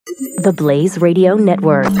The Blaze Radio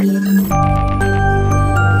Network.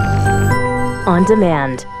 On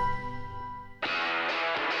demand.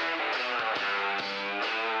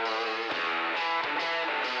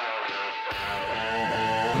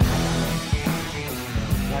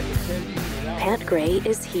 Pat Gray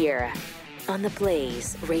is here on the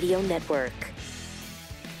Blaze Radio Network.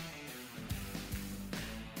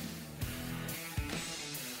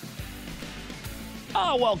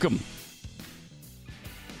 Welcome.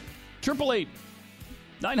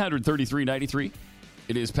 888-933-93.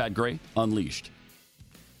 It is Pat Gray Unleashed.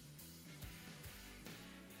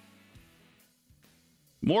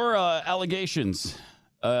 More allegations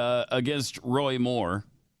against Roy Moore.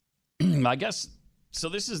 I guess so.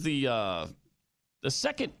 This is the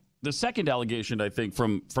second allegation, I think,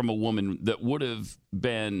 from a woman that would have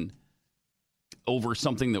been over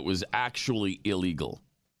something that was actually illegal.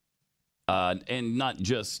 And not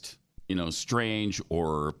just, strange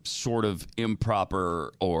or sort of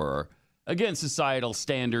improper or against societal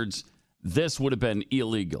standards. This would have been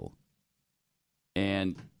illegal.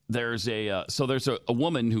 And there's a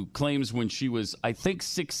woman who claims when she was, I think,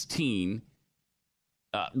 16,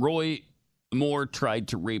 Roy Moore tried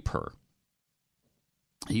to rape her.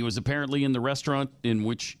 He was apparently in the restaurant in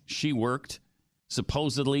which she worked,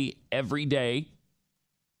 supposedly every day.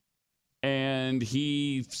 And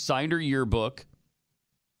he signed her yearbook.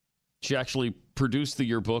 She actually produced the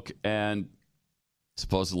yearbook, and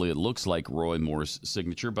supposedly it looks like Roy Moore's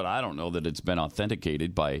signature, but I don't know that it's been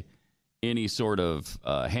authenticated by any sort of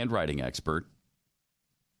handwriting expert.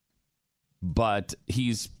 But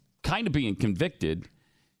he's kind of being convicted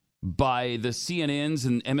by the CNNs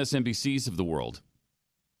and MSNBCs of the world.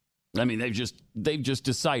 I mean, they've just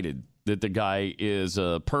decided that the guy is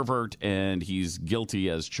a pervert and he's guilty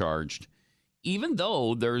as charged, even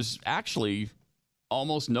though there's actually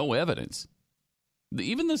almost no evidence.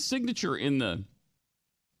 Even the signature in the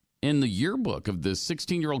yearbook of the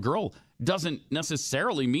 16-year-old girl doesn't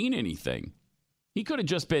necessarily mean anything. He could have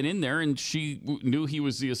just been in there and she knew he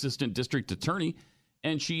was the assistant district attorney,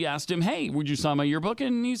 and she asked him, "Hey, would you sign my yearbook?"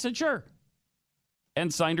 And he said, "Sure,"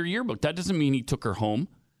 and signed her yearbook. That doesn't mean he took her home.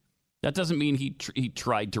 That doesn't mean he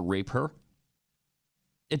tried to rape her.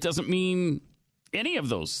 It doesn't mean any of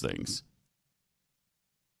those things.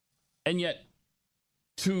 And yet,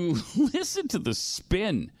 to listen to the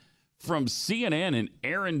spin from CNN and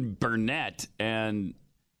Aaron Burnett and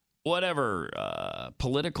whatever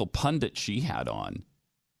political pundit she had on,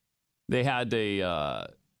 they had Aaron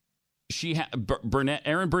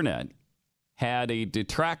Burnett had a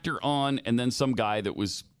detractor on, and then some guy that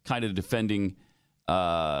was kind of defending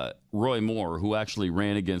Roy Moore, who actually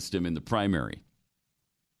ran against him in the primary.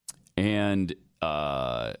 And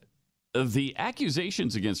the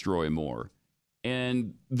accusations against Roy Moore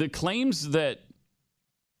and the claims that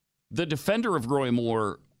the defender of Roy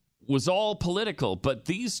Moore was all political, but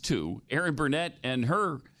these two, Aaron Burnett and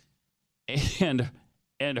her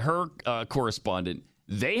correspondent,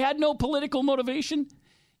 they had no political motivation.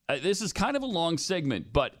 This is kind of a long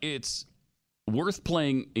segment, but it's worth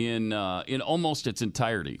playing in almost its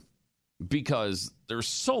entirety because there's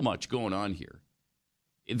so much going on here.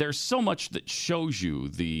 There's so much that shows you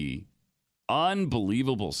the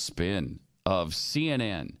unbelievable spin of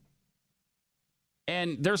CNN.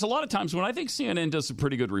 And there's a lot of times when I think CNN does some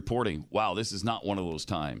pretty good reporting. Wow, this is not one of those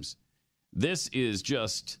times. This is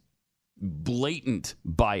just blatant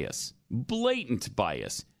bias. Blatant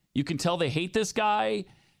bias. You can tell they hate this guy.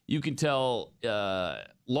 You can tell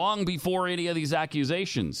long before any of these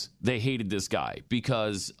accusations, they hated this guy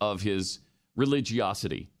because of his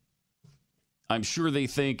religiosity. I'm sure they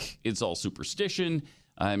think it's all superstition.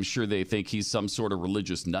 I'm sure they think he's some sort of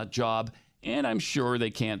religious nut job. And I'm sure they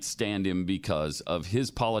can't stand him because of his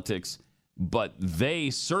politics. But they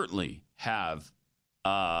certainly have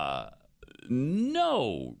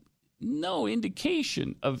no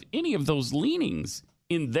indication of any of those leanings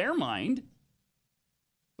in their mind.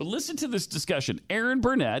 But listen to this discussion. Aaron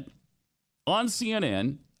Burnett on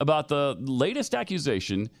CNN about the latest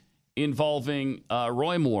accusation involving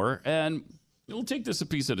Roy Moore. And we'll take this a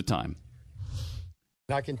piece at a time.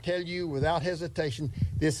 I can tell you without hesitation,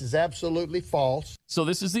 this is absolutely false. So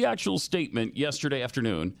this is the actual statement yesterday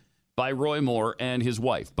afternoon by Roy Moore and his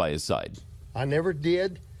wife by his side. I never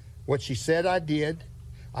did what she said I did.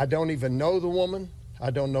 I don't even know the woman.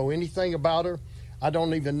 I don't know anything about her. I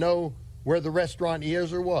don't even know where the restaurant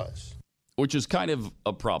is or was. Which is kind of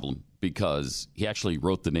a problem because he actually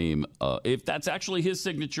wrote the name. If that's actually his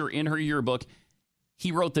signature in her yearbook,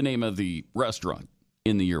 he wrote the name of the restaurant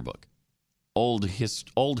in the yearbook. Old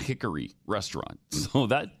Hickory Restaurant. So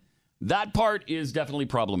That part is definitely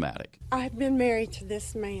problematic. I've been married to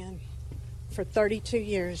this man for 32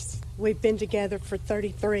 years. We've been together for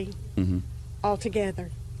 33 altogether.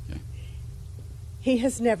 Okay. He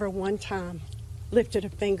has never one time lifted a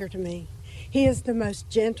finger to me. He is the most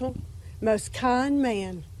gentle, most kind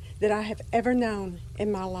man that I have ever known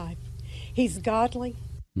in my life. He's godly.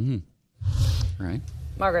 Right.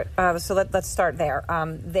 Margaret, so let's start there.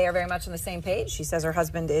 They are very much on the same page. She says her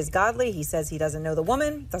husband is godly. He says he doesn't know the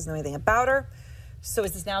woman, doesn't know anything about her. So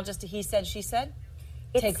is this now just a he said, she said?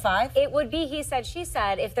 Take five? It would be he said, she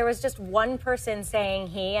said if there was just one person saying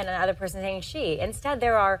he and another person saying she. Instead,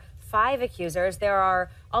 there are 5 accusers. There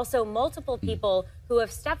are also multiple people who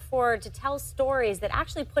have stepped forward to tell stories that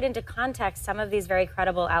actually put into context some of these very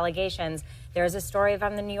credible allegations. There's a story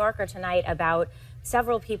from the New Yorker tonight about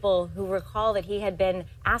several people who recall that he had been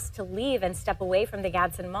asked to leave and step away from the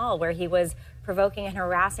Gadsden Mall where he was provoking and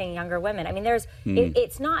harassing younger women. I mean,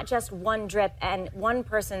 it's not just one drip and one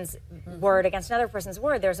person's word against another person's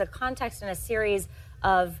word. There's a context and a series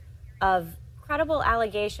of credible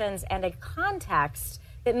allegations and a context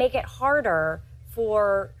that make it harder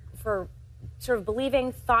for sort of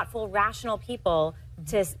believing, thoughtful, rational people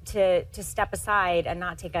to step aside and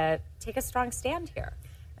not take a strong stand here.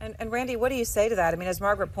 And Randy, what do you say to that? I mean, as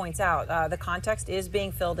Margaret points out, the context is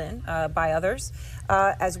being filled in by others,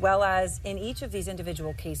 as well as in each of these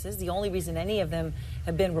individual cases. The only reason any of them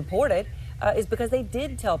have been reported is because they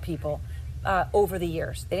did tell people over the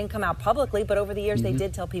years. They didn't come out publicly, but over the years they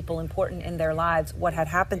did tell people important in their lives what had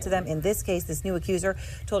happened to them. In this case, this new accuser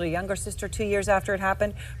told her younger sister 2 years after it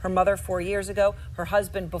happened, her mother 4 years ago, her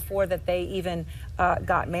husband before that they even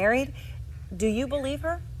got married. Do you believe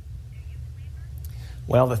her?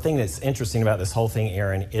 Well, the thing that's interesting about this whole thing,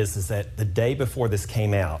 Aaron, is that the day before this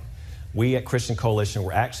came out, we at Christian Coalition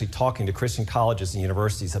were actually talking to Christian colleges and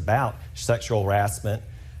universities about sexual harassment,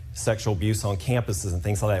 sexual abuse on campuses and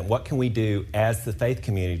things like that. And what can we do as the faith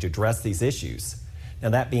community to address these issues? Now,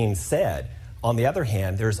 that being said, on the other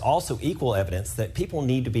hand, there's also equal evidence that people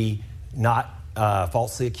need to be not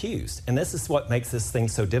falsely accused. And this is what makes this thing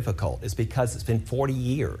so difficult, is because it's been 40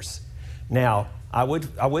 years. Now, I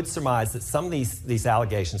would surmise that some of these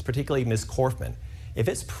allegations, particularly Ms. Korfman, if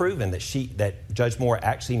it's proven that Judge Moore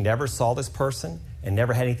actually never saw this person and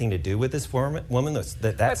never had anything to do with this woman, that's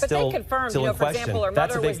right, still they confirmed, still in for question. example, her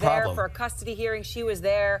That's mother a big was there problem. for a custody hearing. She was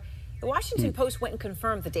there. The Washington Post went and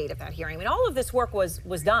confirmed the date of that hearing. I mean, all of this work was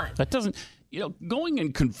done. That doesn't, going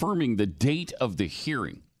and confirming the date of the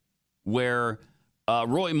hearing where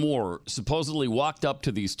Roy Moore supposedly walked up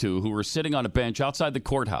to these two who were sitting on a bench outside the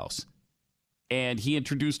courthouse, and he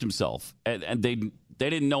introduced himself, and they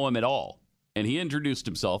didn't know him at all. And he introduced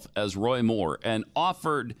himself as Roy Moore and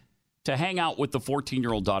offered to hang out with the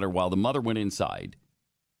 14-year-old daughter while the mother went inside.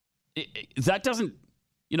 That doesn't,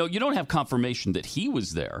 you don't have confirmation that he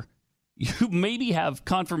was there. You maybe have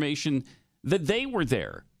confirmation that they were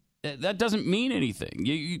there. That doesn't mean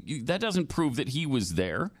anything. That doesn't prove that he was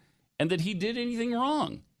there and that he did anything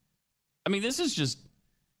wrong. I mean,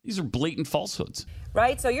 these are blatant falsehoods.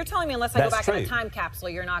 Right? So you're telling me unless I go back That's in a true. time capsule,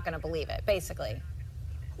 you're not going to believe it, basically.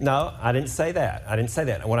 No, I didn't say that.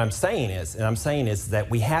 What I'm saying is that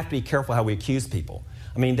we have to be careful how we accuse people.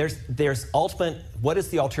 I mean, there's ultimate, what is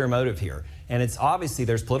the ulterior motive here? And it's obviously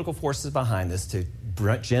there's political forces behind this to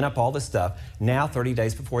gin up all this stuff now 30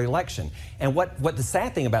 days before the election. And what the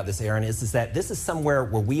sad thing about this, Aaron, is that this is somewhere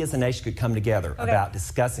where we as a nation could come together about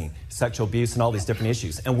discussing sexual abuse and all these different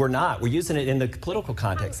issues. And we're not. We're using it in the political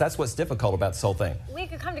context. That's what's difficult about this whole thing. We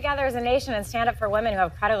could come together as a nation and stand up for women who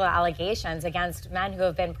have credible allegations against men who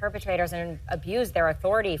have been perpetrators and abused their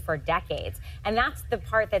authority for decades. And that's the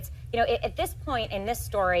part that's, at this point in this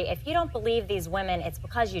story, if you don't believe these women, it's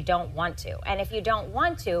because you don't want to. And if you don't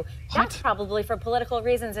want to, that's probably for political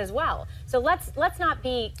reasons as well. So let's not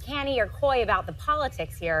be canny or coy about the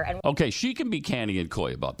politics here. And Okay, she can be canny and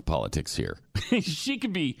coy about the politics here. she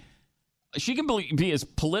can be as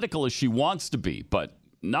political as she wants to be, but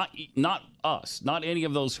not us, not any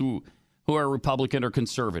of those who are Republican or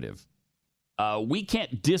conservative. We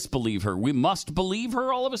can't disbelieve her. We must believe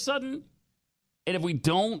her all of a sudden. And if we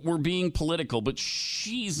don't, we're being political, but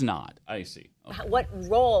she's not. I see. Okay. what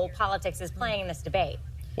role politics is playing in this debate.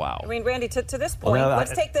 Wow. I mean, Randy, to this point, Well, no,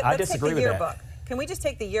 let's take the with yearbook. that. Can we just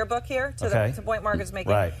take the yearbook here to the point Margaret's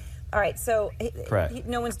making? Right. All right, so Correct.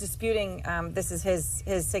 no one's disputing this is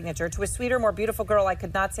his signature. To a sweeter, more beautiful girl, I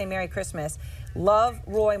could not say Merry Christmas. Love,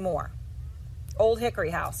 Roy Moore. Old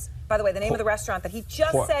Hickory House. By the way, the name of the restaurant that he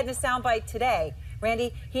just said in a soundbite today,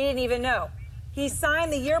 Randy, he didn't even know. He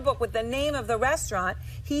signed the yearbook with the name of the restaurant.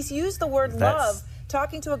 He's used the word love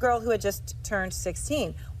talking to a girl who had just turned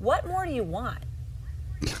 16. What more do you want?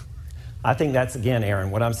 I think that's, again,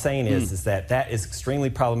 Aaron, what I'm saying is that is extremely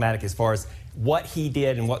problematic as far as what he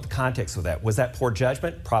did and what the context of that. Was that poor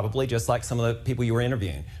judgment? Probably, just like some of the people you were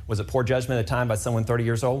interviewing. Was it poor judgment at the time by someone 30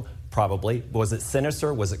 years old? Probably. Was it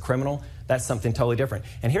sinister? Was it criminal? That's something totally different.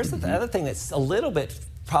 And here's the other thing that's a little bit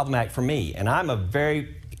problematic for me, and I want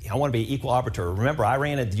to be equal arbiter. Remember, I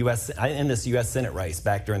ran in this U.S. Senate race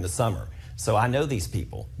back during the summer, so I know these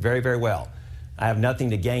people very, very well. I have nothing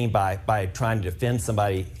to gain by trying to defend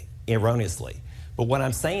somebody erroneously. But what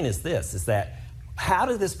I'm saying is this, is that how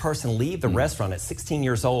did this person leave the restaurant at 16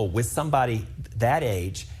 years old with somebody that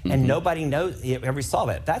age and nobody ever saw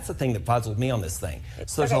that? That's the thing that puzzled me on this thing.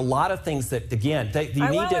 So there's a lot of things that, again, you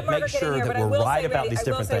need to make sure that we're right about these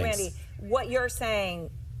different things. Randy, what you're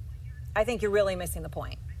saying, I think you're really missing the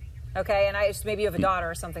point. Okay, and maybe you have a daughter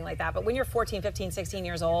or something like that, but when you're 14, 15, 16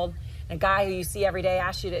 years old, and a guy who you see every day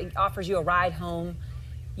offers you a ride home,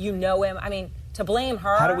 you know him. I mean, to blame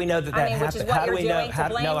her. How do we know that happened? Which is what you're doing.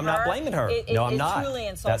 No, I'm not blaming her. No, I'm not. Truly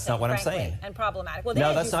insulting, that's not what I'm saying. And problematic. Well,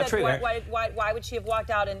 no, that's not true. Why would she have walked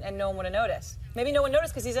out and no one would have noticed? Maybe no one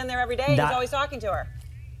noticed because he's in there every day and he's always talking to her.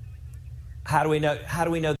 How do we know?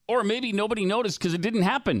 Or maybe nobody noticed because it didn't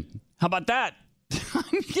happen. How about that?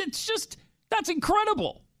 It's just, that's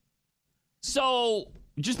incredible. So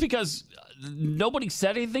just because nobody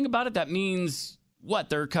said anything about it, that means what?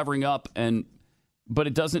 They're covering up, but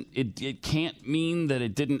it can't mean that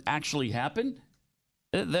it didn't actually happen?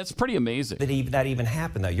 That's pretty amazing. That even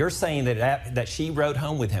happened, though. You're saying that she rode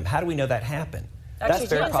home with him. How do we know that happened? Actually,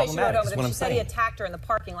 that's very problematic. She said he attacked her in the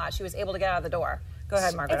parking lot. She was able to get out of the door. Go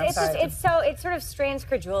ahead, Margaret. It's sort of strains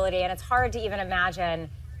credulity, and it's hard to even imagine,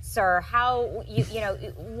 sir, how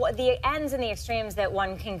the ends and the extremes that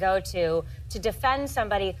one can go to defend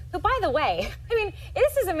somebody who, by the way, I mean,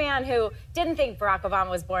 this is a man who didn't think Barack Obama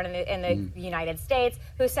was born in the United States,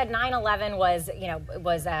 who said 9/11 was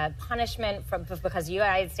a punishment because the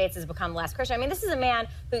United States has become less Christian. I mean, this is a man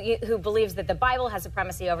who believes that the Bible has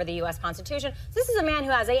supremacy over the U.S. Constitution. So this is a man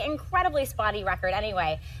who has an incredibly spotty record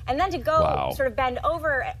anyway. And then to go sort of bend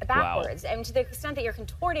over backwards, and to the extent that you're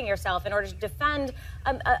contorting yourself in order to defend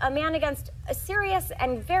a man against serious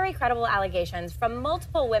and very credible allegations from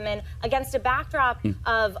multiple women against a backdrop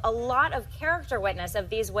of a lot of character witness of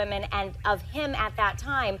these women and of him at that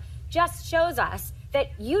time, just shows us that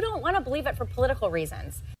you don't want to believe it for political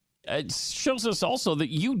reasons. It shows us also that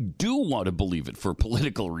you do want to believe it for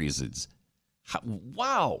political reasons.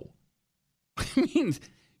 Wow. I mean,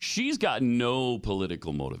 she's got no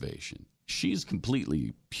political motivation. She's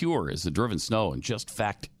completely pure as the driven snow and just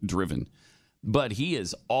fact-driven. But he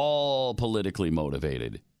is all politically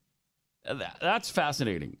motivated. That's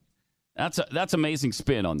fascinating. That's amazing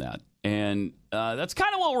spin on that. And that's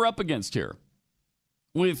kind of what we're up against here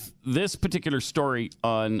with this particular story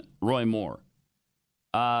on Roy Moore.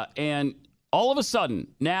 And all of a sudden,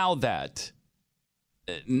 now that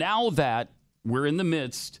we're in the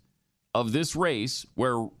midst of this race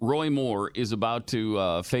where Roy Moore is about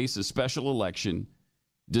to face a special election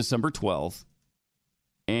December 12th,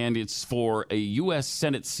 and it's for a U.S.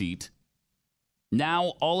 Senate seat,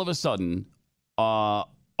 now all of a sudden, all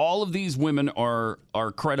of these women are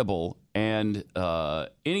credible, and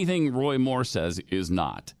anything Roy Moore says is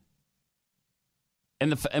not.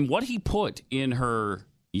 And what he put in her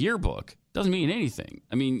yearbook doesn't mean anything.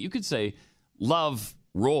 I mean, you could say love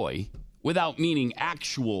Roy without meaning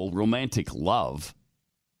actual romantic love.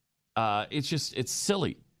 It's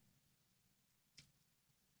silly.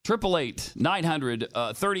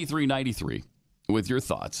 888-900-3393 with your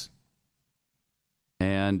thoughts.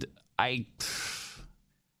 And I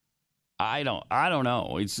don't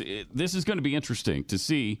know. This is going to be interesting to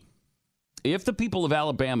see if the people of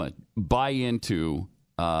Alabama buy into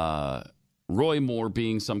Roy Moore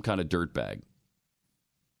being some kind of dirtbag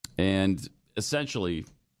and essentially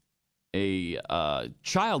a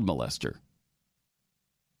child molester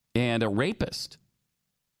and a rapist,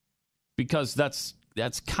 because that's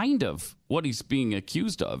kind of what he's being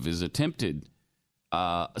accused of, is attempted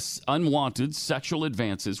unwanted sexual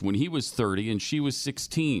advances when he was 30 and she was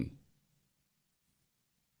 16.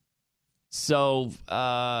 So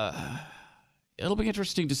it'll be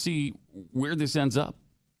interesting to see where this ends up.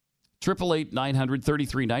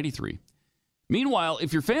 888-900-3393. Meanwhile,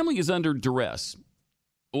 if your family is under duress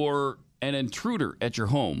or an intruder at your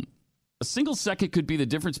home, a single second could be the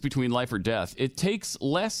difference between life or death. It takes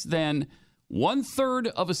less than 1/3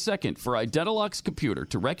 of a second for Identilux computer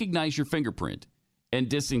to recognize your fingerprint and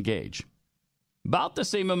disengage. About the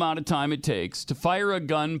same amount of time it takes to fire a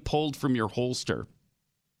gun pulled from your holster.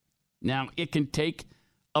 Now, it can take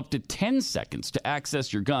up to 10 seconds to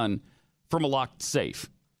access your gun from a locked safe.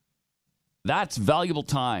 That's valuable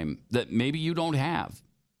time that maybe you don't have.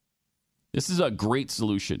 This is a great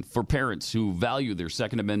solution for parents who value their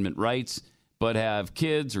Second Amendment rights but have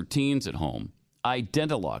kids or teens at home.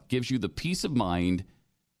 Identalock gives you the peace of mind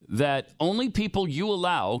that only people you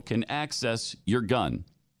allow can access your gun.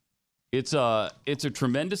 It's a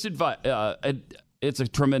tremendous it's a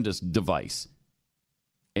tremendous device.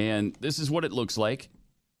 And this is what it looks like.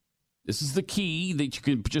 This is the key that you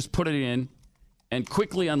can just put it in and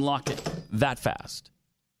quickly unlock it that fast.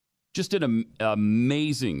 Just an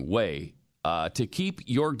amazing way to keep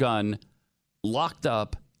your gun locked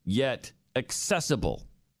up yet accessible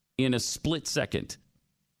in a split second.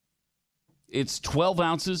 It's 12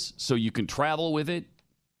 ounces, so you can travel with it,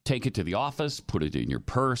 take it to the office, put it in your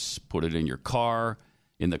purse, put it in your car,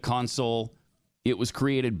 in the console. It was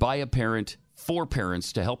created by a parent for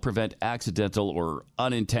parents to help prevent accidental or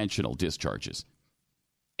unintentional discharges.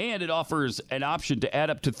 And it offers an option to add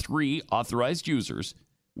up to 3 authorized users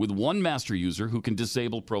with one master user who can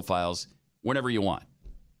disable profiles whenever you want.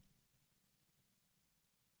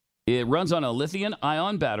 It runs on a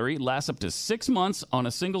lithium-ion battery, lasts up to 6 months on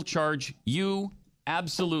a single charge. You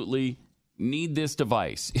absolutely need this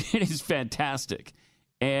device. It is fantastic.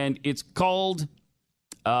 And it's called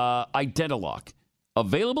Identalock.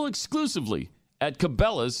 Available exclusively at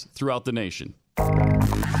Cabela's throughout the nation.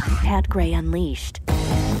 Pat Gray Unleashed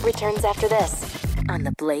returns after this on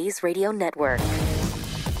the Blaze Radio Network.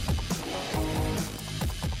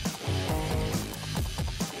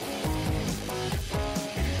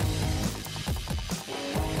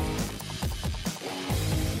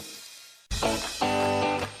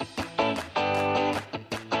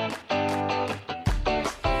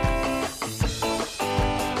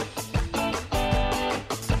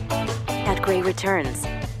 Pat Gray returns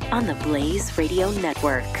on the Blaze Radio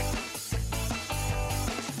Network.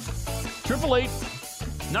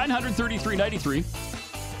 888-933-93.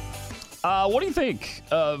 What do you think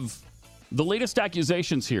of the latest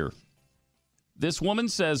accusations here? This woman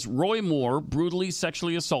says Roy Moore brutally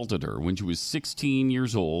sexually assaulted her when she was 16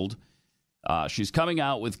 years old. She's coming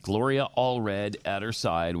out with Gloria Allred at her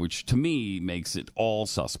side, which to me makes it all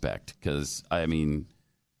suspect. Because, I mean,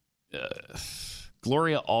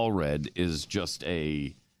 Gloria Allred is just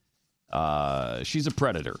she's a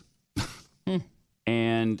predator.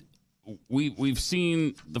 And we've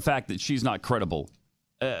seen the fact that she's not credible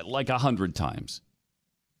like 100 times.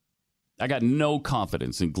 I got no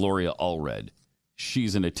confidence in Gloria Allred.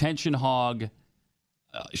 She's an attention hog.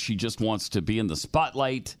 She just wants to be in the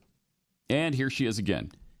spotlight. And here she is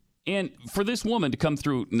again. And for this woman to come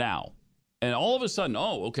through now, and all of a sudden,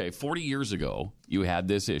 40 years ago, you had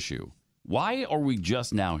this issue. Why are we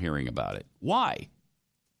just now hearing about it? Why?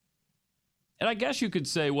 And I guess you could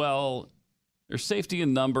say, well, there's safety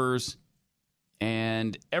in numbers,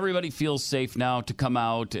 and everybody feels safe now to come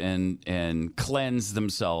out and cleanse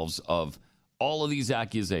themselves of all of these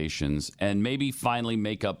accusations and maybe finally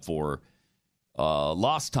make up for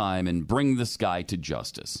lost time and bring this guy to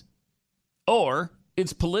justice. Or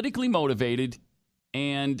it's politically motivated,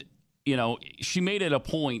 and, she made it a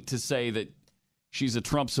point to say that she's a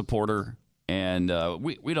Trump supporter, and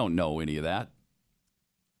we don't know any of that.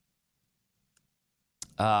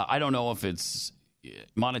 I don't know if it's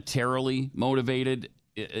monetarily motivated.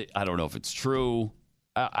 I don't know if it's true.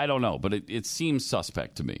 I don't know, but it seems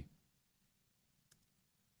suspect to me.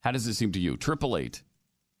 How does it seem to you?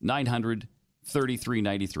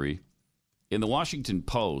 888-900-3393. In the Washington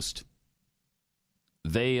Post,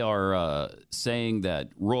 they are saying that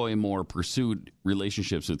Roy Moore pursued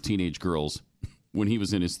relationships with teenage girls when he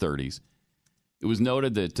was in his 30s. It was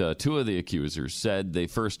noted that 2 of the accusers said they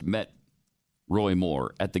first met Roy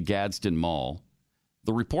Moore at the Gadsden Mall.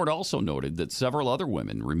 The report also noted that several other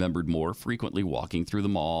women remembered Moore frequently walking through the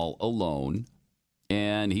mall alone,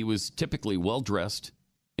 and he was typically well-dressed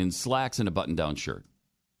in slacks and a button-down shirt.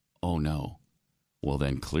 Oh, no. Well,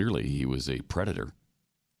 then clearly he was a predator.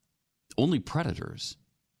 Only predators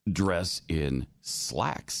dress in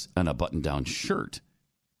slacks and a button-down shirt.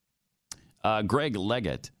 Greg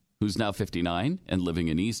Leggett, who's now 59 and living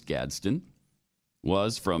in East Gadsden,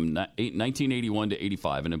 was from 1981 to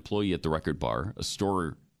 85 an employee at the Record Bar, a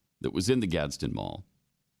store that was in the Gadsden Mall.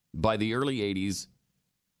 By the early 80s,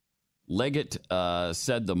 Leggett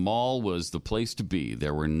said the mall was the place to be.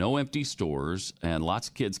 There were no empty stores, and lots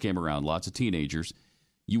of kids came around, lots of teenagers.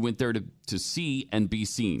 You went there to see and be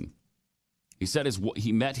seen. He said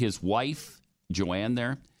he met his wife, Joanne,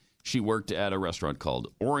 there. She worked at a restaurant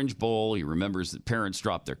called Orange Bowl. He remembers that parents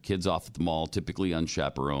dropped their kids off at the mall, typically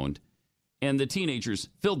unchaperoned, and the teenagers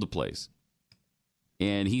filled the place.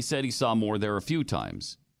 And he said he saw Moore there a few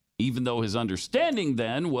times. even though his understanding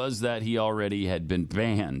then was that he already had been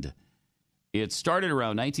banned. It started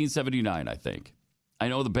around 1979, I think. I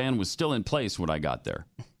know the ban was still in place when I got there.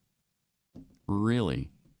 Really?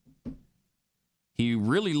 He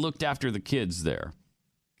really looked after the kids there.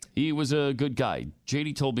 He was a good guy.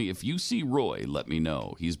 JD told me, if you see Roy, let me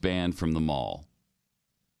know. He's banned from the mall.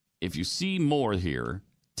 If you see more here,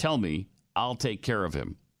 tell me. I'll take care of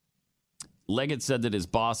him. Leggett said that his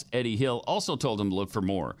boss, Eddie Hill, also told him to look for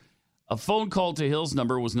more. A phone call to Hill's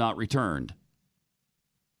number was not returned.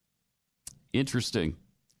 Interesting.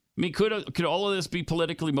 I mean, could all of this be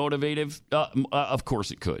politically motivated? Of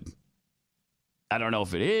course it could. I don't know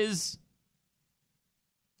if it is.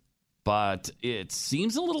 But it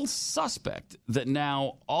seems a little suspect that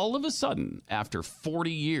now, all of a sudden, after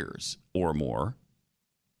 40 years or more,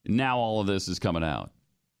 now all of this is coming out.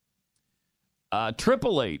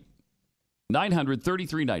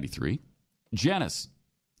 888-900-3393. Janice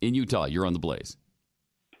in Utah, you're on the Blaze.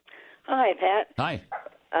 Hi, Pat. Hi.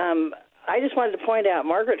 I just wanted to point out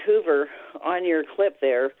Margaret Hoover on your clip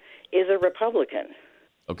there is a Republican.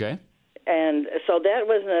 Okay. And so that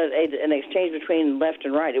wasn't an exchange between left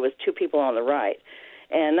and right. It was two people on the right.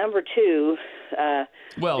 And number two,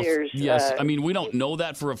 well, there's... yes. I mean, we don't know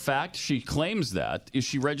that for a fact. She claims that. Is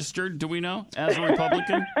she registered, do we know, as a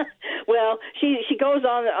Republican? Well, she goes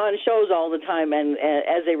on shows all the time and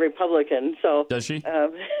as a Republican. So does she?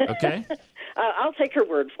 Okay. I'll take her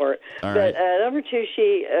word for it. All but right. Number two,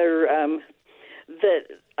 that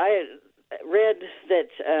I read that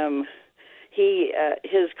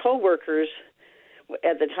his coworkers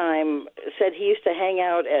at the time said he used to hang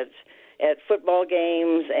out at football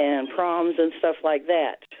games and proms and stuff like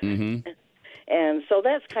that. Mm-hmm. And so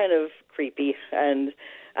that's kind of creepy. And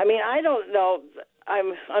I mean, I don't know.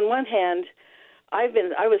 I'm on one hand, I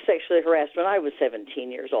was sexually harassed when I was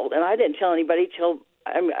 17 years old, and I didn't tell anybody till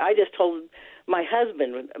I just told my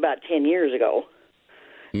husband about 10 years ago.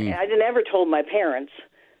 And I never told my parents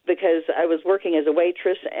because I was working as a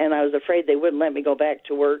waitress, and I was afraid they wouldn't let me go back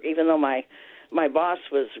to work, even though my boss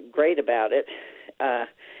was great about it. A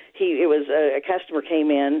customer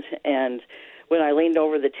came in, and when I leaned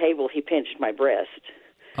over the table, he pinched my breast.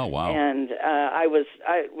 Oh, wow. And I was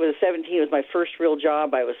 17. It was my first real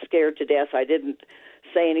job. I was scared to death. I didn't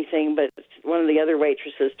say anything, but one of the other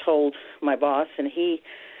waitresses told my boss, and he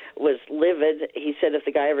was livid. He said if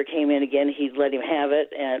the guy ever came in again, he'd let him have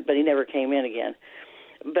it, but he never came in again.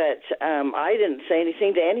 But I didn't say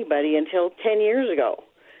anything to anybody until 10 years ago.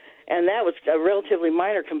 And that was relatively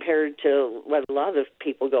minor compared to what a lot of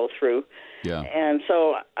people go through. Yeah. And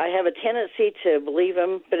so I have a tendency to believe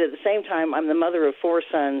him, but at the same time, I'm the mother of 4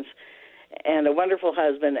 sons and a wonderful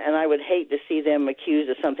husband, and I would hate to see them accused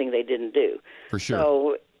of something they didn't do. For sure.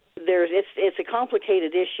 So it's a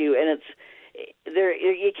complicated issue, and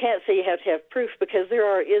you can't say you have to have proof because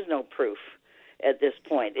there is no proof at this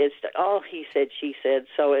point. It's all he said, she said.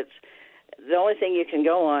 So it's the only thing you can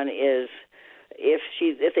go on is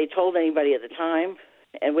if they told anybody at the time,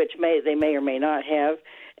 and which they may or may not have,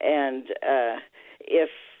 and if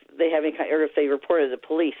they have any or if they reported to the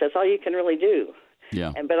police, that's all you can really do.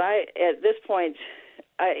 Yeah. But at this point,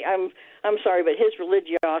 I'm sorry, but his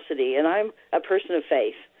religiosity, and I'm a person of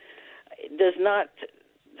faith, does not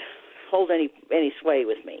hold any sway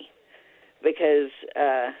with me, because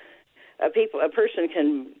a person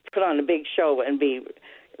can put on a big show and be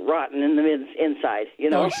rotten in the inside, you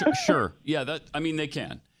know. Oh, sure. Yeah, they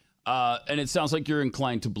can. And it sounds like you're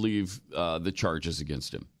inclined to believe the charges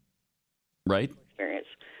against him, right? Experience.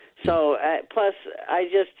 So, plus,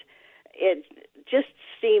 it just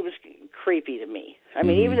seems creepy to me. I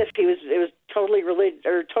mean, even if it was totally religious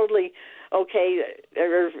or totally okay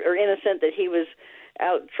or innocent that he was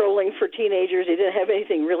out trolling for teenagers, he didn't have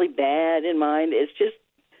anything really bad in mind. It's just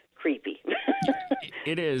creepy.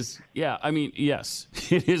 It is. Yeah. I mean, yes,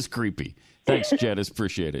 it is creepy. Thanks, Janice.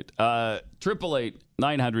 Appreciate it.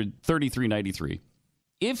 888-900-3393.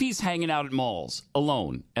 If he's hanging out at malls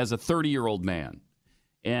alone as a 30-year-old man,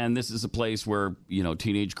 and this is a place where,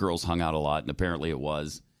 teenage girls hung out a lot, and apparently it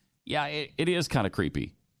was, yeah, it is kind of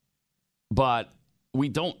creepy. But we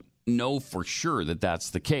don't know for sure that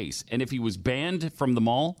that's the case. And if he was banned from the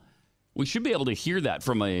mall, we should be able to hear that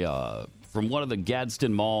from one of the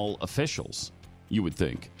Gadsden Mall officials, you would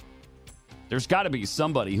think. There's got to be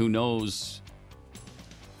somebody who knows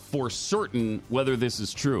for certain whether this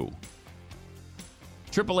is true.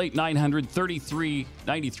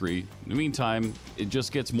 888-900-3393. In the meantime, it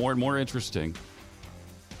just gets more and more interesting.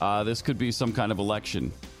 This could be some kind of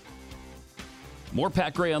election. More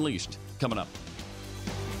Pat Gray Unleashed coming up.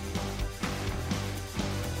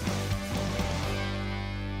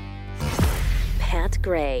 Pat Pat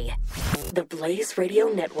Gray, the Blaze Radio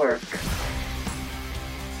Network.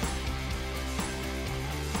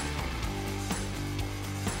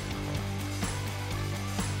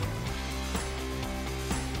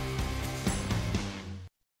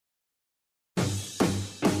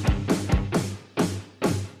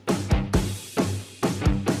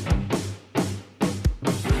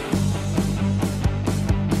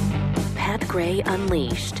 Pat Gray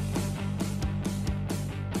Unleashed.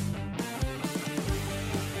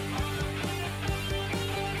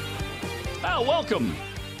 Welcome.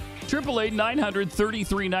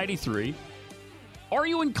 888-900-3393. Are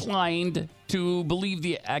you inclined to believe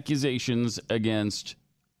the accusations against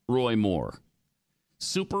Roy Moore?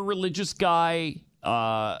 Super religious guy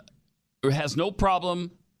who has no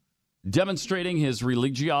problem demonstrating his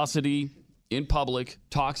religiosity in public,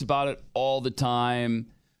 talks about it all the time,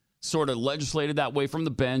 sort of legislated that way from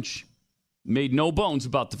the bench, made no bones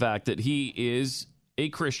about the fact that he is a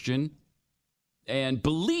Christian and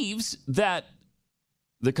believes that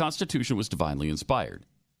the Constitution was divinely inspired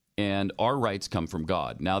and our rights come from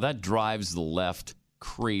God. Now, that drives the left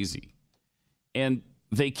crazy. And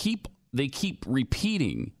they keep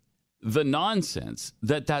repeating the nonsense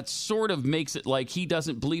that sort of makes it like he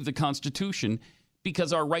doesn't believe the Constitution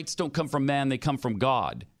because our rights don't come from man, they come from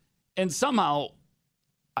God. And somehow,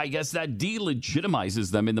 I guess that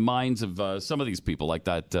delegitimizes them in the minds of some of these people, like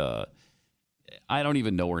that, I don't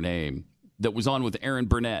even know her name, that was on with Aaron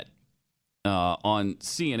Burnett on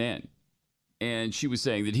CNN. And she was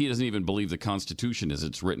saying that he doesn't even believe the Constitution as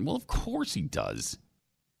it's written. Well, of course he does.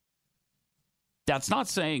 That's not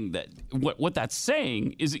saying that. What that's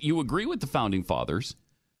saying is that you agree with the Founding Fathers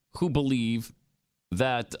who believe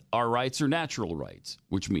that our rights are natural rights,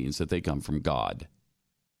 which means that they come from God.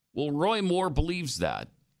 Well, Roy Moore believes that.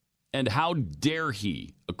 And how dare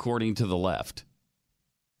he, according to the left?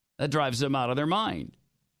 That drives them out of their mind.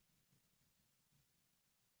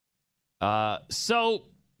 So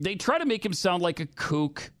they try to make him sound like a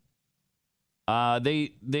kook.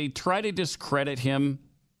 They try to discredit him,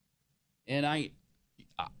 and I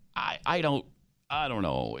don't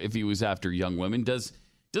know if he was after young women. Does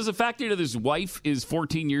the fact that his wife is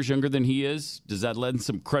 14 years younger than he is, does that lend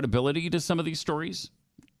some credibility to some of these stories?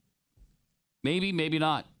 Maybe, maybe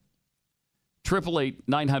not.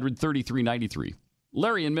 888-900-3393.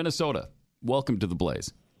 Larry in Minnesota, welcome to the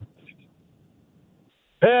Blaze.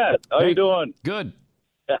 Pat, how you doing? Good.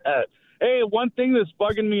 Hey, one thing that's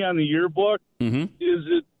bugging me on the yearbook is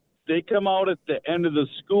that they come out at the end of the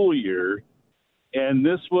school year, and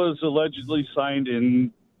this was allegedly signed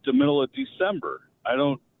in the middle of December.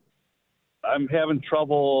 I'm having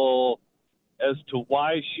trouble as to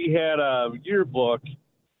why she had a yearbook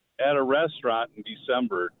at a restaurant in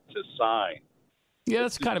December to sign. Yeah,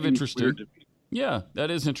 that's kind of interesting. Yeah,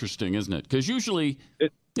 that is interesting, isn't it? Because usually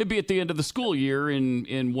it'd be at the end of the school year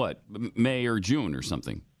in what, May or June or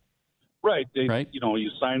something. Right. Right. You know, you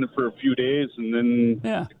sign it for a few days and then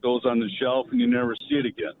it goes on the shelf and you never see it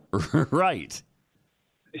again. Right.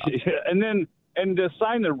 And to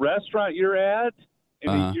sign the restaurant you're at in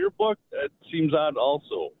a yearbook, that seems odd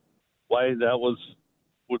also. Why that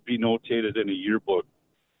would be notated in a yearbook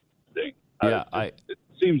thing. Yeah, it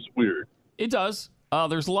seems weird. It does.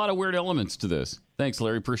 There's a lot of weird elements to this. Thanks,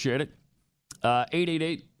 Larry. Appreciate it.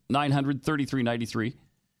 888-900-3393.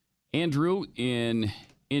 Andrew in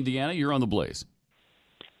Indiana, you're on the Blaze.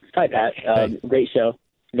 Hi, Pat. Hey. Great show.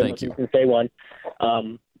 Thank you. Since day one.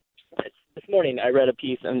 This morning I read a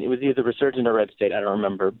piece, and it was either Resurgent or Red State, I don't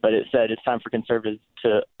remember, but it said it's time for conservatives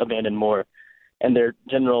to abandon Moore. And their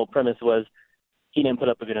general premise was he didn't put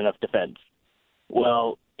up a good enough defense.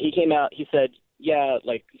 Well, he came out, he said, yeah,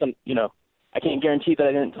 like some, I can't guarantee that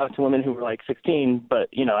I didn't talk to women who were like 16, but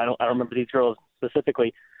I don't remember these girls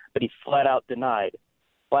specifically, but he flat out denied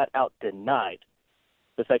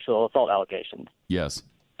the sexual assault allegations. Yes.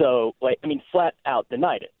 So, flat out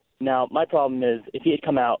denied it. Now, my problem is if he had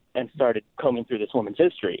come out and started combing through this woman's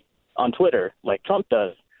history on Twitter like Trump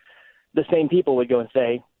does, the same people would go and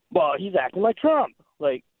say, well, he's acting like Trump.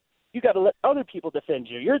 Like, you got to let other people defend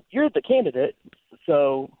you. You're the candidate.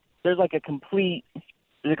 So there's a complete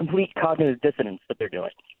cognitive dissonance that they're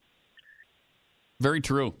doing. Very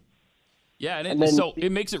true. Yeah, and so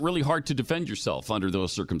it makes it really hard to defend yourself under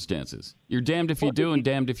those circumstances. You're damned if you do and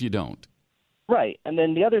damned if you don't. Right. And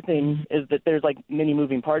then the other thing is that there's many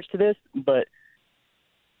moving parts to this, but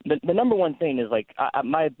the number one thing is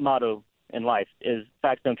my motto in life is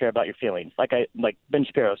facts don't care about your feelings. Like Ben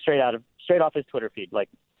Shapiro, straight off his Twitter feed,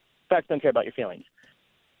 facts don't care about your feelings.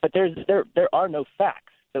 But there are no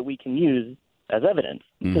facts that we can use as evidence.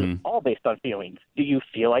 It's all based on feelings. Do you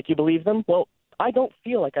feel like you believe them? Well, I don't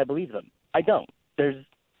feel like I believe them. I don't. there's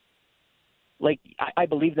like I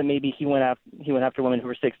believe that maybe he went after women who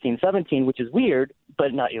were 16, 17, which is weird,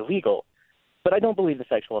 but not illegal. But I don't believe the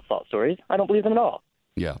sexual assault stories. I don't believe them at all.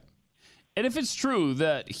 Yeah. And if it's true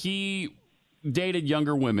that he dated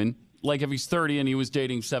younger women, like if he's 30 and he was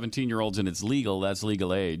dating 17-year-olds and it's legal, that's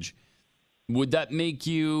legal age, would that make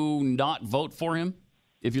you not vote for him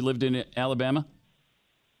if you lived in Alabama?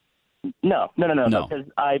 No.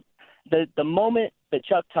 Because the moment that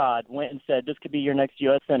Chuck Todd went and said, this could be your next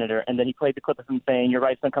U.S. Senator, and then he played the clip of him saying, your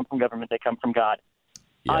rights don't come from government, they come from God.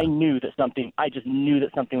 Yeah. I just knew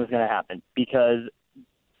that something was going to happen, because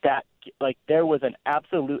there was an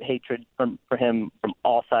absolute hatred for him from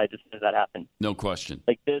all sides as soon as that happened. No question.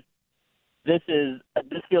 Like this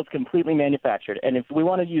feels completely manufactured. And if we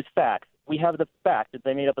want to use facts, we have the fact that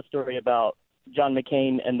they made up a story about John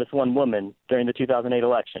McCain and this one woman during the 2008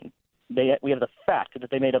 election. We have the fact that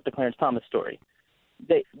they made up the Clarence Thomas story.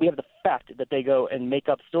 We have the fact that they go and make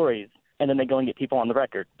up stories, and then they go and get people on the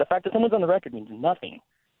record. The fact that someone's on the record means nothing.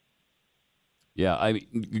 Yeah,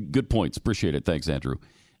 good points. Appreciate it. Thanks, Andrew.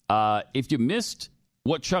 If you missed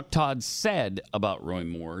what Chuck Todd said about Roy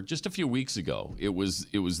Moore just a few weeks ago, it was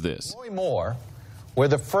this. Roy Moore, where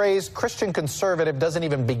the phrase Christian conservative doesn't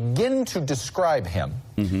even begin to describe him,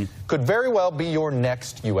 could very well be your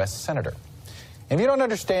next U.S. Senator. And if you don't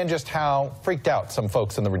understand just how freaked out some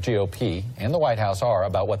folks in the GOP and the White House are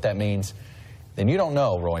about what that means, then you don't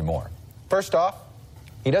know Roy Moore. First off,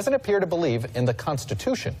 he doesn't appear to believe in the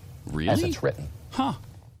Constitution as it's written. Huh.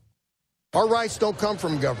 Our rights don't come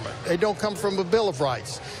from government. They don't come from a Bill of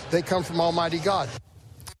Rights. They come from Almighty God.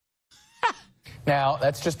 Now,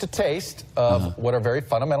 that's just a taste of what are very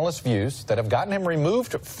fundamentalist views that have gotten him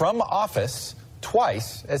removed from office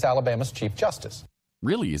twice as Alabama's Chief Justice.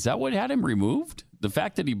 Really? Is that what had him removed? The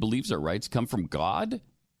fact that he believes our rights come from God?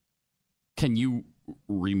 Can you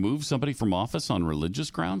remove somebody from office on religious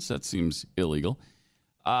grounds? That seems illegal.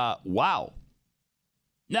 Wow.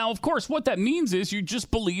 Now, of course, what that means is you just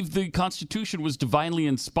believe the Constitution was divinely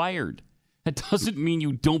inspired. That doesn't mean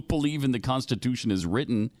you don't believe in the Constitution as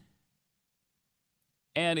written.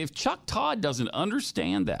 And if Chuck Todd doesn't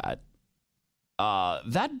understand that,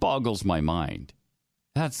 that boggles my mind.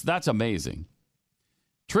 That's amazing.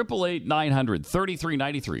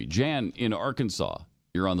 888-900-3393. Jan in Arkansas,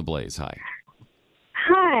 you're on the Blaze. Hi.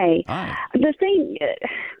 Hi. Hi. The thing,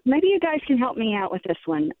 maybe you guys can help me out with this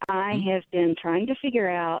one. I have been trying to figure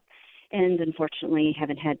out, and unfortunately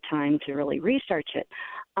haven't had time to really research it,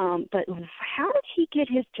 but how did he get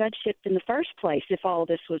his judgeship in the first place if all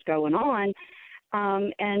this was going on?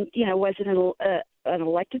 And, was it an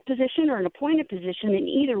elected position or an appointed position? In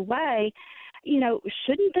either way,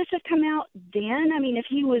 shouldn't this have come out then? I mean, if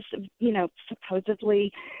he was,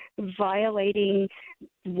 supposedly violating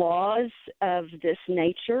laws of this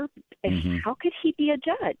nature, how could he be a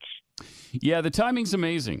judge? Yeah, the timing's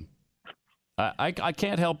amazing. I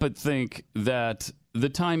can't help but think that the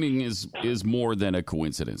timing is more than a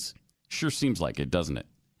coincidence. Sure seems like it, doesn't it?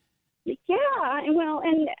 Yeah, well,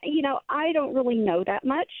 and, I don't really know that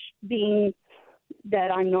much, being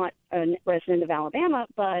that I'm not a resident of Alabama,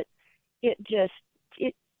 but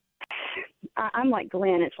I'm like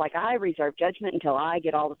Glenn. It's like I reserve judgment until I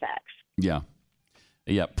get all the facts. Yeah.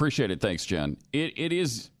 Appreciate it. Thanks, Jen. It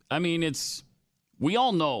is. I mean, we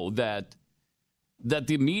all know that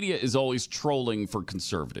the media is always trolling for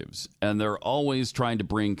conservatives, and they're always trying to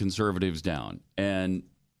bring conservatives down, and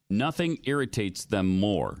nothing irritates them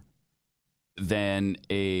more than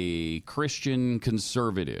a Christian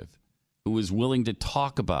conservative who is willing to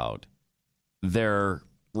talk about their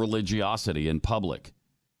religiosity in public,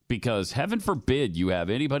 because heaven forbid you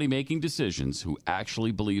have anybody making decisions who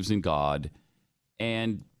actually believes in God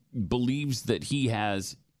and believes that he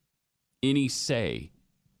has any say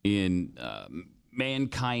in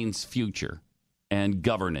mankind's future and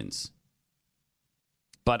governance.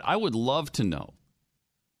 But I would love to know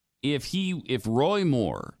if Roy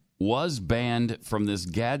Moore was banned from this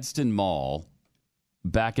Gadsden Mall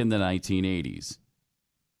back in the 1980s.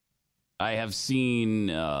 I have seen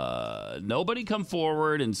nobody come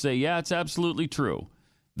forward and say, yeah, it's absolutely true.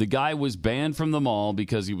 The guy was banned from the mall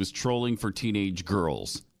because he was trolling for teenage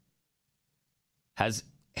girls. Has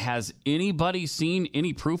anybody seen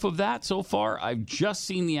any proof of that so far? I've just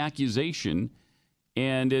seen the accusation,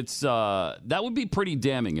 and it's that would be pretty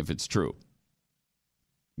damning if it's true.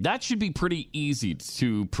 That should be pretty easy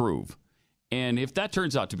to prove. And if that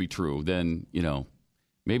turns out to be true, then,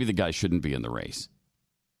 maybe the guy shouldn't be in the race.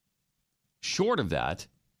 Short of that,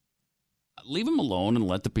 leave him alone and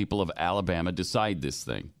let the people of Alabama decide this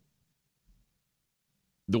thing.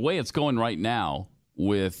 The way it's going right now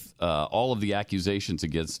with all of the accusations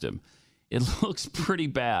against him, it looks pretty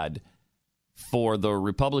bad for the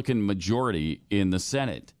Republican majority in the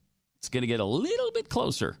Senate. It's going to get a little bit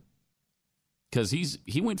closer because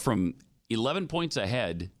he went from 11 points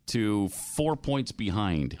ahead to 4 points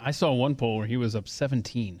behind. I saw one poll where he was up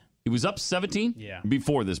 17. He was up 17? Yeah.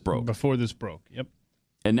 Before this broke. Before this broke, yep.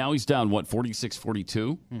 And now he's down,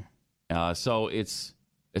 46-42? So it's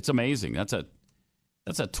amazing. That's a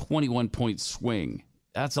 21-point swing.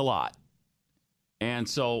 That's a lot. And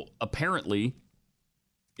so apparently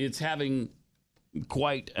it's having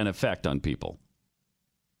quite an effect on people.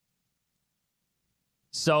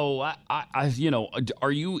 So,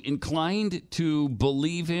 are you inclined to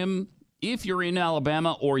believe him? If you're in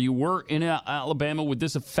Alabama or you were in Alabama, would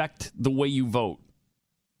this affect the way you vote?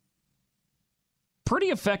 Pretty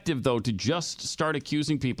effective, though, to just start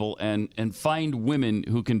accusing people and find women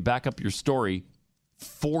who can back up your story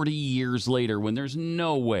 40 years later when there's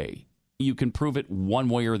no way you can prove it one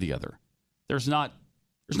way or the other. There's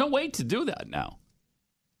no way to do that now.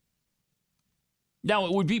 Now,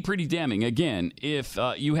 it would be pretty damning, again, if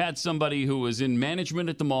you had somebody who was in management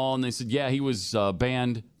at the mall and they said, yeah, he was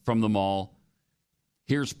banned from the mall.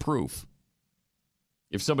 Here's proof.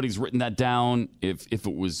 If somebody's written that down, if it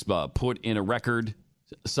was put in a record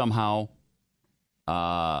somehow.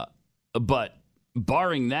 But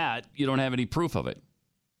barring that, you don't have any proof of it.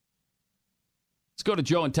 Let's go to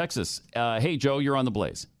Joe in Texas. Hey, Joe, you're on the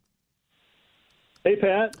Blaze. Hey,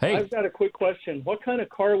 Pat. Hey. I've got a quick question. What kind of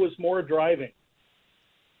car was Moore driving?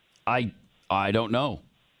 I don't know.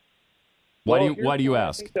 Why do you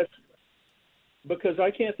ask? Because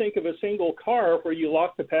I can't think of a single car where you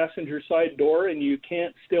lock the passenger side door and you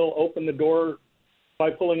can't still open the door by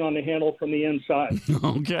pulling on the handle from the inside.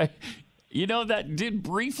 Okay. That did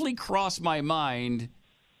briefly cross my mind,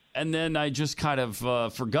 and then I just kind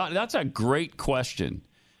of forgot. That's a great question,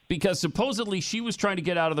 because supposedly she was trying to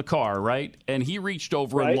get out of the car, right? And he reached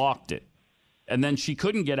over and locked it, and then she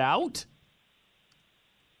couldn't get out?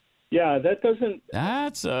 Yeah, that doesn't...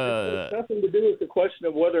 That's has nothing to do with the question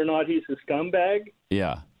of whether or not he's a scumbag.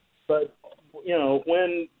 Yeah. But,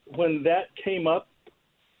 when that came up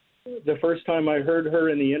the first time I heard her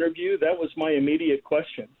in the interview, that was my immediate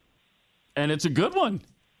question. And it's a good one.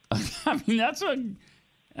 I mean, that's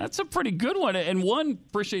a pretty good one. And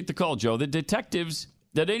appreciate the call, Joe. The detectives,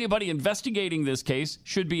 that anybody investigating this case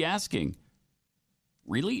should be asking,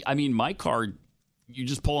 really? I mean, my car... You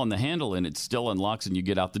just pull on the handle and it still unlocks and you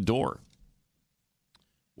get out the door.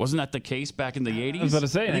 Wasn't that the case back in the 80s? I was about to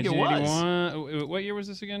say, I think it was. What year was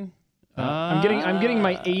this again? I'm getting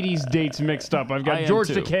my 80s dates mixed up. I've got George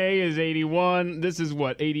Takei is 81. This is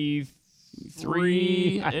what,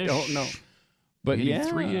 83? I don't know. But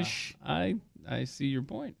 83-ish. Yeah, I see your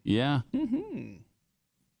point. Yeah. Mm-hmm.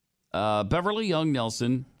 Beverly Young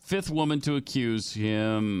Nelson, fifth woman to accuse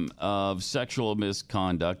him of sexual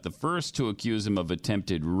misconduct, the first to accuse him of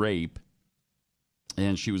attempted rape.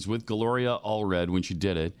 And she was with Gloria Allred when she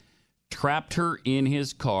did it. Trapped her in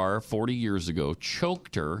his car 40 years ago,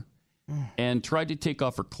 choked her, and tried to take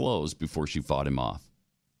off her clothes before she fought him off.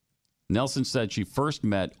 Nelson said she first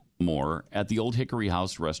met Moore at the Old Hickory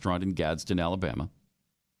House restaurant in Gadsden, Alabama,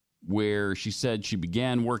 where she said she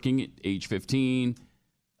began working at age 15.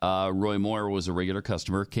 Roy Moore was a regular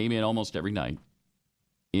customer, came in almost every night,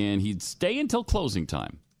 and he'd stay until closing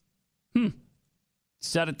time.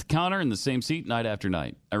 Sat at the counter in the same seat night after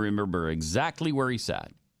night. I remember exactly where he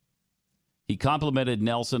sat. He complimented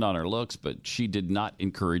Nelson on her looks, but she did not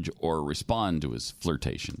encourage or respond to his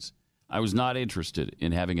flirtations. I was not interested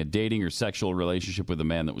in having a dating or sexual relationship with a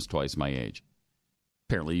man that was twice my age.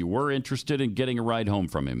 Apparently you were interested in getting a ride home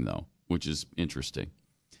from him, though, which is interesting.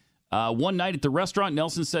 One night at the restaurant,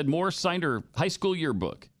 Nelson said Moore signed her high school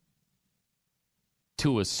yearbook.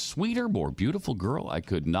 To a sweeter, more beautiful girl, I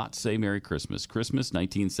could not say Merry Christmas. Christmas,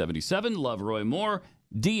 1977. Love, Roy Moore.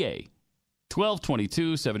 DA,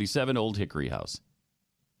 122277 Old Hickory House,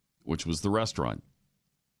 which was the restaurant.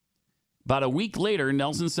 About a week later,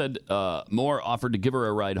 Nelson said Moore offered to give her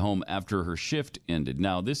a ride home after her shift ended.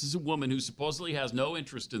 Now, this is a woman who supposedly has no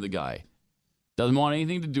interest in the guy. Doesn't want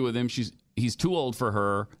anything to do with him. He's too old for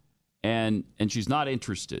her. And she's not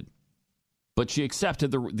interested. But she accepted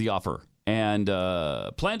the offer and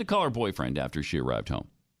planned to call her boyfriend after she arrived home.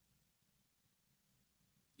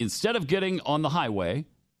 Instead of getting on the highway,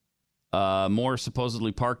 Moore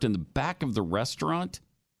supposedly parked in the back of the restaurant.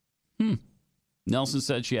 Nelson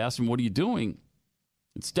said she asked him, "What are you doing?"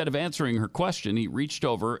 Instead of answering her question, he reached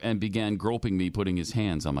over and began groping me, putting his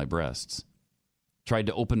hands on my breasts. Tried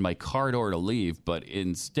to open my car door to leave, but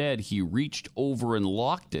instead he reached over and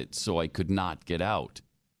locked it so I could not get out.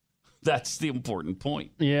 That's the important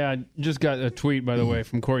point. Yeah, I just got a tweet, by the way,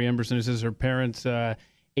 from Corey Emberson who says her parents'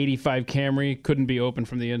 85 Camry couldn't be opened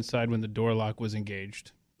from the inside when the door lock was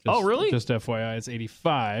engaged. Really? Just FYI, it's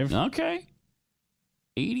 85. Okay.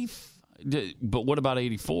 80, but what about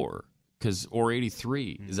 84? Or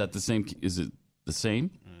 83? Is that the same? Is it the same?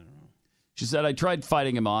 I don't know. She said, I tried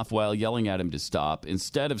fighting him off while yelling at him to stop.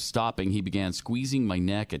 Instead of stopping, he began squeezing my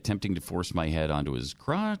neck, attempting to force my head onto his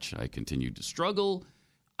crotch. I continued to struggle.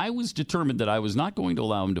 I was determined that I was not going to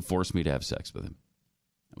allow him to force me to have sex with him.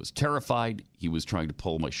 I was terrified he was trying to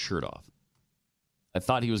pull my shirt off. I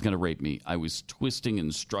thought he was going to rape me. I was twisting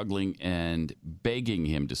and struggling and begging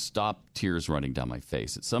him to stop, tears running down my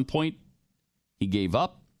face. At some point, he gave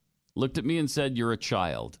up, looked at me and said, "You're a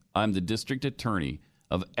child. I'm the district attorney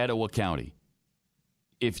of Etowah County.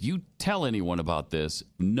 If you tell anyone about this,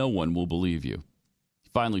 no one will believe you." He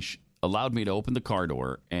finally allowed me to open the car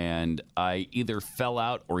door, and I either fell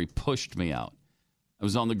out or he pushed me out. I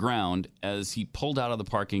was on the ground as he pulled out of the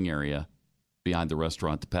parking area behind the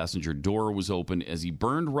restaurant. The passenger door was open as he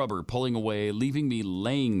burned rubber, pulling away, leaving me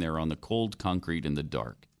laying there on the cold concrete in the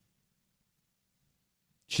dark.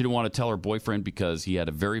 She didn't want to tell her boyfriend because he had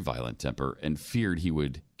a very violent temper and feared he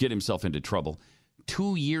would get himself into trouble.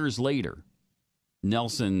 2 years later,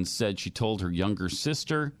 Nelson said she told her younger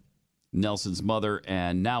sister. Nelson's mother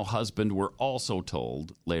and now husband were also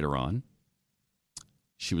told later on.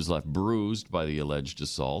 She was left bruised by the alleged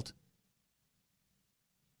assault.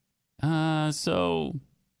 So,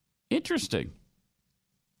 interesting.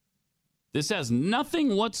 This has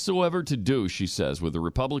nothing whatsoever to do, she says, with the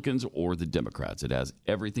Republicans or the Democrats. It has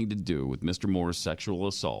everything to do with Mr. Moore's sexual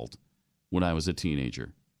assault when I was a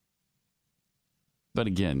teenager. But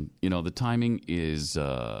again, the timing is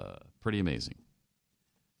pretty amazing.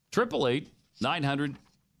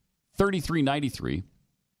 888-900-3393.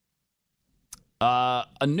 A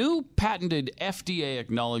new patented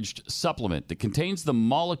FDA-acknowledged supplement that contains the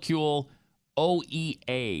molecule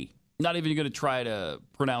OEA. Not even going to try to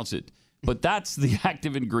pronounce it, but that's the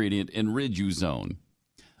active ingredient in Riduzone.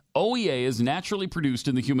 OEA is naturally produced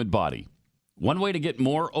in the human body. One way to get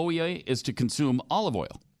more OEA is to consume olive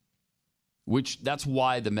oil, that's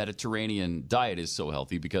why the Mediterranean diet is so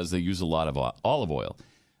healthy, because they use a lot of olive oil.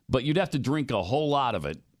 But you'd have to drink a whole lot of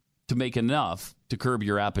it to make enough to curb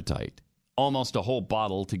your appetite. Almost a whole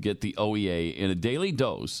bottle to get the OEA in a daily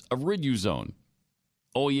dose of Riduzone.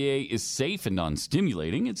 OEA is safe and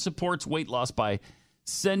non-stimulating. It supports weight loss by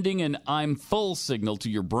sending an I'm full signal to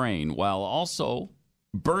your brain while also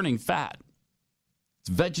burning fat. It's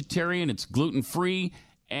vegetarian, it's gluten-free,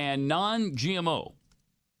 and non-GMO.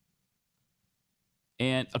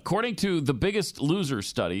 And according to the Biggest Loser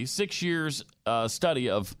study, 6 years study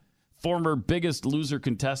of former Biggest Loser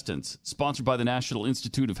contestants, sponsored by the National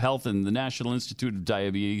Institute of Health and the National Institute of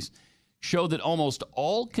Diabetes, showed that almost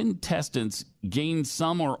all contestants gained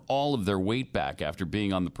some or all of their weight back after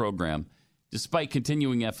being on the program, despite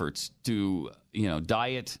continuing efforts to,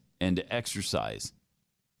 diet and to exercise.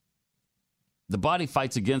 The body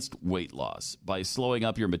fights against weight loss by slowing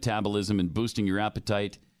up your metabolism and boosting your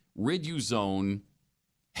appetite. Riduzone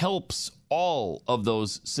helps all of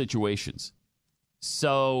those situations.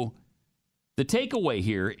 So the takeaway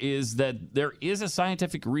here is that there is a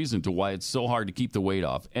scientific reason to why it's so hard to keep the weight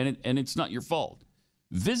off, and it's not your fault.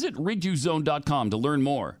 Visit Riduzone.com to learn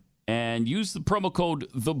more and use the promo code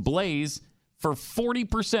THEBLAZE for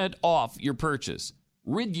 40% off your purchase.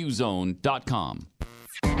 Riduzone.com.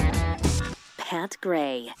 Pat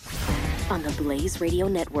Gray on the Blaze Radio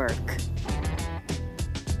Network.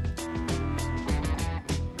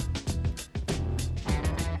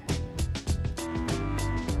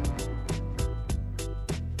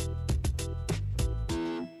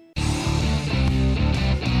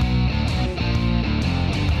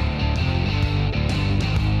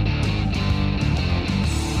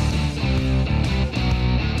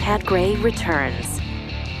 Pat Gray returns.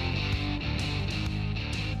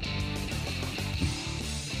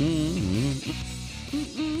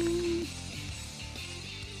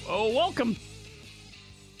 Oh, welcome.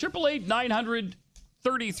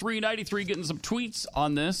 888-900-3393. Getting some tweets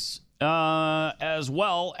on this, as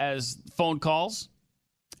well as phone calls.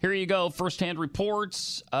 Here you go. First-hand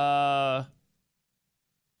reports. Let's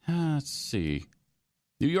see.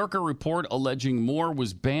 New Yorker report alleging Moore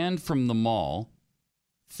was banned from the mall.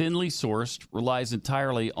 Thinly sourced, relies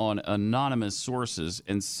entirely on anonymous sources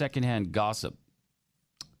and secondhand gossip.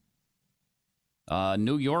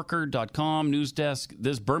 NewYorker.com news desk.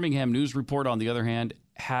 This Birmingham news report, on the other hand,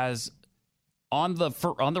 has on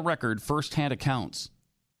the record first-hand accounts.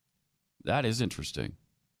 That is interesting.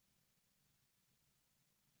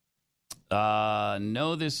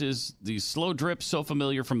 No, this is the slow drip, so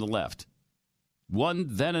familiar from the left. One,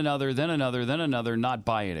 then another, then another, then another, not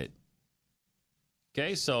buying it.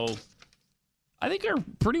 Okay, so I think they're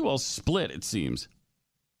pretty well split, it seems,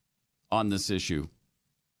 on this issue.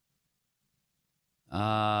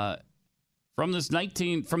 From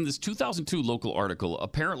this 2002 local article,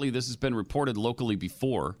 apparently this has been reported locally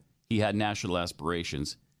before he had national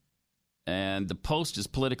aspirations. And the Post is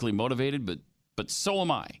politically motivated, but so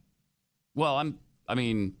am I. Well, I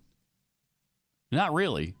mean, not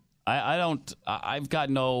really. I've got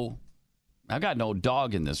no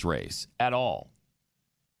dog in this race at all.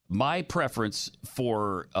 My preference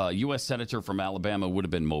for a U.S. Senator from Alabama would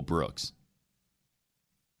have been Mo Brooks.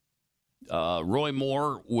 Roy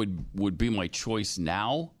Moore would be my choice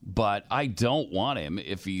now, but I don't want him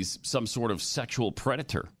if he's some sort of sexual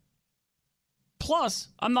predator. Plus,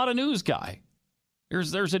 I'm not a news guy.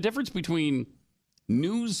 There's a difference between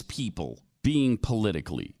news people being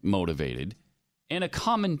politically motivated and a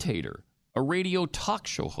commentator, a radio talk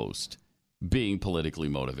show host, being politically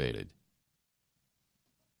motivated.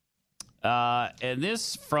 And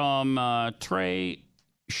this from Trey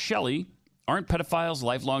Shelley. Aren't pedophiles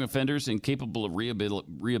lifelong offenders and capable of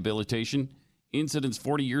rehabilitation? Incidents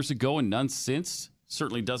 40 years ago and none since.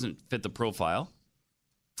 Certainly doesn't fit the profile.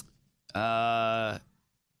 Oh,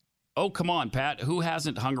 come on, Pat. Who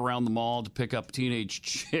hasn't hung around the mall to pick up teenage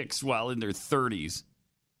chicks while in their 30s?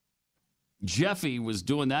 Jeffy was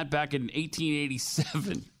doing that back in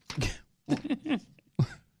 1887.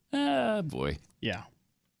 Ah, boy. Yeah.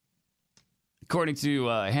 According to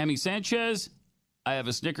Hammy Sanchez, I have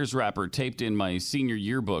a Snickers wrapper taped in my senior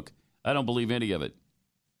yearbook. I don't believe any of it.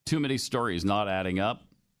 Too many stories not adding up.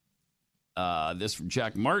 This from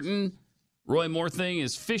Jack Martin. Roy Moore thing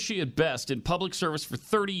is fishy at best. In public service for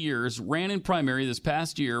 30 years. Ran in primary this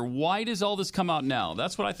past year. Why does all this come out now?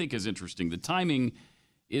 That's what I think is interesting. The timing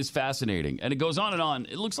is fascinating. And it goes on and on.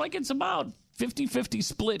 It looks like it's about 50-50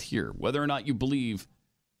 split here, whether or not you believe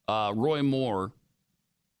Roy Moore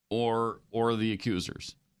or the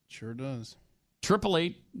accusers. Sure does.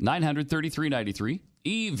 888-900-3393.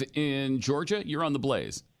 Eve in Georgia, you're on the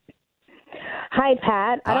Blaze. Hi,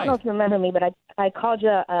 Pat. Hi. I don't know if you remember me, but I called you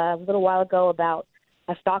a little while ago about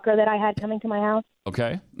a stalker that I had coming to my house.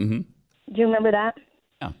 Okay. Mm-hmm. Do you remember that?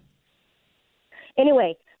 Yeah.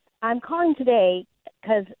 Anyway, I'm calling today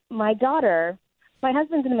because my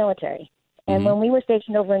husband's in the military, and when we were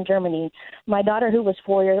stationed over in Germany, my daughter, who was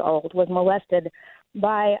 4 years old, was molested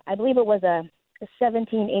by, I believe it was a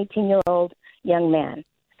 17, 18-year-old young man.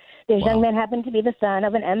 This young man happened to be the son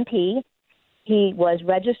of an MP. He was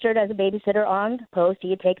registered as a babysitter on post.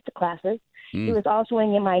 He had taken the classes. He was also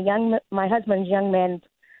in my husband's young men's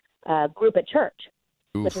group at church,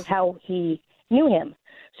 which is how he knew him.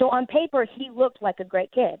 So on paper, he looked like a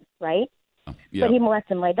great kid, right? Yeah. But he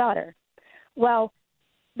molested my daughter. Well,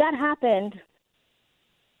 that happened,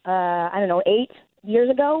 8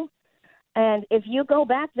 years ago. And if you go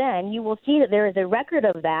back then, you will see that there is a record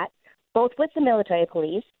of that, both with the military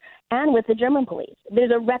police and with the German police.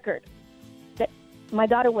 There's a record that my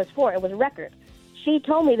daughter was 4. It was a record. She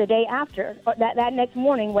told me the day after, that next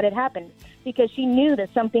morning, what had happened, because she knew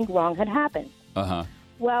that something wrong had happened. Uh-huh.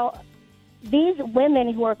 Well, these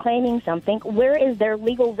women who are claiming something, where is their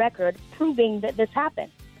legal record proving that this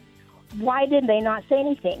happened? Why did they not say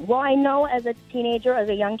anything? Well, I know as a teenager, as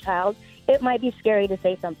a young child, it might be scary to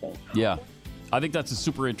say something. Yeah. I think that's a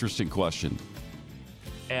super interesting question.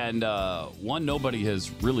 And one nobody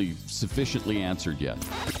has really sufficiently answered yet.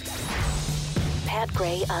 Pat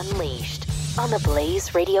Gray Unleashed on the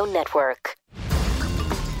Blaze Radio Network.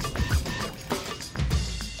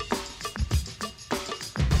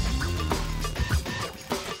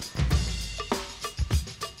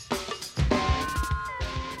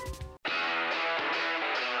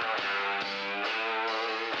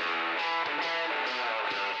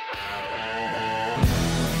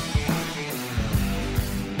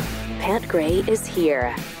 Pat Gray is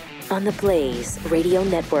here on the Blaze Radio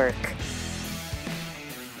Network.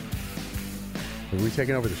 Are we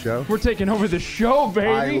taking over the show? We're taking over the show, baby.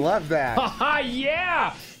 I love that.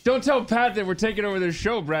 Yeah. Don't tell Pat that we're taking over the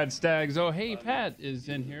show, Brad Staggs. Oh, hey, Pat is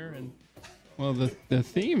in here, and well, the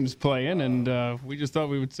theme's playing, and we just thought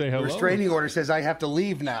we would say hello. The restraining order says I have to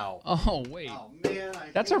leave now. Oh, wait. Oh, man.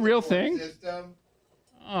 That's a real thing? System.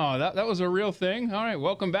 Oh, that was a real thing. All right,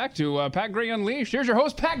 welcome back to Pat Gray Unleashed. Here's your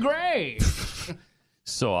host, Pat Gray.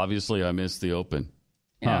 So obviously I missed the open.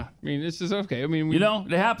 Yeah, I mean, this is okay. I mean,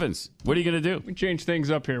 it happens. What are you going to do? We changed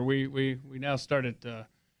things up here. We now start at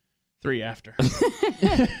 3 after.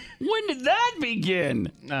 When did that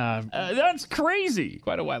begin? That's crazy.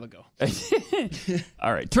 Quite a while ago.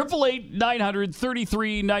 All right.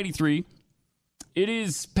 888-900-3393. It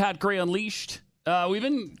is Pat Gray Unleashed. We've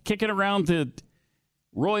been kicking around the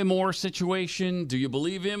Roy Moore situation. Do you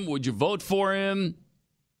believe him? Would you vote for him?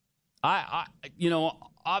 I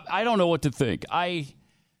don't know what to think. I'm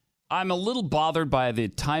a little bothered by the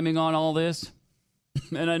timing on all this.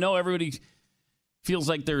 And I know everybody feels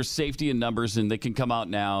like there's safety in numbers and they can come out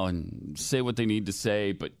now and say what they need to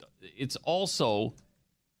say. But it's also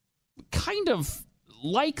kind of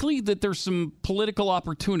likely that there's some political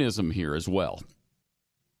opportunism here as well.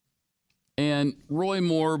 And Roy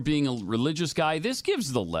Moore being a religious guy, this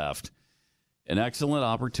gives the left an excellent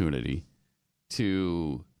opportunity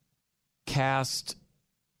to cast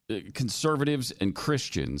conservatives and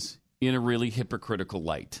Christians in a really hypocritical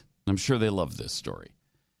light. I'm sure they love this story.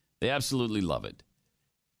 They absolutely love it.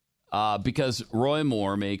 Because Roy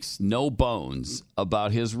Moore makes no bones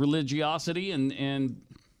about his religiosity, and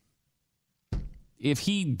if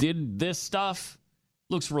he did this stuff,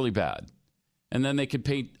 looks really bad. And then they could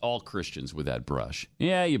paint all Christians with that brush.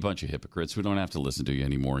 Yeah, you bunch of hypocrites. We don't have to listen to you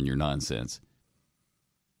anymore and your nonsense.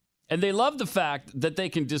 And they love the fact that they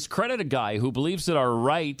can discredit a guy who believes that our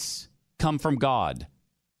rights come from God.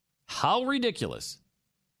 How ridiculous.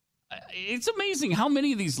 It's amazing how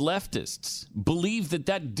many of these leftists believe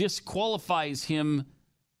that disqualifies him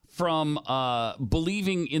from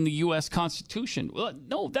believing in the U.S. Constitution. Well,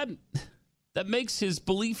 no, that makes his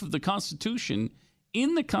belief of the Constitution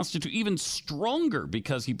in the Constitution even stronger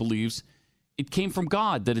because he believes it came from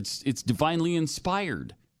God, that it's divinely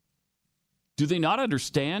inspired. Do they not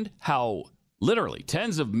understand how literally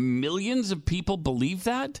tens of millions of people believe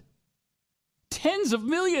that? Tens of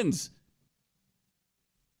millions.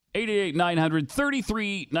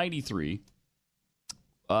 888-900-3393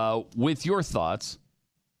 with your thoughts.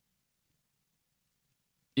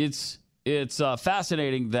 It's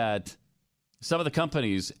fascinating that some of the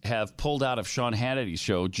companies have pulled out of Sean Hannity's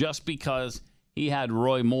show just because he had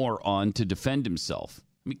Roy Moore on to defend himself.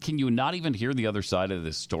 I mean, can you not even hear the other side of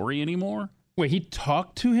this story anymore? Wait, he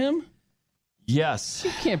talked to him? Yes. He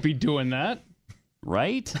can't be doing that.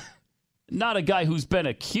 Right? Not a guy who's been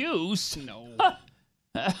accused. No.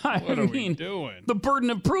 What are we doing? The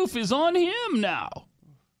burden of proof is on him now.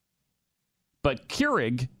 But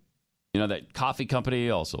Keurig, that coffee company,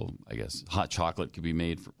 also, I guess, hot chocolate could be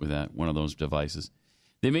made with that, one of those devices.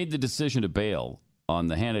 They made the decision to bail on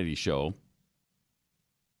the Hannity show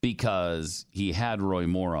because he had Roy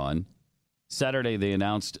Moore on. Saturday, they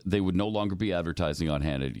announced they would no longer be advertising on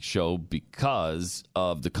Hannity's show because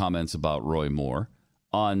of the comments about Roy Moore.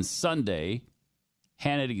 On Sunday,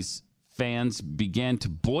 Hannity's fans began to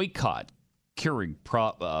boycott Keurig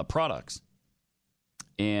products.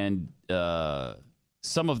 And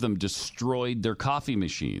some of them destroyed their coffee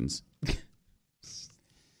machines.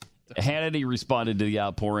 Hannity responded to the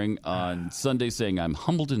outpouring on Sunday saying, "I'm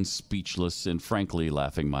humbled and speechless and frankly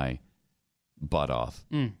laughing my butt off."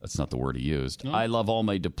 That's not the word he used. No. "I love all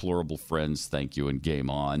my deplorable friends. Thank you," and game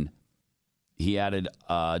on. He added,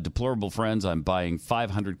 "Deplorable friends, I'm buying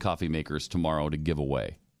 500 coffee makers tomorrow to give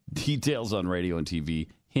away. Details on radio and TV.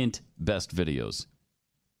 Hint, best videos."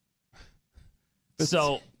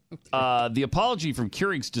 So the apology from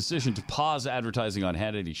Keurig's decision to pause advertising on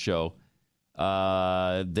Hannity's show,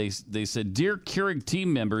 they said, "Dear Keurig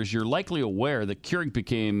team members, you're likely aware that Keurig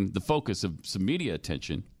became the focus of some media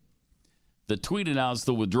attention. The tweet announced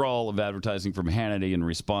the withdrawal of advertising from Hannity in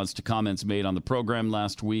response to comments made on the program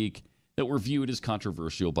last week that were viewed as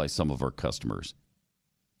controversial by some of our customers.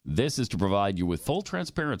 This is to provide you with full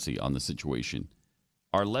transparency on the situation,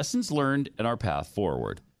 our lessons learned, and our path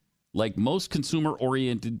forward. Like most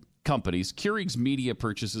consumer-oriented companies, Keurig's media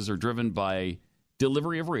purchases are driven by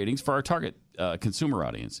delivery of ratings for our target consumer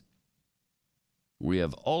audience. We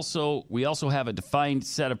also have a defined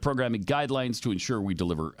set of programming guidelines to ensure we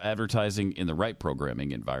deliver advertising in the right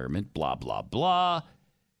programming environment, blah, blah, blah."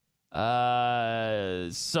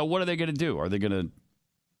 So what are they going to do? Are they going to...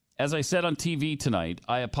 As I said on TV tonight,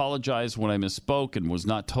 I apologize when I misspoke and was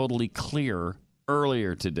not totally clear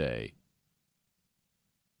earlier today.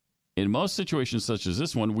 In most situations such as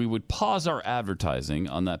this one, we would pause our advertising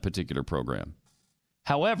on that particular program.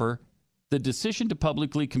 However, the decision to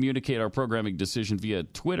publicly communicate our programming decision via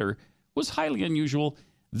Twitter was highly unusual.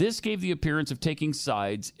 This gave the appearance of taking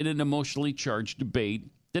sides in an emotionally charged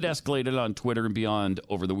debate that escalated on Twitter and beyond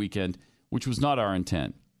over the weekend, which was not our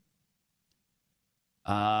intent.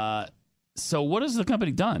 So what has the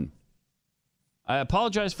company done? I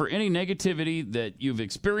apologize for any negativity that you've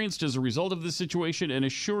experienced as a result of this situation and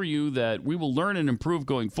assure you that we will learn and improve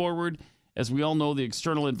going forward. As we all know, the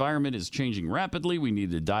external environment is changing rapidly. We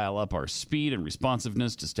need to dial up our speed and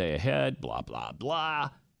responsiveness to stay ahead, blah, blah,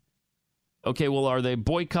 blah. Okay, well, are they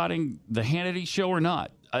boycotting the Hannity show or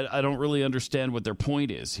not? I don't really understand what their point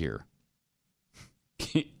is here.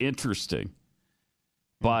 Interesting.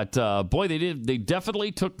 But, boy, they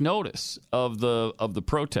definitely took notice of the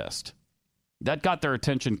protest. That got their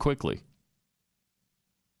attention quickly.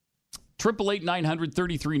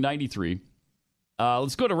 888-900-3393.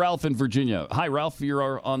 Let's go to Ralph in Virginia. Hi, Ralph.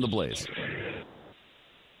 You're on the Blaze.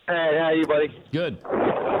 Hey, how are you, buddy? Good.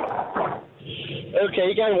 Okay,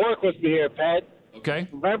 you got to work with me here, Pat. Okay.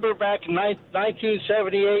 Remember back in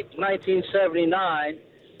 1978 to 1979,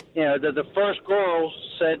 you know, the first girl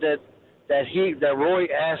said that Roy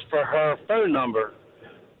asked for her phone number.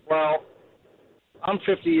 Well, I'm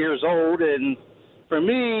 50 years old, and for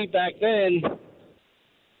me, back then,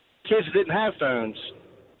 kids didn't have phones.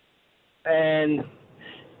 And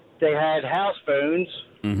they had house phones,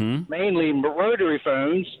 mainly rotary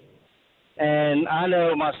phones. And I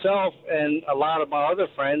know myself and a lot of my other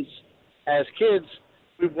friends, as kids,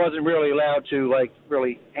 we wasn't really allowed to,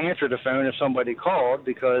 really answer the phone if somebody called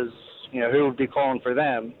because, who would be calling for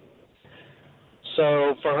them?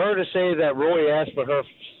 So for her to say that Roy asked for her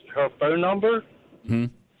phone number,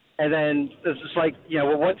 and then it's just like,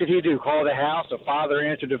 well, what did he do? Call the house? The father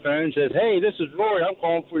answered the phone and says, hey, this is Roy. I'm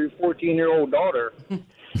calling for your 14-year-old daughter.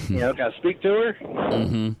 Can I speak to her?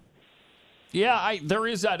 Yeah, there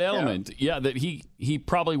is that element. Yeah, that he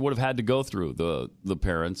probably would have had to go through the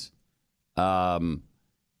parents.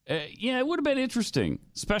 It would have been interesting,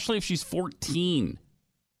 especially if she's 14.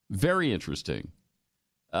 Very interesting.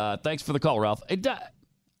 Thanks for the call, Ralph.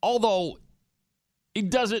 Although it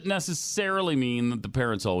doesn't necessarily mean that the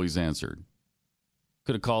parents always answered.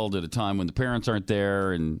 Could have called at a time when the parents aren't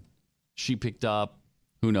there and she picked up.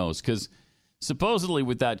 Who knows? Because supposedly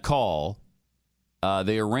with that call,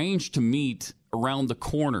 they arranged to meet around the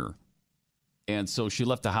corner. And so she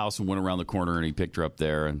left the house and went around the corner and he picked her up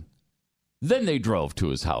there. And then they drove to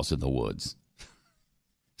his house in the woods.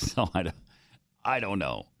 So I don't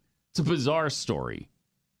know. It's a bizarre story.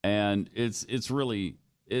 And it's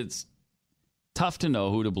tough to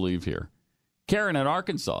know who to believe here. Karen in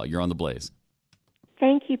Arkansas, you're on the Blaze.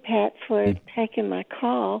 Thank you, Pat, for taking my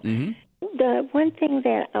call. The one thing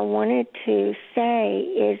that I wanted to say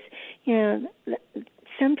is,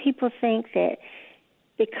 some people think that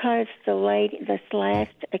because this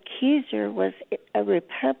last accuser was a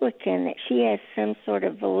Republican, that she has some sort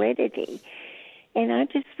of validity. And I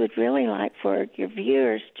just would really like for your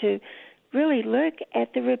viewers to really look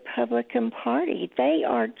at the Republican Party. They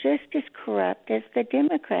are just as corrupt as the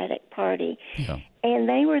Democratic Party. Yeah. And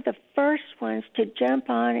they were the first ones to jump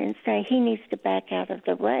on and say he needs to back out of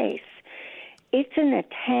the race. It's an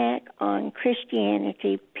attack on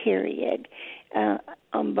Christianity, period,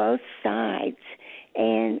 on both sides.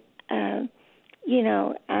 And,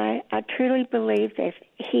 I truly believe that if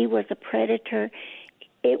he was a predator,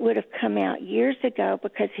 it would have come out years ago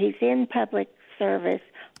because he's in public service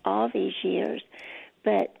all these years.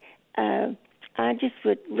 But I just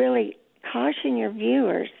would really caution your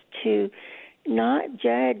viewers to not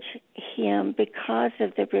judge him because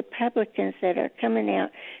of the Republicans that are coming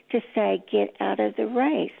out to say, get out of the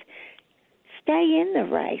race. Stay in the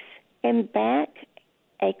race and back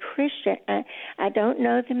a Christian. I don't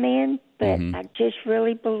know the man, but I just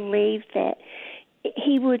really believe that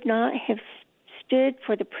he would not have stood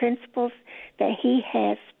for the principles that he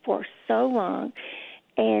has for so long,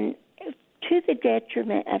 and to the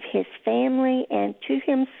detriment of his family and to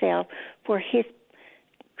himself for his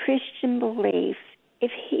Christian beliefs.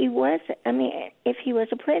 If he was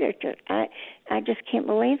a predator, I just can't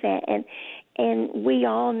believe that. And we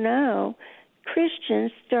all know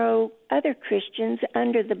Christians throw other Christians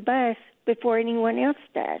under the bus before anyone else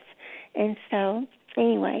does. And so,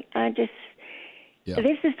 anyway, this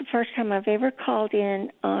is the first time I've ever called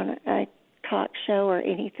in on a talk show or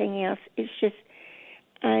anything else. It's just,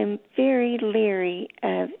 I'm very leery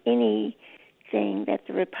of anything that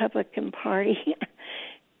the Republican Party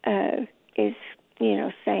is,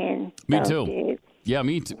 saying. Me too. Do. Yeah,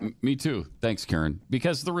 me too. Thanks, Karen.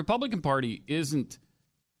 Because the Republican Party isn't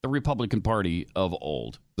the Republican Party of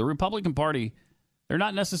old. The Republican Party, they're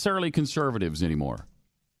not necessarily conservatives anymore.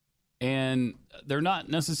 And they're not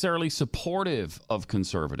necessarily supportive of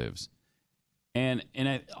conservatives. And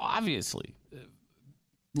obviously,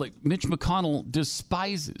 like Mitch McConnell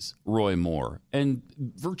despises Roy Moore and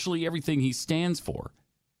virtually everything he stands for.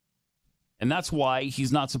 And that's why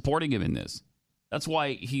he's not supporting him in this. That's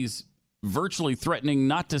why he's virtually threatening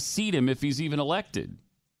not to seat him if he's even elected.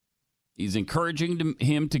 He's encouraging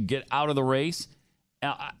him to get out of the race,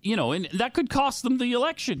 and that could cost them the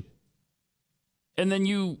election. And then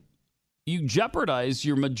you jeopardize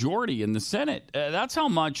your majority in the Senate. That's how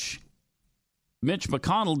much Mitch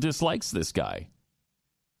McConnell dislikes this guy.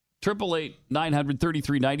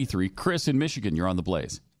 888-900-3393. Chris in Michigan, you're on the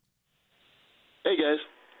Blaze. Hey guys.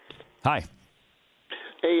 Hi.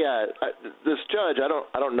 Hey, this judge. I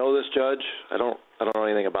don't know this judge. I don't know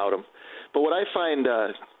anything about him. But what I find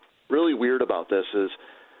really weird about this is,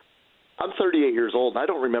 I'm 38 years old, and I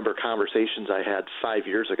don't remember conversations I had 5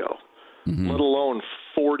 years ago, let alone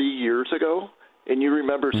 40 years ago. And you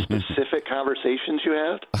remember specific conversations you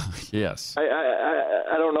had? Yes.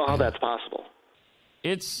 I don't know how that's possible.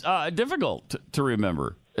 It's difficult to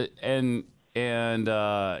remember,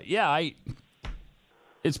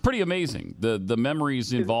 it's pretty amazing the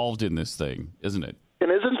memories involved in this thing, isn't it?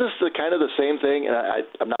 And isn't this kind of the same thing? And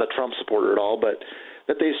I'm not a Trump supporter at all, but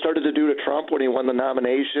that they started to do to Trump when he won the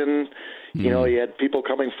nomination. You know, he had people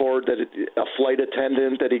coming forward that a flight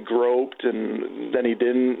attendant that he groped and then he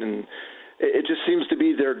didn't, and it just seems to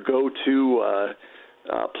be their go-to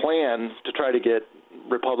plan to try to get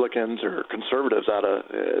Republicans or conservatives out of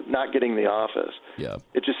not getting the office. Yeah.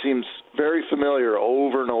 It just seems very familiar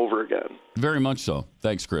over and over again. Very much so.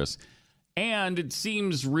 Thanks, Chris. And it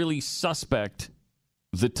seems really suspect,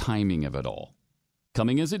 the timing of it all.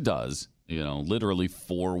 Coming as it does, literally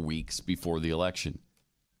 4 weeks before the election.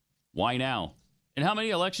 Why now? And how many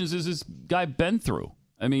elections has this guy been through?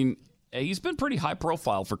 I mean, he's been pretty high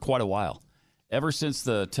profile for quite a while. Ever since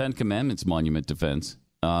the Ten Commandments monument defense.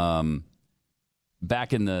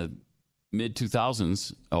 Back in the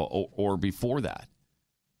mid-2000s or before that.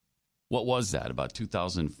 What was that, about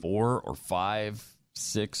 2004 or 5,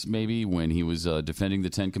 6 maybe, when he was defending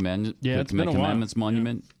the Ten Commandments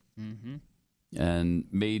monument? Yeah. Mm-hmm. And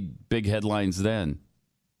made big headlines then.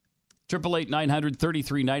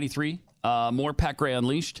 888-900-3393. More Pat Gray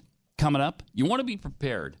Unleashed coming up. You want to be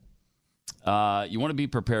prepared. You want to be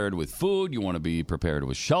prepared with food. You want to be prepared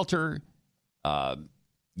with shelter.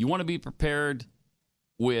 You want to be prepared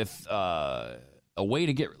with a way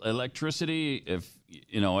to get electricity if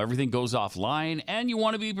everything goes offline, and you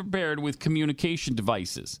want to be prepared with communication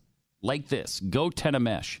devices like this. GoTenna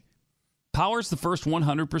Mesh powers the first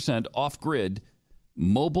 100% off-grid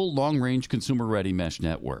mobile long-range consumer-ready mesh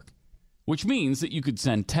network, which means that you could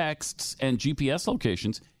send texts and GPS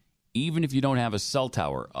locations even if you don't have a cell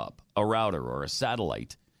tower up, a router, or a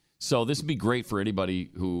satellite. So this would be great for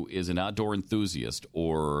anybody who is an outdoor enthusiast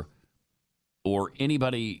or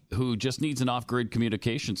anybody who just needs an off-grid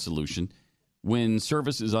communication solution when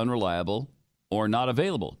service is unreliable or not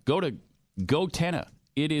available. Go to GoTenna.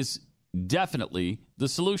 It is definitely the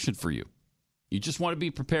solution for you. You just want to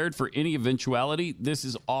be prepared for any eventuality. This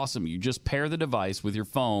is awesome. You just pair the device with your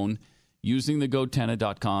phone using the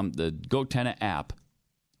GoTenna.com, the GoTenna app,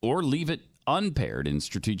 or leave it unpaired in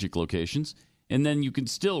strategic locations, and then you can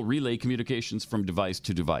still relay communications from device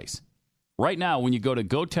to device. Right now, when you go to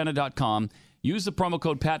GoTenna.com, use the promo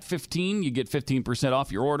code PAT15. You get 15%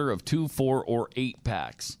 off your order of 2, 4, or 8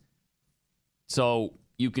 packs. So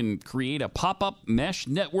you can create a pop-up mesh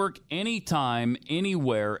network anytime,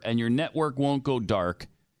 anywhere, and your network won't go dark,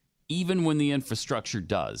 even when the infrastructure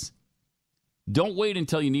does. Don't wait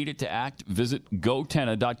until you need it to act. Visit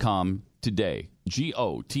GoTenna.com today.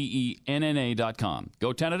 GoTenna.com.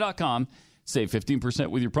 GoTenna.com. Save 15%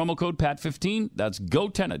 with your promo code PAT15. That's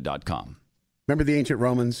GoTenna.com. Remember the ancient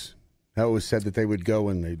Romans? How it was said that they would go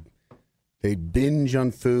and they'd binge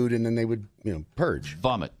on food and then they would, purge.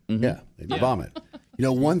 Vomit. Mm-hmm. Yeah, they'd vomit.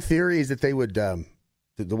 One theory is that they would, the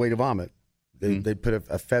way to vomit, they'd put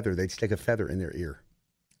a feather, they'd stick a feather in their ear.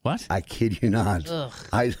 What? I kid you not.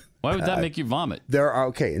 Why would that make you vomit? There are,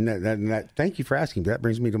 okay, and that thank you for asking. That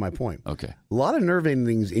brings me to my point. Okay. A lot of nerve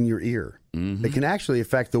endings in your ear that can actually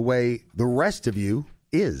affect the way the rest of you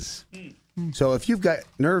is. So if you've got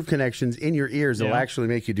nerve connections in your ears, it'll actually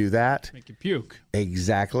make you do that. Make you puke.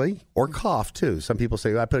 Exactly. Or cough, too. Some people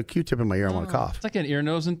say, I put a Q-tip in my ear, I want to cough. It's like an ear,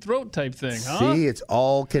 nose, and throat type thing, huh? See, it's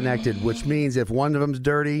all connected, which means if one of them's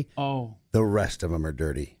dirty, the rest of them are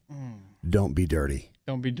dirty. Don't be dirty.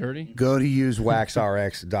 Don't be dirty. Go to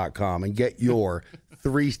usewaxrx.com and get your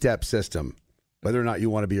 3-step system. Whether or not you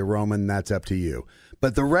want to be a Roman, that's up to you.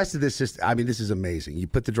 But the rest of this system, this is amazing. You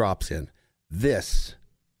put the drops in. This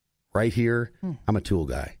right here, I'm a tool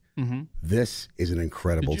guy. Mm-hmm. This is an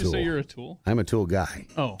incredible tool. Did you say you're a tool? I'm a tool guy.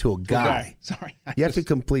 Oh. Tool guy. Sorry. You have to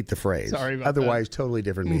complete the phrase. Sorry about Otherwise, that. totally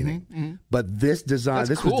different meaning. Mm-hmm. But this design, That's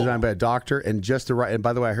this cool. was designed by a doctor and just the right. And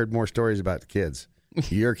by the way, I heard more stories about the kids.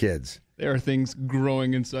 Your kids. There are things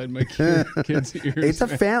growing inside my kids' ears. It's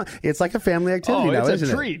like a family activity now, isn't it?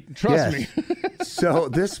 It's a treat. Trust me. So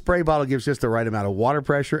this spray bottle gives just the right amount of water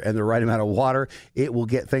pressure and the right amount of water. It will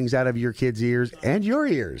get things out of your kids' ears and your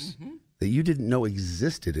ears that you didn't know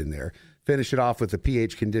existed in there. Finish it off with the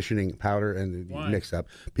pH conditioning powder and mix up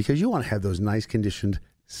because you want to have those nice conditioned,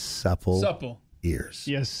 supple ears.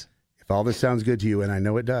 Yes. If all this sounds good to you, and I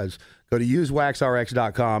know it does, go to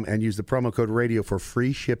usewaxrx.com and use the promo code radio for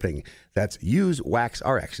free shipping. That's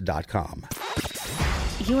usewaxrx.com.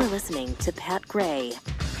 You are listening to Pat Gray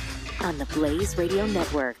on the Blaze Radio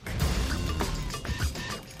Network.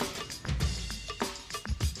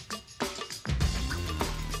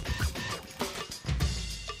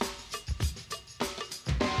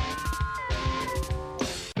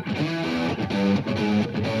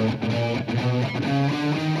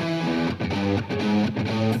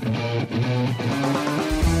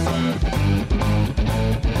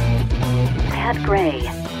 Pat Gray.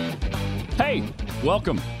 Hey,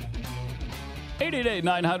 welcome.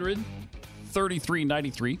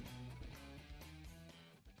 888-900-3393.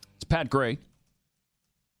 It's Pat Gray.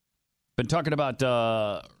 Been talking about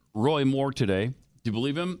Roy Moore today. Do you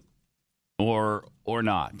believe him or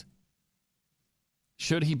not?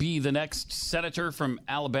 Should he be the next senator from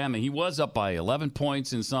Alabama? He was up by 11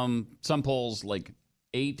 points in some polls, like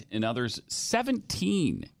 8 in others,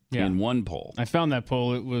 17 in one poll. I found that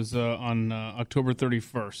poll. It was on October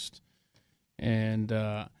 31st. And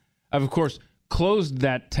I've, of course, closed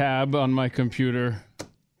that tab on my computer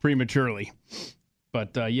prematurely.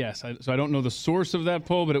 But yes, so I don't know the source of that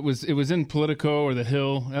poll, but it was in Politico or The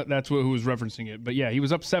Hill. That's who was referencing it. But yeah, he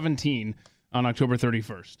was up 17 on October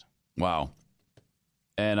 31st. Wow.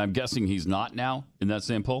 And I'm guessing he's not now in that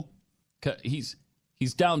same poll? He's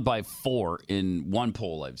down by 4 in one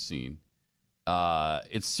poll I've seen.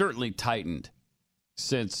 It's certainly tightened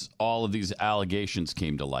since all of these allegations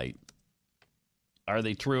came to light. Are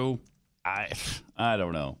they true? I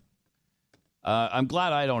don't know. I'm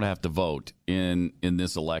glad I don't have to vote in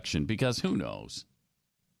this election because who knows?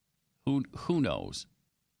 Who knows?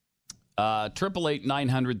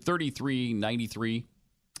 888-900-3393.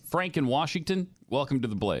 Frank in Washington, welcome to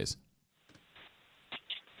the Blaze.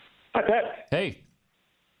 Hi, Pat. Hey.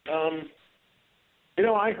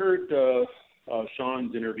 I heard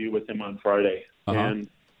Sean's interview with him on Friday, and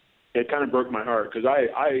it kind of broke my heart because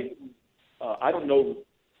I don't know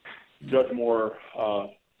Judge Moore. I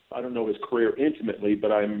don't know his career intimately,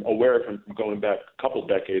 but I'm aware of him from going back a couple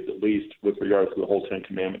decades at least with regards to the whole Ten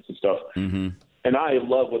Commandments and stuff. Mm-hmm. And I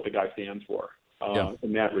love what the guy stands for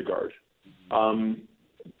in that regard.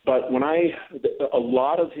 But when a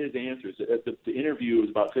lot of his answers, the interview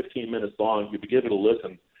was about 15 minutes long. You could give it a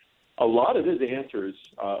listen. A lot of his answers,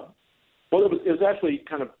 it was actually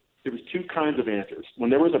kind of, there was two kinds of answers. When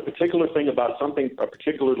there was a particular thing about something, a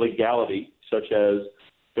particular legality, such as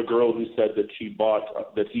the girl who said that he bought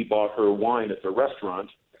her wine at the restaurant,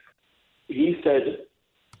 he said,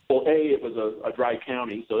 well, A, it was a dry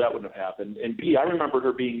county, so that wouldn't have happened. And B, I remember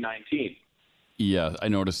her being 19. Yeah, I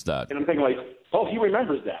noticed that. And I'm thinking like, oh, he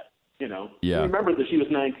remembers that, Yeah. He remembered that she was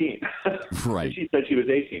 19. Right. And she said she was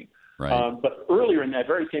 18. Right. But earlier in that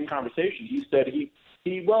very same conversation, he said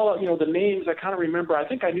the names I kind of remember. I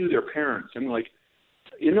think I knew their parents. And like,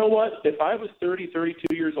 you know what? If I was 30,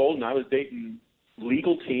 32 years old and I was dating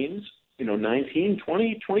legal teens, 19,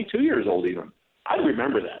 20, 22 years old even, I'd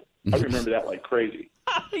remember that. I'd remember that like crazy.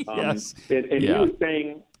 Yes. He was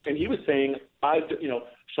saying,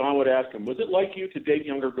 Sean would ask him, was it like you to date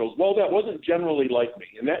younger girls? Well, that wasn't generally like me.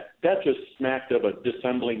 And that just smacked of a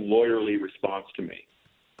dissembling, lawyerly response to me.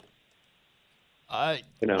 I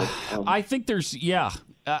think there's,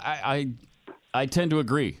 I tend to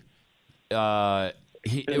agree.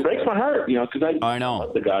 It breaks my heart, because I know.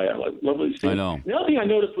 Love the guy. I love what he's saying. I know. The other thing I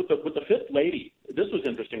noticed with the fifth lady, this was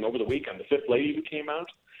interesting over the weekend, the fifth lady who came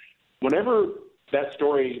out, whenever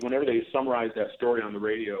they summarized that story on the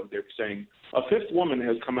radio, they were saying a fifth woman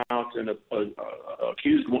has come out and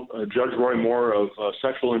accused Judge Roy Moore of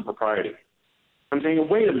sexual impropriety. I'm saying,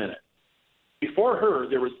 wait a minute. Before her,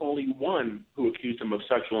 there was only one who accused him of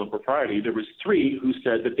sexual impropriety. There was 3 who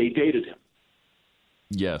said that they dated him.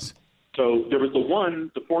 Yes. So there was the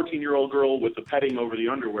 14-year-old girl with the petting over the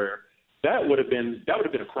underwear. That would have been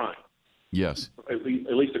a crime. Yes. At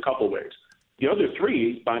least a couple ways. The other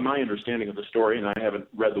 3, by my understanding of the story, and I haven't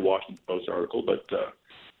read the Washington Post article, but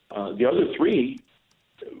the other 3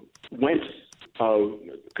 went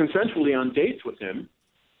consensually on dates with him,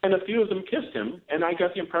 and a few of them kissed him, and I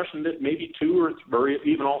got the impression that maybe 2 or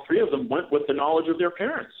even all 3 of them went with the knowledge of their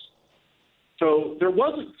parents. So there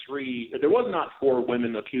was not 4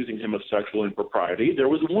 women accusing him of sexual impropriety. There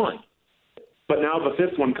was 1. But now the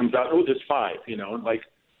fifth one comes out. Oh, there's 5. You know, and like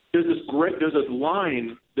there's this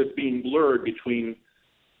line that's being blurred between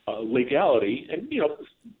legality and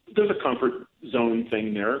there's a comfort zone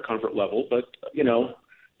thing there, comfort level. But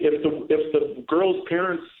if the girl's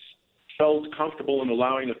parents felt comfortable in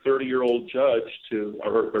allowing a 30-year-old judge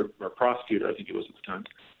or prosecutor, I think it was at the time,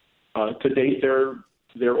 to date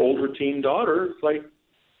their older teen daughter, it's like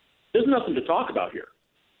there's nothing to talk about here.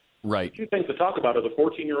 Right. The two things to talk about are the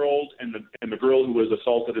 14-year-old and the girl who was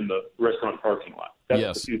assaulted in the restaurant parking lot.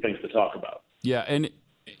 That's the two things to talk about. Yeah, and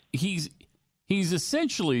he's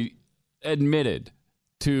essentially admitted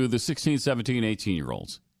to the 16, 17,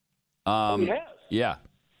 18-year-olds. He has. Yeah.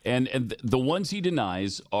 And the ones he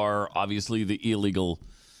denies are obviously the illegal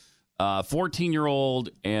 14-year-old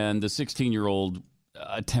and the 16-year-old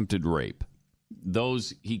attempted rape.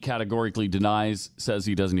 Those he categorically denies, says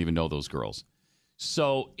he doesn't even know those girls.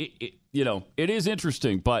 So, it is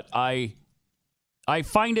interesting, but I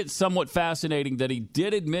find it somewhat fascinating that he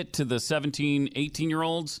did admit to the 17,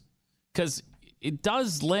 18-year-olds, because it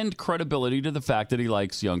does lend credibility to the fact that he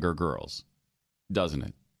likes younger girls, doesn't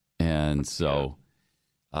it? And so,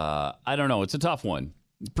 I don't know. It's a tough one.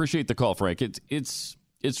 Appreciate the call, Frank. It's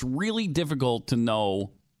really difficult to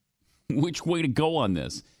know which way to go on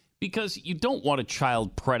this, because you don't want a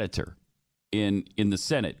child predator in the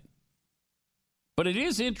Senate. But it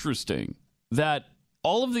is interesting that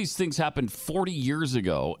all of these things happened 40 years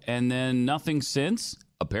ago and then nothing since,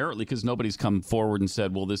 apparently because nobody's come forward and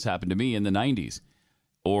said, well, this happened to me in the 90s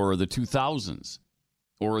or the 2000s,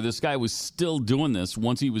 or this guy was still doing this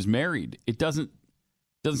once he was married. It doesn't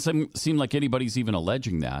seem like anybody's even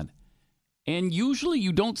alleging that. And usually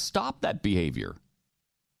you don't stop that behavior,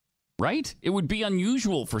 right? It would be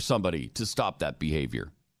unusual for somebody to stop that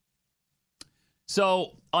behavior.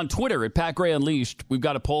 So on Twitter at Pat Gray Unleashed, we've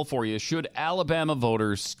got a poll for you. Should Alabama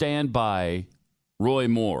voters stand by Roy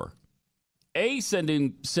Moore? A, send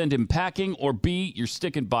him packing, or B, you're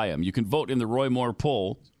sticking by him. You can vote in the Roy Moore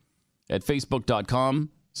poll at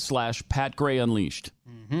facebook.com/Pat Gray Unleashed.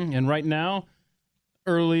 Mm-hmm. And right now,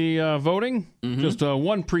 early voting, just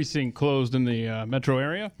one precinct closed in the metro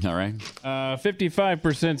area. All right.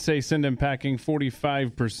 55% say send him packing,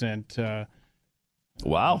 45%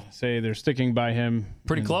 wow, say they're sticking by him.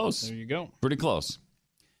 Pretty close. There you go. Pretty close.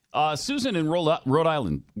 Susan in Rhode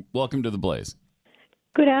Island, welcome to the Blaze.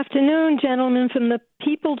 Good afternoon, gentlemen from the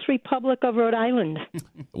People's Republic of Rhode Island.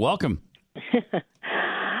 Welcome.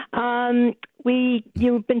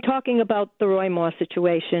 You've been talking about the Roy Moore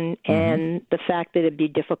situation and the fact that it'd be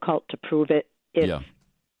difficult to prove it if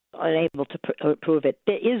unable to prove it.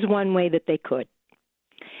 There is one way that they could.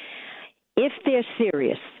 If they're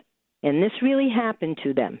serious and this really happened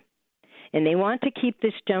to them and they want to keep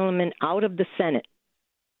this gentleman out of the Senate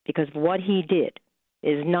because what he did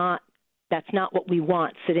is that's not what we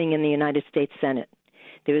want sitting in the United States Senate.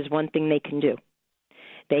 There is one thing they can do.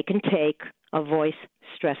 They can take a voice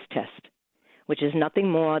stress test, which is nothing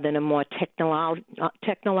more than a more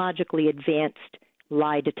technologically advanced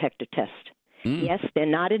lie detector test. Yes, they're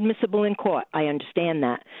not admissible in court. I understand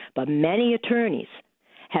that. But many attorneys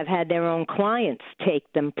have had their own clients take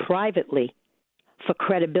them privately for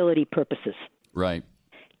credibility purposes. Right.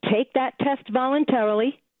 Take that test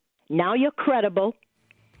voluntarily. Now you're credible.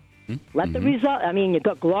 Let the result. I mean, you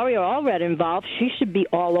got Gloria Allred involved. She should be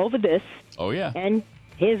all over this. Oh, yeah. And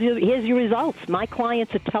here's your results. My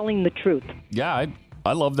clients are telling the truth. Yeah,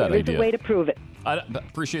 I love that idea. There's a way to prove it. I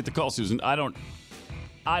appreciate the call, Susan. I don't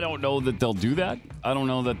know that they'll do that. I don't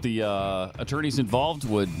know that the attorneys involved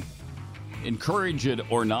would encourage it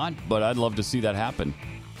or not, but I'd love to see that happen.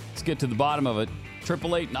 Let's get to the bottom of it.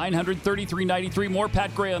 888-900-3393. More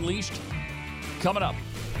Pat Gray Unleashed coming up.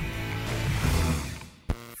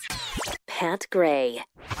 Pat Gray,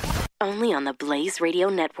 only on the Blaze Radio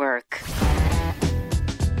Network.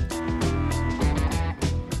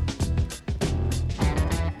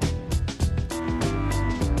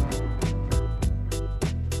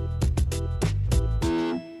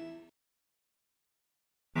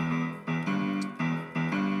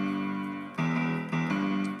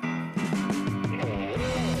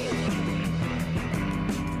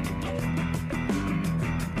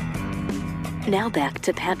 Now back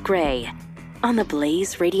to Pat Gray on the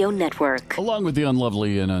Blaze Radio Network. Along with the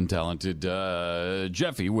unlovely and untalented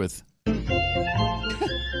Jeffy with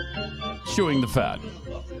Chewing the Fat.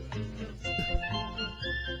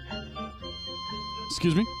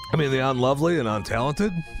 Excuse me? I mean, the unlovely and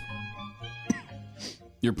untalented?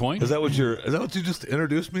 Your point? Is that what you just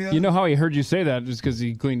introduced me as? You know how he heard you say that is because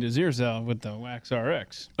he cleaned his ears out with the Wax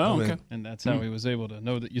RX. Oh, okay. And that's how he was able to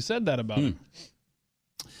know that you said that about him.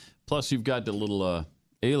 Plus, you've got the little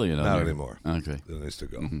alien on Not there. anymore. Okay. It needs to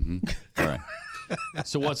go. All right.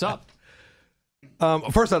 So what's up?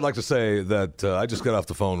 First, I'd like to say that I just got off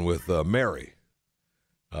the phone with Mary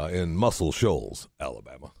in Muscle Shoals,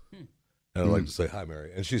 Alabama. And I'd like to say hi,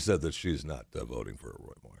 Mary. And she said that she's not voting for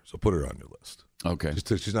Roy Moore. So put her on your list. Okay.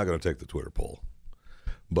 She's not going to take the Twitter poll.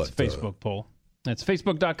 But It's a Facebook poll. That's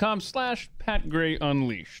facebook.com/Pat Gray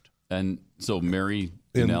Unleashed. And so Mary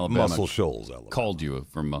in Alabama Muscle Shoals, Alabama. called you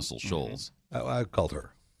from Muscle Shoals. I called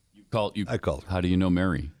her. I called. How do you know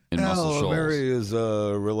Mary in Muscle Shoals? Mary is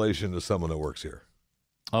a relation to someone that works here.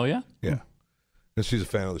 Oh, yeah? Yeah. And she's a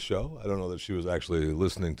fan of the show. I don't know that she was actually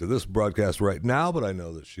listening to this broadcast right now, but I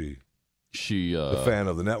know that she's a fan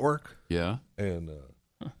of the network. Yeah. And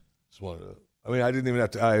just wanted to, I mean, I didn't even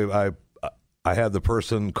have to, I had the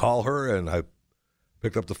person call her, and I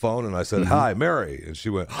picked up the phone, and I said, hi, Mary. And she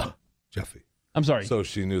went, Jeffy. I'm sorry. So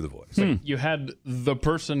she knew the voice. You had the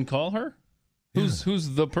person call her?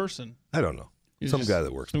 Who's the person? I don't know. Some guy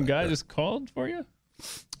that works Some back guy there. just called for you?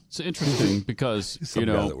 It's interesting because, Some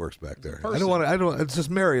guy that works back there. It's just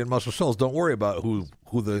Mary and Muscle Shoals. Don't worry about who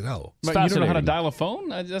they know. But you don't know how to dial a phone?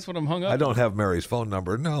 That's what I'm hung up I don't have Mary's phone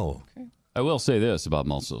number, no. Okay. I will say this about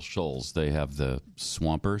Muscle Shoals. They have the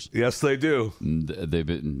Swampers. Yes, they do. They've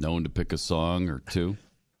been known to pick a song or two.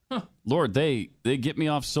 Lord, they get me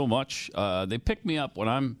off so much. They pick me up when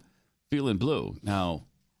I'm feeling blue. Now,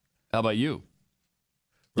 how about you?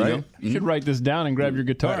 Right? You should write this down and grab your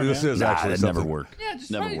guitar. This is actually that never something. work. Yeah,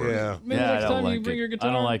 just Never write work. Yeah. Maybe next time you bring your guitar.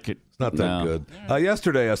 I don't like it. It's not that good.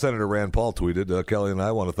 Yesterday, Senator Rand Paul tweeted, Kelly and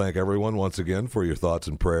I want to thank everyone once again for your thoughts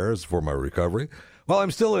and prayers for my recovery. While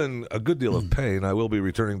I'm still in a good deal of pain, I will be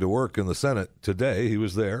returning to work in the Senate today. He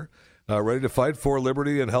was there, ready to fight for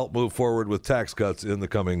liberty and help move forward with tax cuts in the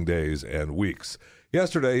coming days and weeks.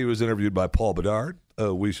 Yesterday, he was interviewed by Paul Bedard,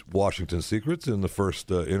 Washington Secrets, in the first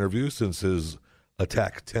interview since his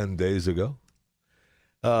attack 10 days ago.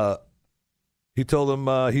 He told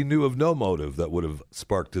him he knew of no motive that would have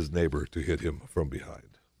sparked his neighbor to hit him from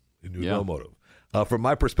behind. He knew no motive. From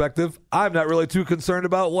my perspective, I'm not really too concerned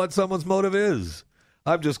about what someone's motive is.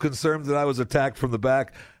 I'm just concerned that I was attacked from the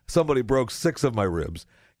back. Somebody broke 6 of my ribs,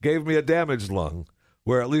 gave me a damaged lung,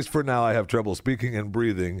 where at least for now I have trouble speaking and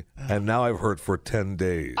breathing, and now I've hurt for 10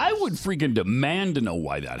 days. I would freaking demand to know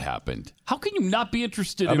why that happened. How can you not be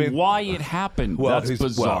interested in why it happened? Well, That's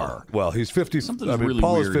bizarre. Well, he's 50. Something's really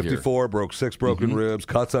Paul weird is 54, here. broke 6 broken ribs,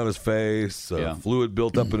 cuts on his face, fluid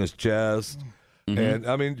built up in his chest. And,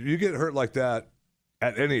 I mean, you get hurt like that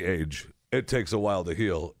at any age, it takes a while to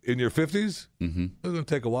heal. In your 50s, it's going to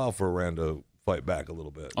take a while for Rand to fight back a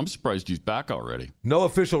little bit. I'm surprised he's back already. No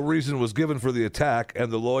official reason was given for the attack, and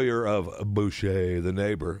the lawyer of Boucher, the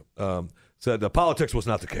neighbor, said politics was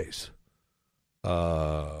not the case.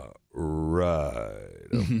 Right.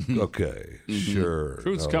 Okay. Sure.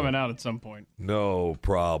 Truth's coming out at some point. No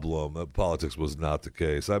problem. Politics was not the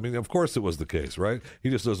case. I mean, of course it was the case, right? He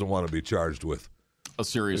just doesn't want to be charged with a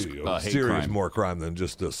serious hate crime. More crime than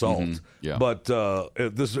just assault. Yeah. But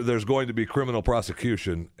there's going to be criminal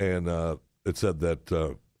prosecution, and it said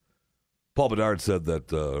that Paul Bedard said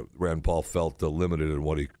that Rand Paul felt limited in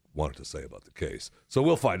what he wanted to say about the case. So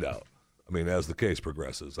we'll find out. I mean, as the case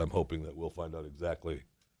progresses, I'm hoping that we'll find out exactly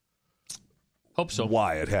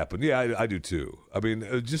why it happened. Yeah, I do too. I mean,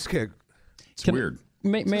 it just can't. It's weird.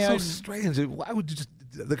 It's so strange. Why would you just?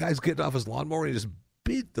 The guy's getting off his lawnmower and he just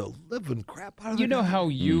beat the living crap out of him. You know how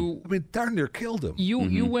you... I mean, darn near killed him.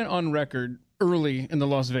 You went on record early in the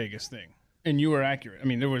Las Vegas thing, and you were accurate. I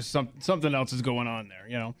mean, there was something else is going on there,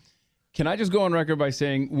 you know. Can I just go on record by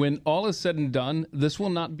saying, when all is said and done, this will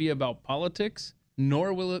not be about politics,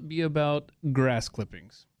 nor will it be about grass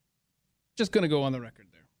clippings. Just going to go on the record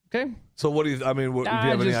there, okay? So what do you... I mean, do you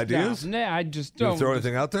have any ideas? Nah, I just Do you don't. throw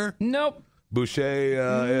anything out there? Nope. Boucher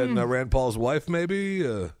and Rand Paul's wife, maybe?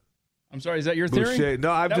 I'm sorry, is that your theory? Boucher.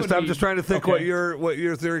 No, I'm just trying to think what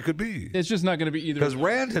your theory could be. It's just not going to be either. Because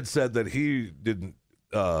Rand had said that he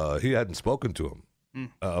hadn't spoken to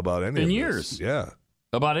him about any in of years. This. Yeah,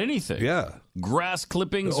 about anything. Yeah, grass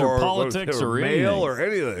clippings or politics or mail anything. or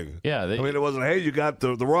anything. Yeah, I mean, it wasn't. Hey, you got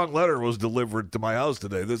the wrong letter was delivered to my house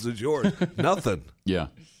today. This is yours. Nothing. Yeah.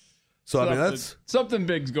 So I mean, that's something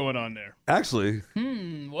big's going on there. Actually,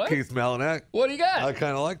 what? Keith Malinak. What do you got? I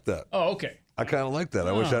kind of like that. Oh, okay. I kind of like that.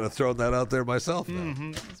 I wish I'd have thrown that out there myself.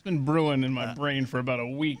 It's been brewing in my brain for about a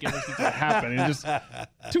week ever since it happened. It just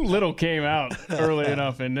too little came out early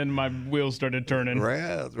enough, and then my wheels started turning.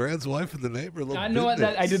 Rand's wife and the neighbor. I know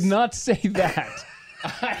that. I did not say that.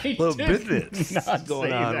 I little did business not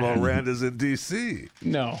going say on that. while Rand is in D.C.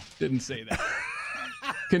 No, didn't say that.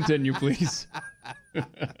 Continue, please. Joe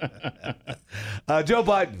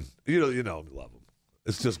Biden, you know, love him.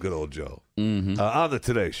 It's just good old Joe. On the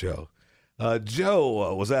Today Show,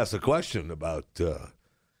 Joe was asked a question about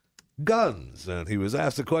guns, and he was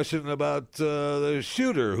asked a question about the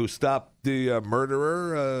shooter who stopped the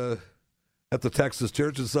murderer at the Texas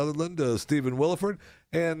church in Sutherland, Stephen Williford.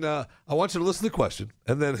 And I want you to listen to the question,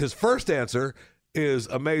 and then his first answer is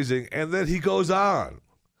amazing, and then he goes on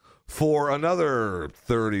for another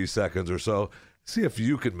 30 seconds or so. See if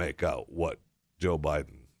you can make out what Joe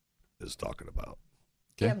Biden is talking about.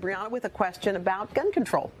 Yeah, Brianna with a question about gun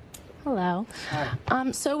control. Hello.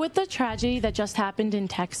 So with the tragedy that just happened in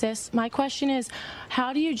Texas, my question is,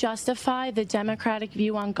 how do you justify the Democratic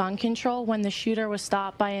view on gun control when the shooter was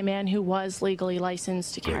stopped by a man who was legally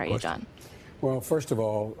licensed to carry a gun? Well, first of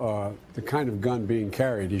all, the kind of gun being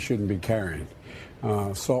carried, he shouldn't be carrying.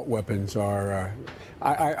 Assault weapons are.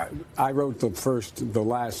 I wrote the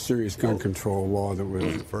last serious gun control law that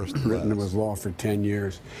was written. It was law for 10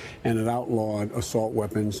 years, and it outlawed assault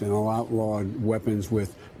weapons and it outlawed weapons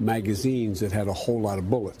with magazines that had a whole lot of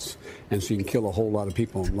bullets, and so you can kill a whole lot of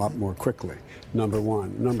people a lot more quickly. Number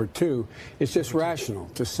one. Number two, it's just rational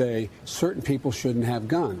to say certain people shouldn't have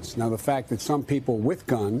guns. Now, the fact that some people with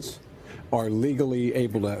guns are legally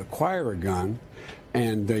able to acquire a gun,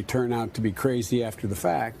 and they turn out to be crazy after the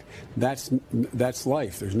fact, that's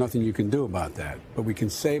life. There's nothing you can do about that. But we can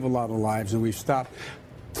save a lot of lives, and we've stopped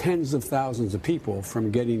tens of thousands of people from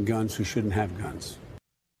getting guns who shouldn't have guns.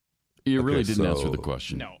 You really didn't answer the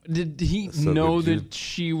question. No. Did he know that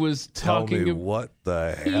she was talking Tell me what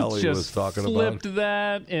the hell he was talking about? He just flipped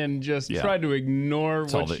that and just tried to ignore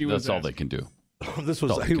what she was That's all they can do. This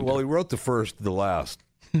was he wrote the last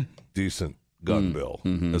decent gun bill,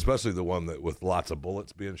 especially the one that with lots of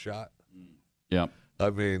bullets being shot. Yeah. I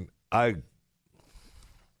mean,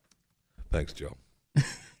 thanks, Joe.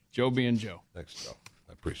 Joe being Joe. Thanks, Joe.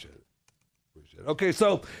 I appreciate it. Okay,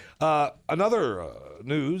 so another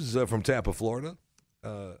news from Tampa, Florida.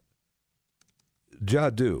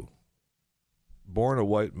 Jadu, born a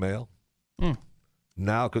white male,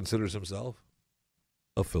 now considers himself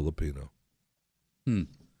a Filipino. He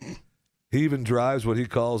even drives what he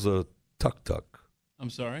calls a tuk-tuk. I'm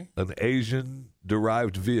sorry? An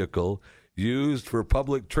Asian-derived vehicle used for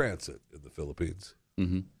public transit in the Philippines.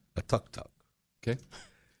 A tuk-tuk. Okay.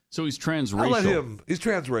 So he's transracial. I'll let him. He's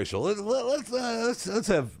transracial. Let's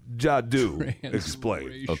have Jadu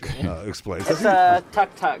explain. Okay. Explain. It's a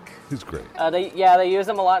tuk-tuk. He's great. They use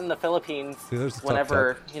them a lot in the Philippines. See, there's the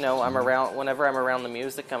whenever tuk-tuk. whenever I'm around the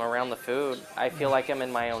music, I'm around the food. I feel like I'm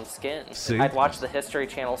in my own skin. See? I'd watch the History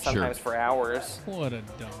Channel sometimes for hours. What a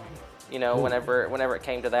dumb. Whenever it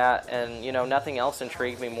came to that, and nothing else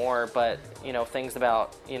intrigued me more, but things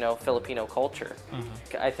about Filipino culture.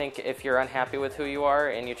 I think if you're unhappy with who you are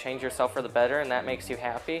and you change yourself for the better, and that makes you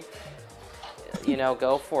happy,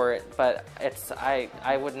 go for it. But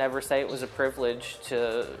I would never say it was a privilege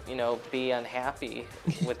to be unhappy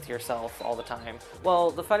with yourself all the time.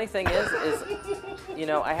 Well, the funny thing is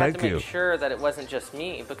I had to make sure that it wasn't just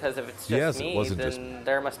me, because if it's just me, then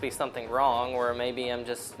there must be something wrong, or maybe I'm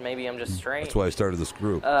just strange. That's why I started this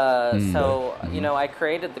group. I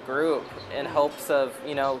created the group in hopes of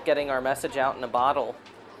getting our message out in a bottle,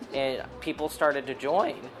 and people started to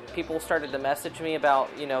join. People started to message me about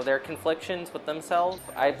their conflictions with themselves.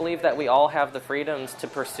 I believe that we all have the freedoms to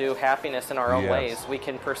pursue happiness in our own ways. We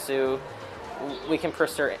can pursue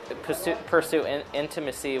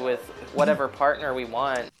intimacy with whatever partner we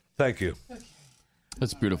want. Thank you.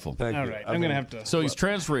 That's beautiful. Thank you. All right, I'm gonna have to. So he's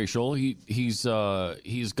transracial.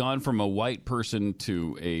 He's gone from a white person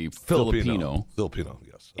to a Filipino. Filipino,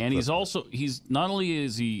 yes. And he's not only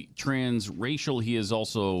is he transracial, he is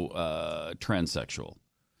also transsexual.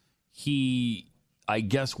 He, I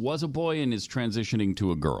guess, was a boy and is transitioning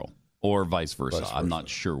to a girl, or vice versa. I'm not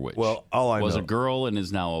sure which. Well, all I was know a girl and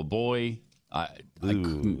is now a boy. I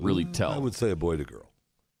couldn't really tell. I would say a boy to girl.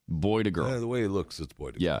 Boy to girl. Yeah, the way he looks, it's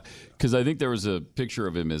boy to girl. Yeah, because I think there was a picture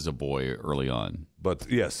of him as a boy early on. But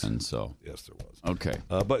yes, and so yes, there was. Okay,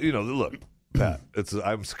 but look, Pat,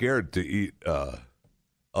 I'm scared to eat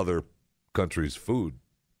other countries' food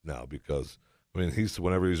now, because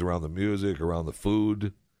whenever he's around the music, around the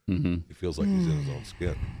food, he feels like he's in his own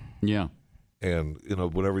skin. Yeah, and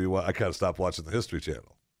whenever you want, I kind of stopped watching the History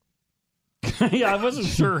Channel. Yeah, I wasn't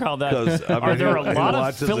sure how that. Are there a lot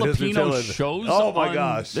of Filipino shows on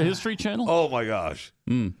the History Channel? Oh my gosh!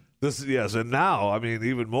 Yes, and now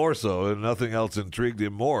even more so, and nothing else intrigued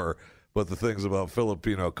him more but the things about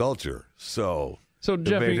Filipino culture. So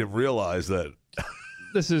Jeffy, it made him realize that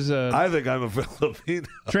This is I think I'm a Filipino.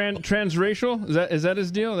 Transracial? Is that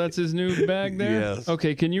his deal? That's his new bag there? Yes.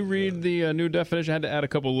 Okay, can you read the new definition? I had to add a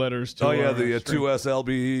couple letters to the string.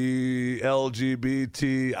 2SLB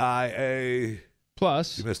LGBTIA.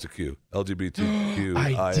 Plus. You missed a Q. LGBTQIA.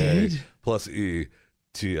 I did? Plus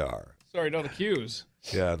ETR. Sorry, no, the Q's.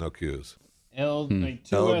 Yeah, no Q's.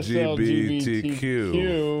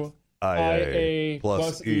 LGBTQIA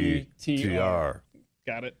plus ETR.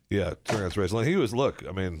 Got it. Yeah, transracial. And he was,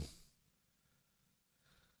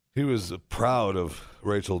 he was proud of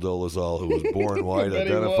Rachel Dolezal, who was born white,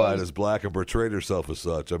 identified as black, and portrayed herself as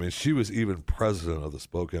such. I mean, she was even president of the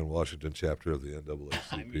Spokane, Washington chapter of the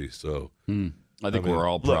NAACP. So I think we're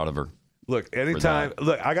all proud of her. Look, anytime.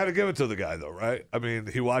 Look, I got to give it to the guy, though, right? I mean,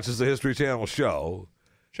 he watches the History Channel show,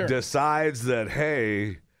 decides that,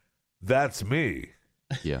 hey, that's me.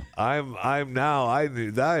 Yeah, I'm now.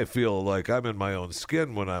 I feel like I'm in my own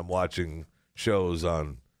skin when I'm watching shows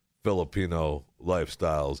on Filipino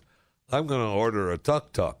lifestyles. I'm going to order a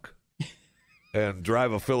tuk-tuk and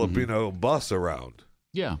drive a Filipino bus around.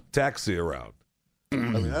 Yeah, taxi around. I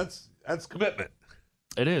mean, that's commitment.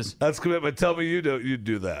 It is. That's commitment. Tell me you'd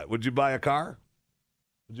do that. Would you buy a car?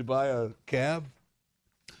 Would you buy a cab?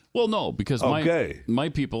 Well, no, because my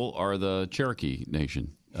people are the Cherokee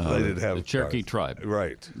Nation. They didn't have the Cherokee cars. tribe.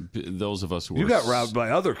 Right. Those of us who you were got robbed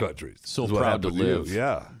by other countries. So proud to live.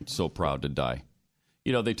 Yeah. So proud to die.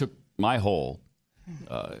 You know, they took my whole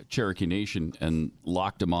Cherokee Nation and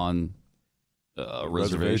locked them on a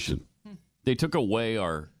reservation. They took away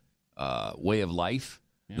our way of life,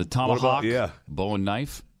 the tomahawk, bow and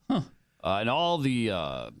knife, and all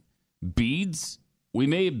the beads we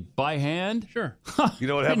made by hand. Sure. You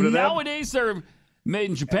know what happened to them? Nowadays, they're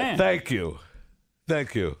made in Japan. Thank you.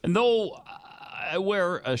 And though I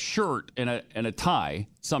wear a shirt and a tie,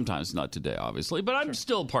 sometimes not today, obviously, but I'm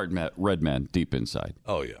still part red man deep inside.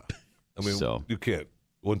 Oh, yeah. I mean, you can't,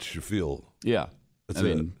 once you feel. Yeah.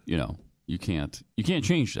 You can't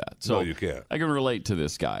change that. So no, you can't. I can relate to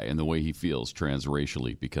this guy and the way he feels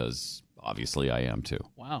transracially because obviously I am too.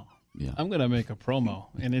 Wow. Yeah. I'm going to make a promo,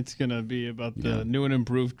 and it's going to be about the new and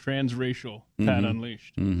improved transracial Pat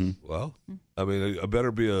Unleashed. Mm-hmm. Well, I mean, it better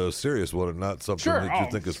be a serious one and not something that you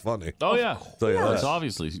think is funny. Oh, yeah. That's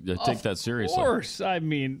obviously. Take that seriously. Of course. I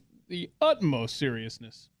mean, the utmost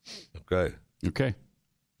seriousness. Okay. All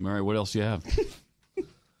right, what else do you have?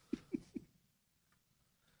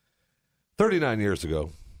 39 years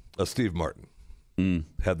ago, Steve Martin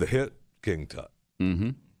had the hit King Tut.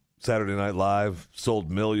 Mm-hmm. Saturday Night Live sold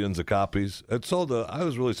millions of copies. It sold. I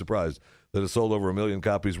was really surprised that it sold over 1 million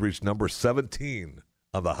copies. Reached number 17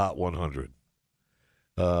 on the Hot 100.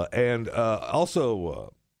 And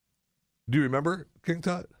also, do you remember King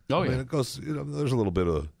Tut? Oh, I mean, it goes. There's a little bit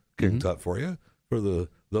of King Tut for you. For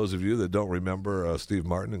those of you that don't remember Steve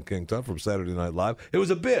Martin and King Tut from Saturday Night Live, it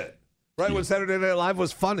was a bit right when Saturday Night Live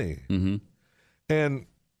was funny. Mm-hmm. And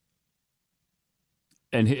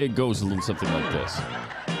it goes a little something like this.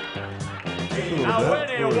 Now when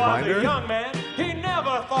he was a young man, he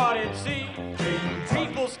never thought he'd see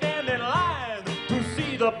people stand in line to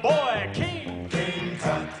see the boy king. King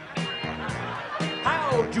Tut.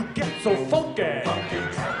 How'd you get so funky?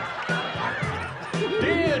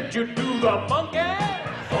 Did you do the monkey?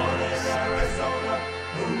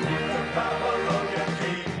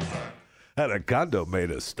 Had a condo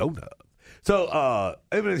made of stone up. So,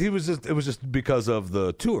 I mean, it was just because of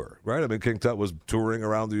the tour, right? I mean, King Tut was touring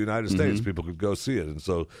around the United States. People could go see it. And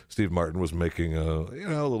so Steve Martin was making a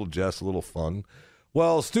little jest, a little fun.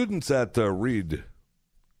 Well, students at Reed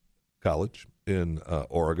College in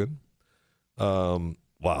Oregon,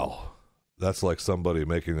 wow, that's like somebody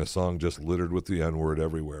making a song just littered with the N-word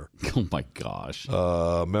everywhere. Oh, my gosh.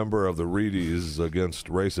 A member of the Reedies Against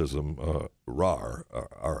Racism, RAR,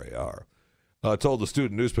 R-A-R, told the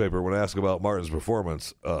student newspaper when asked about Martin's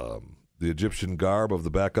performance, the Egyptian garb of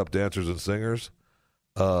the backup dancers and singers,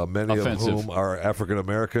 many offensive. of whom are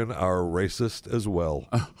African-American, are racist as well.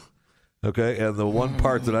 Okay, and the one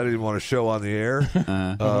part that I didn't even want to show on the air,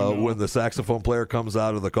 when the saxophone player comes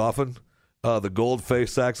out of the coffin, the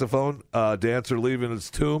gold-faced saxophone dancer leaving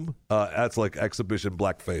its tomb, that's like exhibition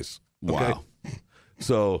blackface. Okay? Wow.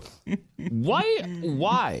 So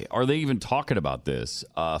why are they even talking about this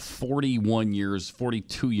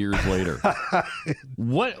 42 years later?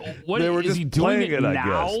 What they were is just he doing playing it now? I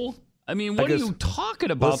guess. I mean, what are you talking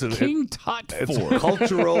about King Tut it's for?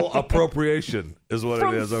 Cultural appropriation is what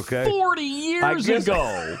it is, okay? 40 years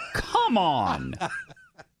ago. Come on.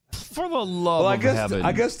 For the love of heaven.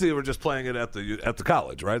 I guess they were just playing it at the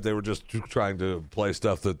college, right? They were just trying to play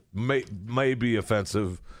stuff that may be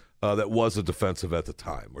offensive, that wasn't offensive at the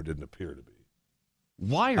time or didn't appear to be.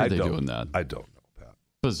 Why are they doing that? I don't know, Pat.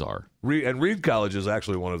 Bizarre. Reed College is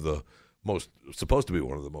actually supposed to be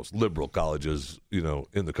one of the most liberal colleges,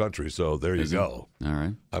 in the country. So there you go. All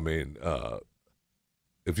right. I mean,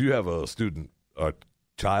 if you have a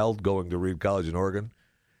child going to Reed College in Oregon,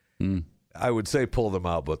 I would say pull them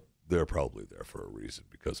out, but they're probably there for a reason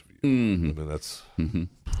because of you. Mm-hmm. I mean, that's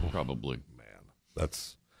probably,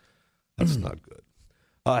 that's not good.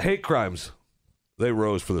 Hate crimes, they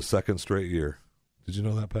rose for the second straight year. Did you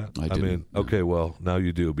know that, Pat? I didn't. Okay, well, now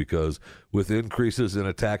you do, because with increases in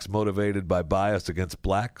attacks motivated by bias against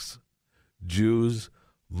blacks, Jews,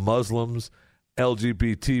 Muslims,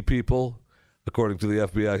 LGBT people, according to the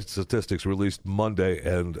FBI statistics released Monday,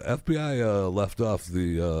 and FBI left off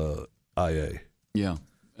the IA. Yeah,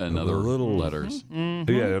 and other little letters.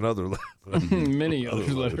 Mm-hmm. Yeah, another many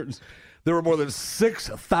other letters. There were more than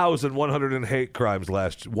 6,100 hate crimes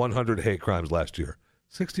last year.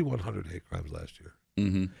 6,100 hate crimes last year.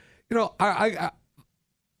 Mm-hmm. I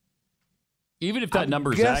even if that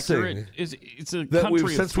number is accurate, it's a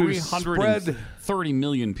country of 330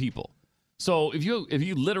 million people. So if you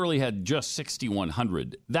literally had just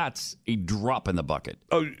 6,100, that's a drop in the bucket.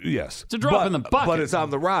 Oh, yes. It's a drop in the bucket. But it's on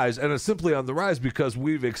the rise, and it's simply on the rise because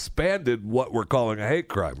we've expanded what we're calling a hate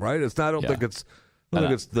crime, right? I don't think it's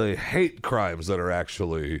the hate crimes that are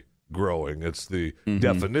actually growing. It's the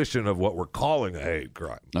definition of what we're calling a hate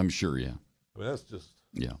crime. I'm sure, yeah. I mean, that's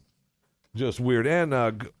just weird. And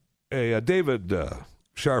David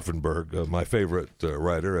Scharfenberg, my favorite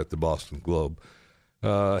writer at the Boston Globe,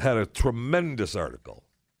 had a tremendous article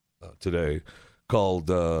today called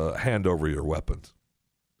Hand Over Your Weapons.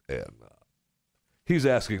 And he's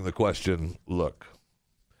asking the question, look,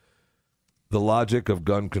 the logic of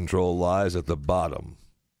gun control lies at the bottom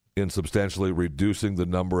in substantially reducing the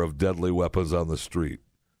number of deadly weapons on the street,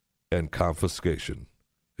 and confiscation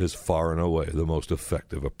is far and away the most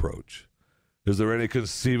effective approach. Is there any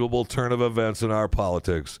conceivable turn of events in our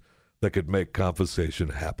politics that could make confiscation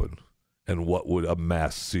happen? And what would a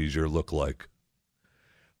mass seizure look like?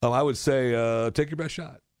 I would say take your best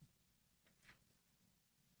shot.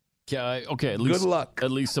 Yeah, okay. At least, good luck.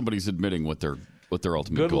 At least somebody's admitting what their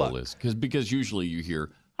ultimate goal is, because usually you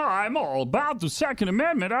hear, "I'm all about the Second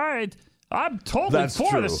Amendment. I'm totally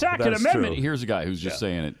for the Second Amendment." True. Here's a guy who's just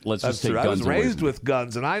saying it. Let's That's just take true. guns away. I was raised with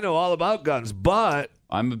guns, and I know all about guns, but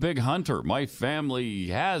I'm a big hunter. My family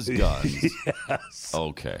has guns. Yes.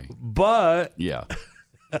 Okay. But yeah.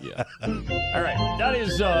 All right. That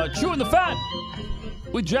is Chewing the Fat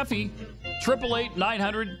with Jeffy.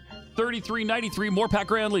 888-900-3393. More Pat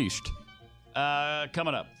Gray Unleashed.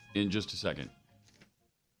 Coming up in just a second.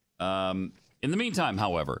 In the meantime,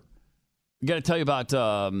 however, I got to tell you about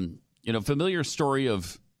familiar story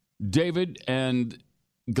of David and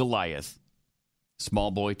Goliath. Small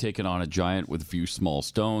boy taking on a giant with a few small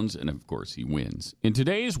stones, and of course he wins. In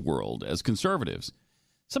today's world, as conservatives,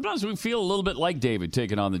 sometimes we feel a little bit like David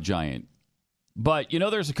taking on the giant. But,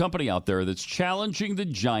 there's a company out there that's challenging the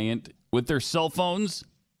giant with their cell phones.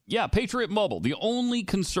 Yeah, Patriot Mobile, the only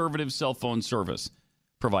conservative cell phone service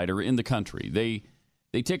provider in the country. They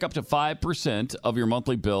take up to 5% of your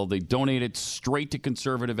monthly bill. They donate it straight to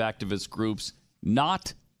conservative activist groups,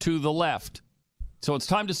 not to the left. So it's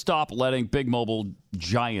time to stop letting big mobile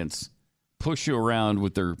giants push you around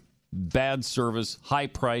with their bad service, high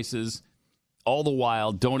prices, all the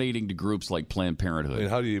while donating to groups like Planned Parenthood. I mean,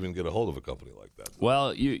 how do you even get a hold of a company like that?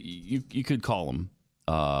 Well, you could call them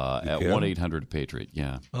at 1-800-PATRIOT.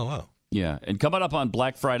 Yeah. Oh, wow. Yeah, and coming up on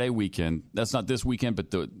Black Friday weekend, that's not this weekend,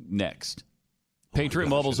 but the next, Patriot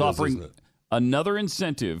Mobile's offering another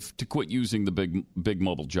incentive to quit using the big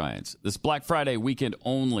mobile giants. This Black Friday weekend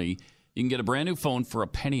only, you can get a brand new phone for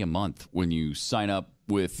 $0.01 a month when you sign up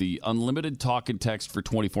with the unlimited talk and text for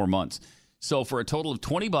 24 months. So for a total of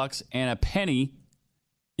 $20 and $0.01,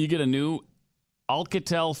 you get a new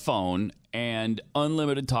Alcatel phone and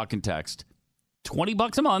unlimited talk and text.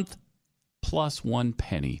 $20 a month plus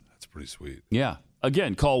 $0.01. That's pretty sweet. Yeah.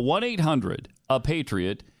 Again, call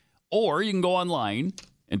 1-800-PATRIOT, or you can go online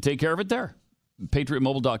and take care of it there.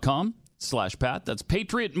 PatriotMobile.com/Pat. That's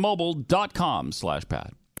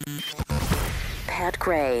PatriotMobile.com/Pat. Pat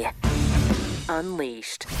Gray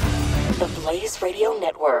Unleashed. The Blaze Radio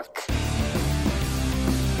Network.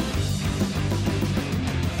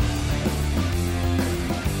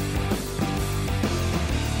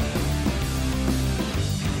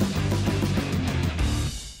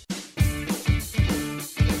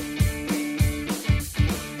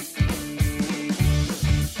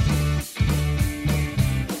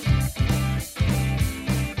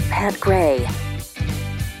 Pat Gray.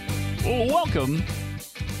 Welcome.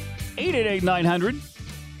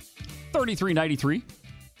 888-900-3393.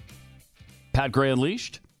 Pat Gray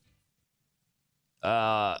Unleashed.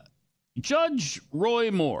 Judge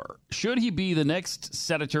Roy Moore, should he be the next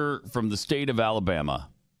senator from the state of Alabama?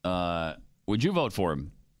 Would you vote for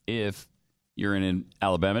him if you're in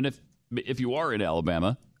Alabama? And if you are in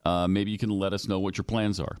Alabama, maybe you can let us know what your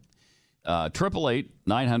plans are.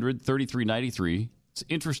 888-900-3393. It's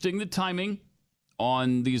interesting, the timing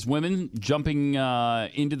on these women jumping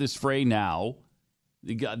into this fray now.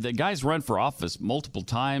 The guy's run for office multiple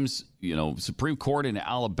times, Supreme Court in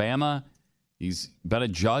Alabama. He's been a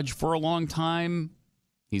judge for a long time.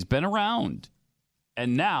 He's been around.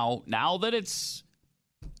 And now that it's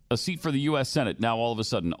a seat for the U.S. Senate, now all of a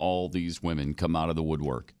sudden all these women come out of the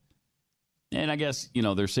woodwork. And I guess,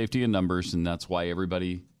 there's safety in numbers, and that's why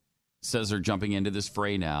everybody says they're jumping into this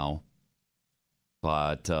fray now.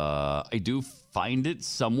 But I do find it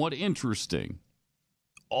somewhat interesting.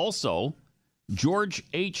 Also, George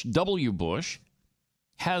H.W. Bush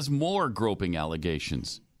has more groping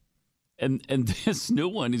allegations. And this new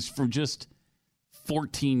one is from just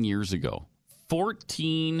 14 years ago.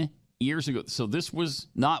 14 years ago. So this was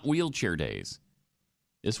not wheelchair days.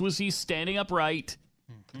 This was he's standing upright.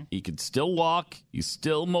 Mm-hmm. He could still walk. He's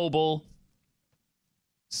still mobile.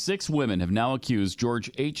 6 women have now accused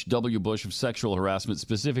George H.W. Bush of sexual harassment,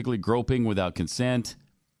 specifically groping without consent.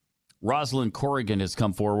 Rosalind Corrigan has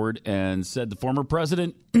come forward and said the former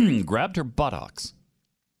president grabbed her buttocks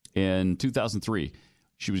in 2003.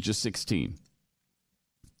 She was just 16.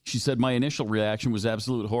 She said, my initial reaction was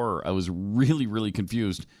absolute horror. I was really, really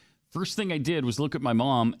confused. First thing I did was look at my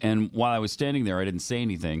mom, and while I was standing there, I didn't say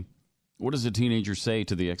anything. What does a teenager say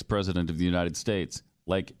to the ex-president of the United States?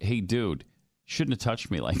 Like, hey, dude, shouldn't have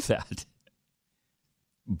touched me like that.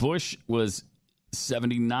 Bush was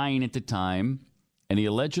 79 at the time, and he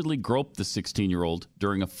allegedly groped the 16-year-old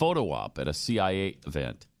during a photo op at a CIA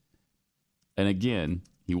event. And again,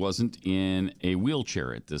 he wasn't in a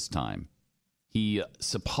wheelchair at this time. He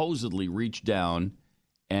supposedly reached down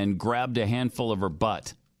and grabbed a handful of her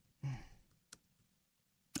butt.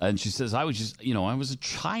 And she says, I was just, I was a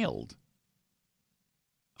child.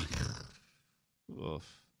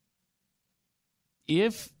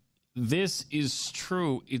 If this is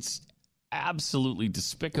true, it's absolutely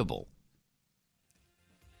despicable.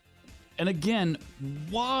 And again,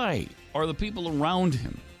 why are the people around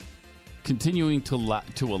him continuing to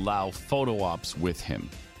allow photo ops with him?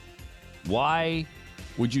 Why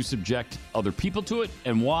would you subject other people to it?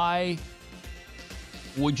 And why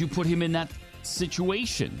would you put him in that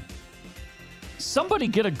situation? Somebody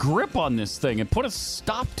get a grip on this thing and put a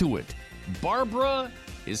stop to it. Barbara,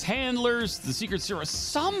 his handlers, the Secret Service,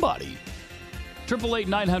 somebody.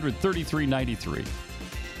 888-900-3393.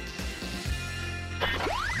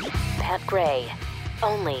 Pat Gray,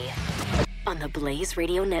 only on the Blaze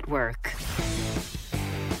Radio Network.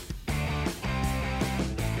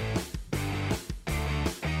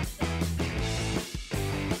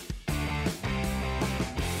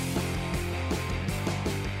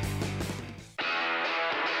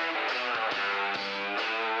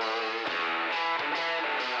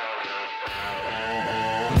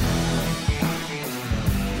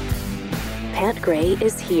 Pat Gray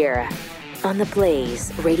is here on the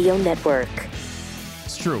Blaze Radio Network.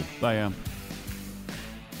 It's true. I am.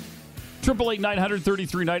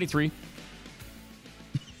 888-900-3393.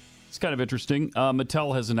 It's kind of interesting.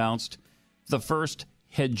 Mattel has announced the first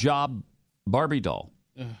hijab Barbie doll.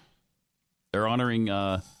 They're honoring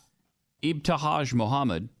Ibtihaj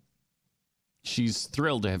Muhammad. She's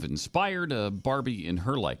thrilled to have inspired a Barbie in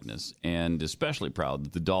her likeness, and especially proud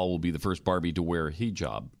that the doll will be the first Barbie to wear a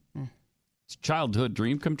hijab. It's a childhood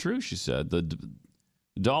dream come true, she said. The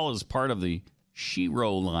doll is part of the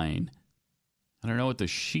Shiro line. I don't know what the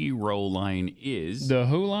Shiro line is. The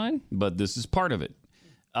who line? But this is part of it.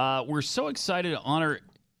 We're so excited to honor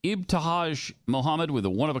Ibtihaj Muhammad with a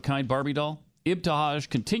one-of-a-kind Barbie doll. Ibtihaj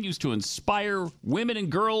continues to inspire women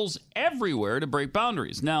and girls everywhere to break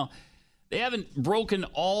boundaries. Now, they haven't broken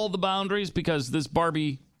all the boundaries because this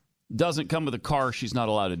Barbie doesn't come with a car she's not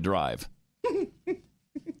allowed to drive.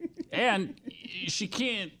 And she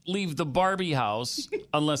can't leave the Barbie house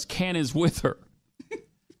unless Ken is with her.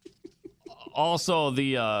 Also,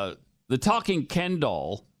 the talking Ken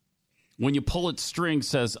doll, when you pull its string,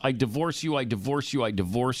 says, I divorce you, I divorce you, I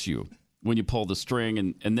divorce you, when you pull the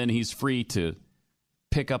string, and then he's free to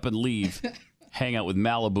pick up and leave, hang out with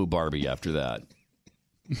Malibu Barbie after that.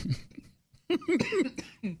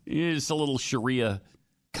 It's a little Sharia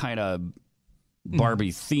kind of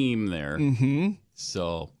Barbie theme there. Mm-hmm.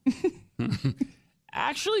 So,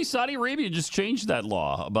 actually, Saudi Arabia just changed that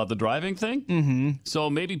law about the driving thing. Mm-hmm. So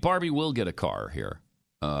maybe Barbie will get a car here.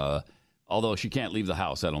 Although she can't leave the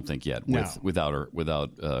house, I don't think yet. No. Without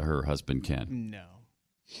her husband Ken. No.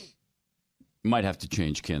 Might have to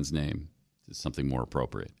change Ken's name to something more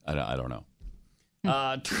appropriate. I don't know.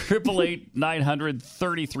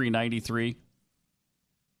 888-900-3393.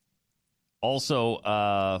 Also,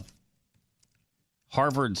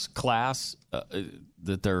 Harvard's class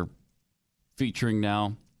that they're featuring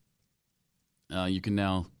now. You can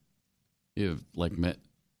now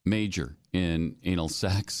major in anal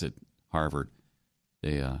sex at Harvard.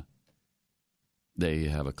 They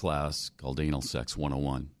have a class called Anal Sex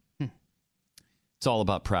 101. It's all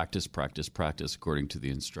about practice, practice, practice, according to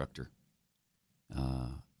the instructor.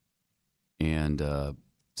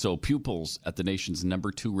 So pupils at the nation's number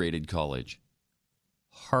 2 rated college,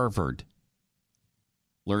 Harvard,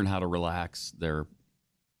 learn how to relax their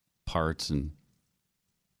parts and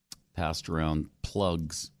passed around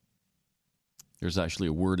plugs. There's actually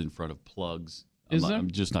a word in front of plugs. I'm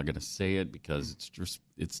just not going to say it because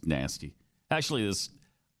it's nasty. Actually,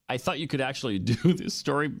 I thought you could actually do this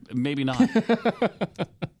story. Maybe not.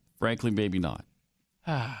 Frankly, maybe not.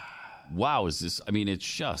 Wow, is this? I mean, it's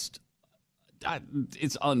just,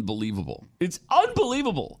 it's unbelievable. It's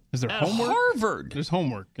unbelievable. Is there At homework? Harvard. There's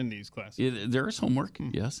homework in these classes. There is homework,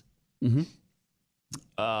 yes. Mm-hmm.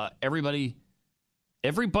 Everybody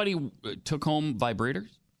took home vibrators,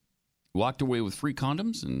 walked away with free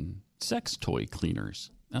condoms and sex toy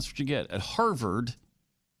cleaners. That's what you get at Harvard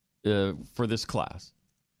for this class.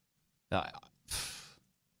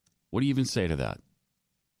 What do you even say to that?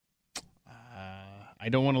 I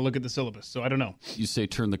don't want to look at the syllabus, so I don't know. You say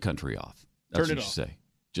turn the country off. That's Turn it what off. you say.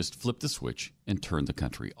 Just flip the switch and turn the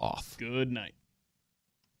country off. Good night.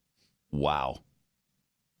 Wow.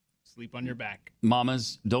 Sleep on your back.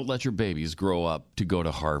 Mamas, don't let your babies grow up to go to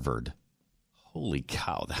Harvard. Holy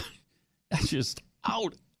cow. That's just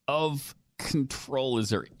out of control. Is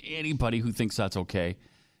there anybody who thinks that's okay?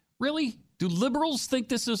 Really? Do liberals think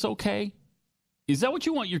this is okay? Is that what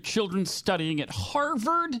you want your children studying at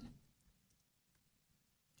Harvard?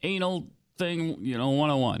 Anal thing,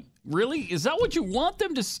 101. Really? Is that what you want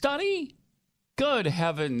them to study? Good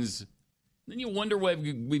heavens. Then you wonder why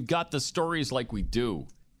we've got the stories like we do.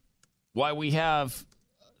 Why we have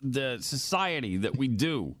the society that we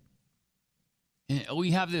do. We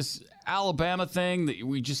have this Alabama thing that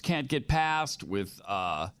we just can't get past with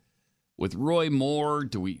Roy Moore.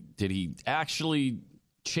 Did he actually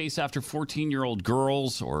chase after 14-year-old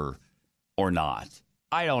girls or not?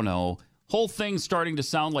 I don't know. Whole thing's starting to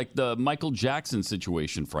sound like the Michael Jackson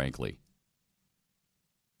situation, frankly,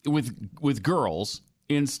 with girls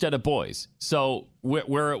instead of boys. So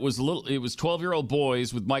where it was 12-year-old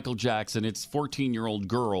boys with Michael Jackson, it's 14-year-old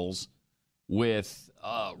girls with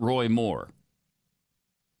Roy Moore.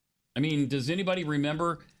 I mean, does anybody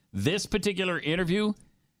remember this particular interview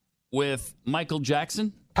with Michael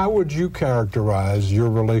Jackson? How would you characterize your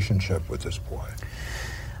relationship with this boy?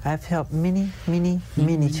 I've helped many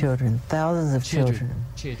children, thousands of children.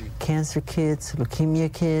 Cancer kids,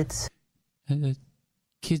 leukemia kids.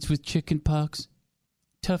 Kids with chicken pox,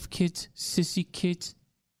 tough kids, sissy kids,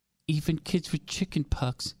 even kids with chicken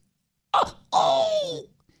pox. Oh,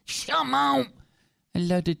 come on. I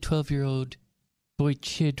love the 12-year-old boy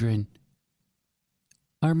children.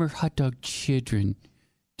 Armor hot dog children.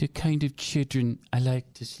 The kind of children I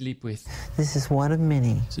like to sleep with. This is one of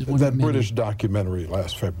many. That British documentary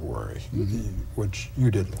last February, which you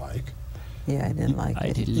didn't like. Yeah, I didn't like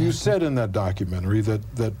it. You said in that documentary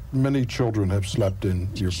that many children have slept in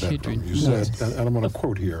your bedroom. You said, and I'm going to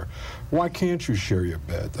quote here, "Why can't you share your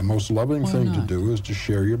bed? The most loving thing to do is to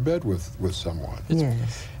share your bed with someone."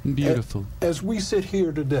 Yes. Beautiful. As we sit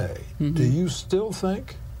here today, do you still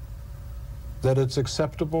think that it's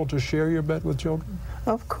acceptable to share your bed with children?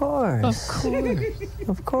 Of course. Of course.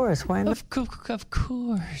 Of course. Why not? Of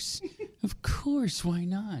course. Of course. Why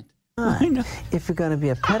not? If you're going to be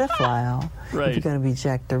a pedophile, Right. if you're going to be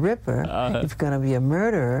Jack the Ripper, if you're going to be a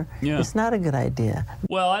murderer, Yeah. it's not a good idea.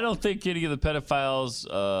 Well, I don't think any of the pedophiles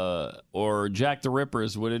or Jack the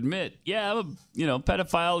Rippers would admit, yeah, I'm a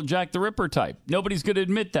pedophile Jack the Ripper type. Nobody's going to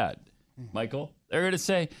admit that, Michael. They're going to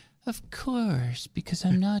say, of course, because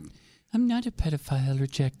I'm not a pedophile or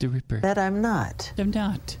Jack the Ripper. That I'm not. I'm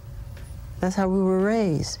not. That's how we were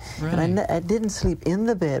raised. Right. And I didn't sleep in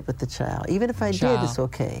the bed with the child. Even if I did, it's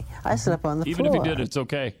okay. I slept on the Even floor. if you did, it's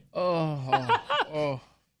okay. Oh.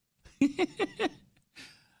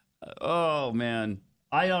 Oh, man.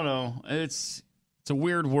 I don't know. It's a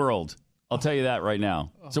weird world. I'll tell you that right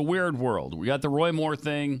now. It's a weird world. We got the Roy Moore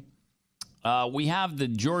thing. We have the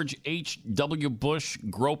George H.W. Bush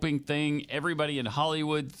groping thing, everybody in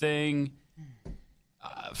Hollywood thing.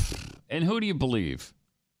 And who do you believe?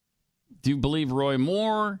 Do you believe Roy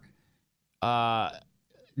Moore?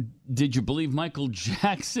 Did you believe Michael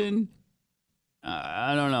Jackson?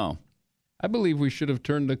 I don't know. I believe we should have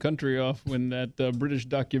turned the country off when that British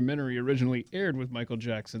documentary originally aired with Michael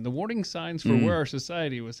Jackson. The warning signs for where our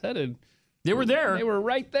society was headed. They were there. They were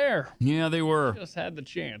right there. Yeah, they were. Just had the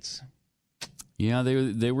chance. Yeah,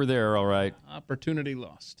 they were there, all right. Opportunity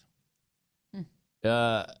lost.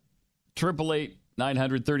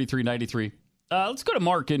 888-900-3393. Let's go to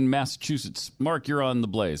Mark in Massachusetts. Mark, you're on the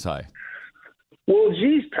Blaze. Hi. Well,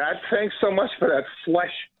 geez, Pat, thanks so much for that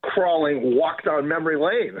flesh-crawling walk down memory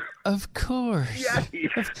lane. Of course. Yeah,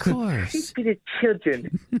 of course. Be the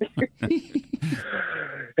children.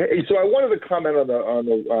 Hey, so I wanted to comment on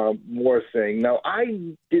the Moore thing. Now, I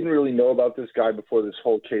didn't really know about this guy before this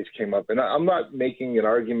whole case came up, and I'm not making an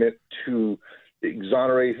argument to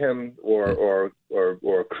exonerate him or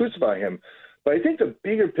crucify him, but I think the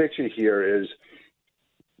bigger picture here is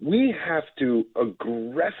we have to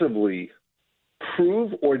aggressively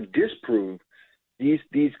prove or disprove these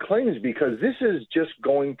claims, because this is just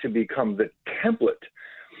going to become the template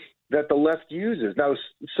that the left uses. Now,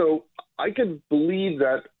 so I could believe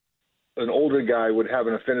that an older guy would have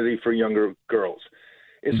an affinity for younger girls.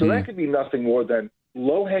 And so that could be nothing more than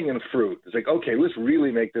low-hanging fruit. It's like, okay, let's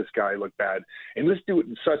really make this guy look bad, and let's do it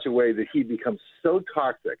in such a way that he becomes so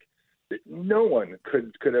toxic that no one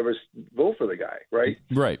could ever vote for the guy, right?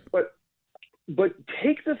 Right. But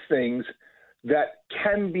take the things that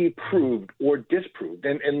can be proved or disproved.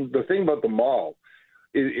 And the thing about the mall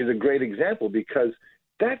is a great example, because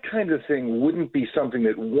that kind of thing wouldn't be something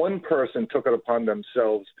that one person took it upon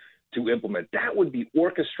themselves to implement. That would be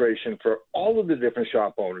orchestration for all of the different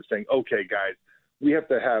shop owners saying, okay, guys, we have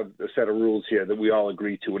to have a set of rules here that we all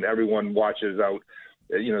agree to, and everyone watches out,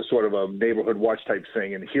 sort of a neighborhood watch type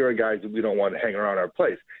thing. And here are guys that we don't want to hang around our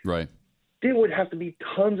place. Right. There would have to be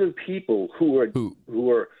tons of people who are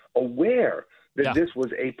aware that this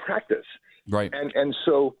was a practice. Right. And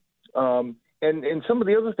so and some of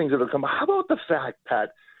the other things that have come. How about the fact,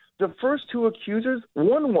 Pat, the first two accusers,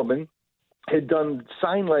 one woman had done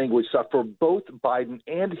sign language stuff for both Biden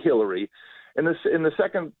and Hillary, and the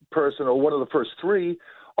second person, or one of the first three,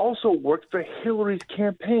 also worked for Hillary's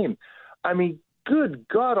campaign. I mean, good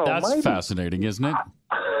God Almighty! That's fascinating, isn't it?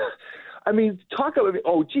 I mean,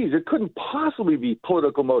 geez, it couldn't possibly be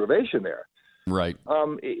political motivation there. Right.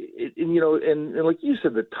 And like you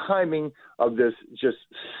said, the timing of this just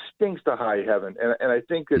stinks to high heaven. And I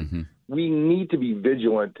think that we need to be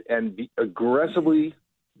vigilant and be aggressively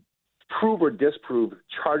prove or disprove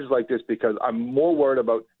charges like this, because I'm more worried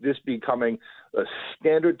about this becoming a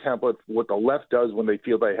standard template for what the left does when they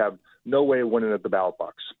feel they have no way of winning at the ballot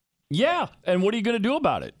box. Yeah, and what are you going to do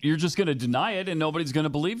about it? You're just going to deny it, and nobody's going to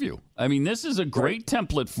believe you. I mean, this is a great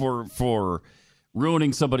template for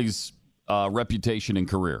ruining somebody's reputation and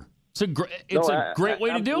career. It's a great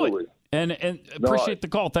way to do it. And appreciate the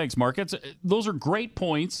call. Thanks, Mark. Those are great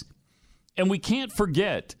points, and we can't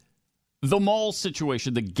forget the mall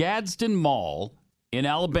situation. The Gadsden Mall in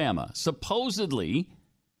Alabama supposedly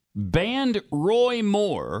banned Roy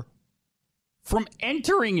Moore from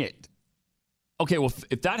entering it. Okay, well,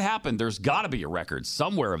 if that happened, there's got to be a record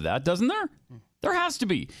somewhere of that, doesn't there? There has to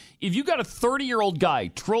be. If you got a 30-year-old guy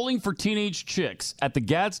trolling for teenage chicks at the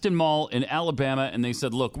Gadsden Mall in Alabama, and they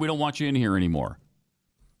said, look, we don't want you in here anymore,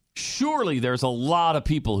 surely there's a lot of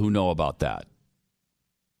people who know about that.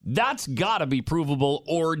 That's got to be provable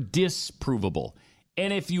or disprovable.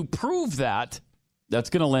 And if you prove that, that's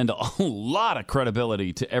going to lend a lot of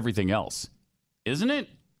credibility to everything else, isn't it?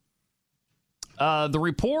 The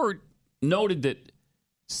report noted that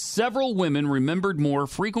several women remembered Moore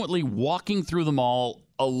frequently walking through the mall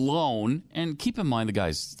alone. And keep in mind, the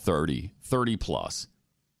guy's 30 plus.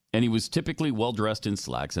 And he was typically well-dressed in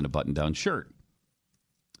slacks and a button-down shirt.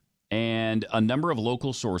 And a number of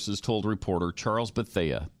local sources told reporter Charles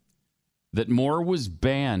Bethea that Moore was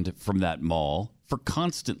banned from that mall for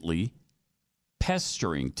constantly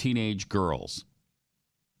pestering teenage girls.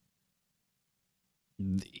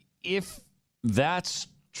 If that's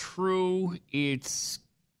true, it's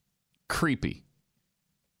creepy.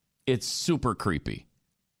 It's super creepy.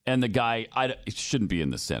 And the guy, it shouldn't be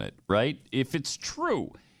in the Senate, right? If it's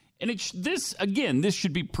true. And this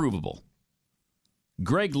should be provable.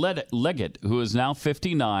 Greg Leggett, who is now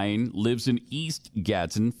 59, lives in East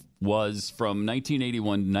Gadsden, was from 1981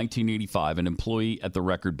 to 1985 an employee at the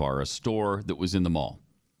Record Bar, a store that was in the mall.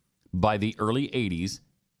 By the early 80s,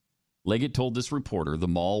 Leggett told this reporter the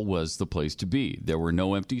mall was the place to be. There were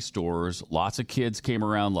no empty stores. Lots of kids came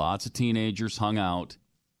around. Lots of teenagers hung out.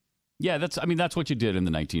 Yeah, that's what you did in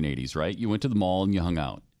the 1980s, right? You went to the mall and you hung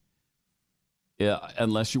out.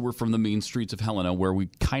 unless you were from the mean streets of Helena, where we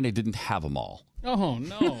kind of didn't have a mall. Oh,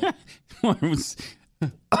 no.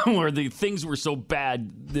 Where the things were so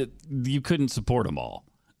bad that you couldn't support them all.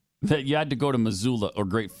 That you had to go to Missoula or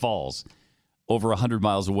Great Falls over 100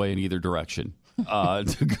 miles away in either direction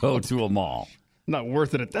to go to a mall. Not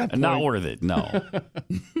worth it at that point. Not worth it, no.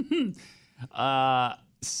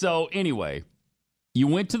 So anyway, you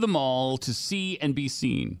went to the mall to see and be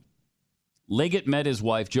seen. Leggett met his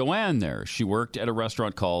wife, Joanne, there. She worked at a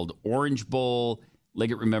restaurant called Orange Bowl.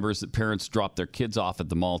 Leggett remembers that parents dropped their kids off at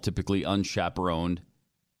the mall, typically unchaperoned,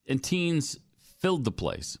 and teens filled the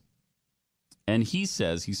place. And he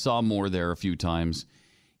says he saw more there a few times,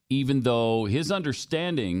 even though his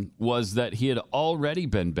understanding was that he had already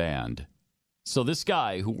been banned. So this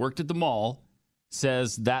guy who worked at the mall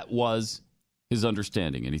says that was his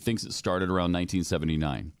understanding, and he thinks it started around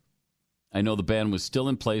 1979. I know the ban was still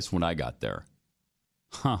in place when I got there.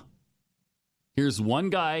 Huh. Here's one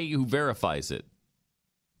guy who verifies it.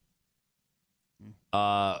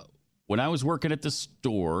 When I was working at the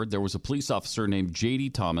store, there was a police officer named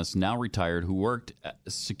J.D. Thomas, now retired, who worked at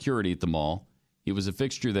security at the mall. He was a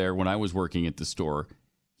fixture there when I was working at the store.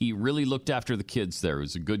 He really looked after the kids there. He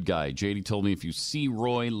was a good guy. J.D. told me, if you see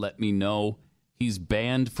Roy, let me know. He's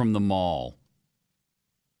banned from the mall.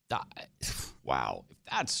 Wow, if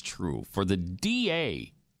that's true, for the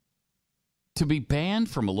DA to be banned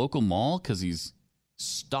from a local mall because he's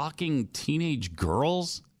stalking teenage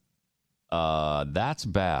girls, that's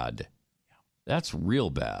bad. That's real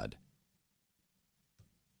bad.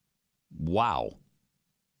 Wow.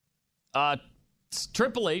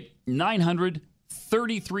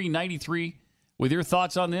 888-900-3393 with your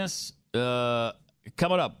thoughts on this.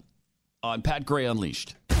 Coming up on Pat Gray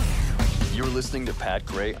Unleashed. You're listening to Pat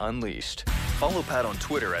Gray Unleashed. Follow Pat on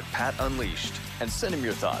Twitter at Pat Unleashed and send him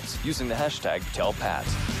your thoughts using the hashtag TellPat.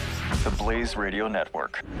 The Blaze Radio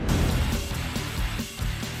Network.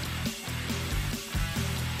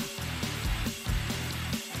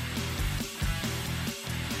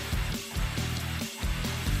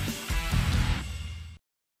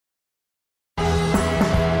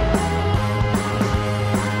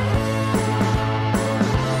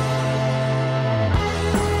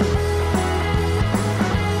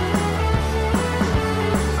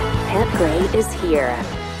 Is here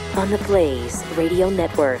on the Blaze Radio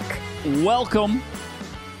Network. Welcome.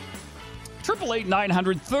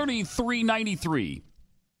 888-900-3393.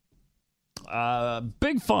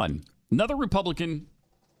 Big fun. Another Republican.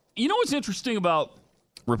 You know what's interesting about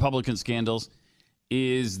Republican scandals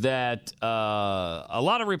is that a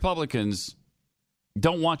lot of Republicans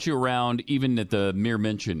don't want you around even at the mere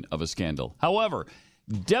mention of a scandal. However,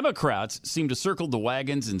 Democrats seem to circle the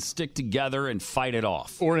wagons and stick together and fight it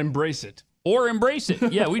off. Or embrace it.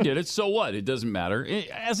 Yeah, we did it. So what? It doesn't matter.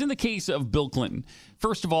 As in the case of Bill Clinton.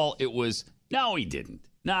 First of all, it was, no, he didn't.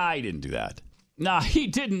 Nah, he didn't do that. Nah, he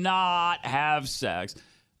did not have sex.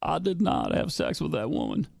 I did not have sex with that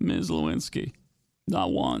woman, Ms. Lewinsky.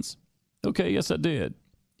 Not once. Okay, yes, I did.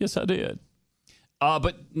 Yes, I did.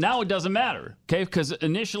 But now it doesn't matter, okay? Because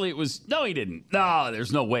initially it was, no, he didn't. No,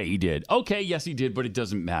 there's no way he did. Okay, yes, he did, but it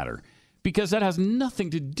doesn't matter. Because that has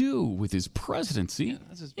nothing to do with his presidency. Yeah,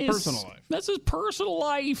 that's his personal life. That's his personal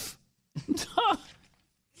life.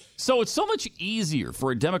 So it's so much easier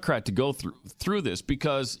for a Democrat to go through this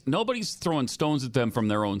because nobody's throwing stones at them from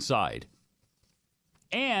their own side.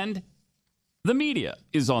 And the media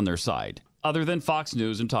is on their side, other than Fox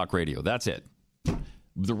News and talk radio. That's it.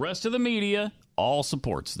 The rest of the media all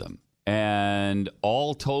supports them and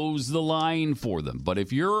all toes the line for them. But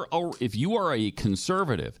if you are a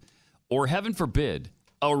conservative, or heaven forbid,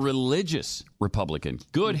 a religious Republican,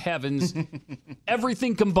 good heavens,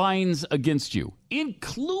 everything combines against you,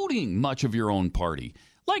 including much of your own party,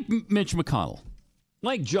 like Mitch McConnell,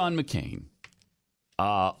 like John McCain.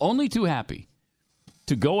 Only too happy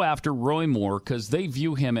to go after Roy Moore because they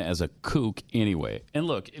view him as a kook anyway. And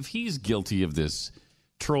look, if he's guilty of this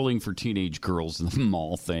trolling for teenage girls in the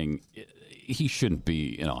mall thing, he shouldn't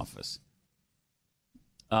be in office.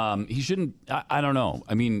 He shouldn't, I don't know.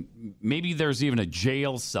 I mean, maybe there's even a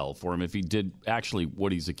jail cell for him if he did actually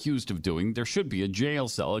what he's accused of doing. There should be a jail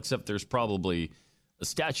cell, except there's probably a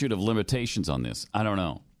statute of limitations on this. I don't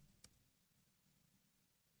know.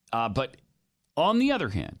 But on the other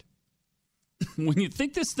hand, when you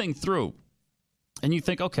think this thing through and you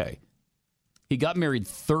think, okay, he got married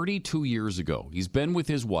 32 years ago. He's been with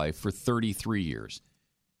his wife for 33 years.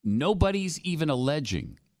 Nobody's even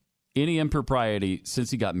alleging any impropriety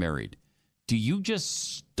since he got married. Do you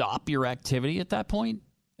just stop your activity at that point?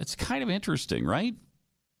 It's kind of interesting, right?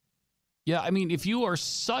 Yeah, I mean, if you are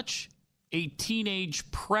such a teenage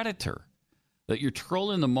predator that you're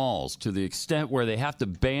trolling the malls to the extent where they have to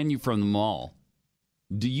ban you from the mall,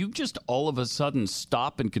 do you just all of a sudden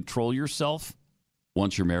stop and control yourself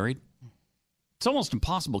once you're married? It's almost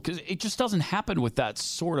impossible because it just doesn't happen with that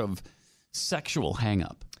sort of sexual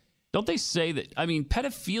hang-up. Don't they say that, I mean,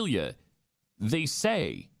 pedophilia, they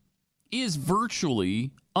say, is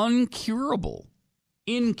virtually incurable.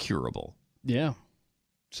 Yeah.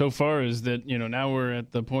 So far as that, now we're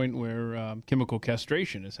at the point where chemical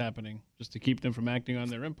castration is happening just to keep them from acting on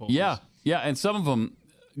their impulses. Yeah, and some of them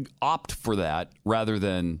opt for that rather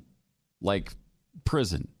than, like,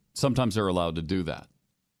 prison. Sometimes they're allowed to do that.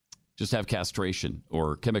 Just have castration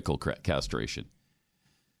or chemical castration.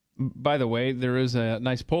 By the way, there is a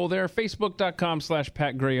nice poll there.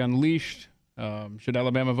 Facebook.com/Pat Gray Unleashed. Should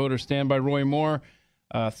Alabama voters stand by Roy Moore?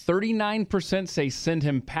 39% say send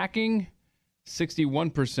him packing.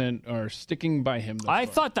 61% are sticking by him. I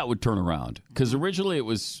thought that would turn around because originally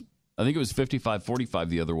I think it was 55-45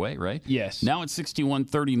 the other way, right? Yes. Now it's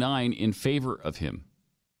 61-39 in favor of him,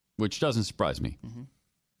 which doesn't surprise me.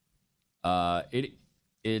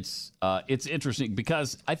 It's interesting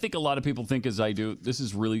because I think a lot of people think as I do, this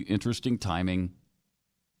is really interesting timing.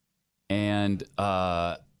 And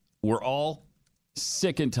we're all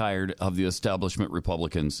sick and tired of the establishment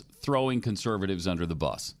Republicans throwing conservatives under the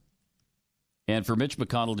bus. And for Mitch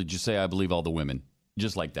McConnell to just say, I believe all the women,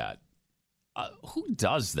 just like that. Who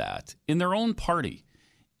does that in their own party?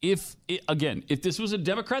 If this was a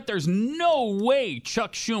Democrat, there's no way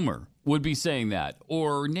Chuck Schumer would be saying that,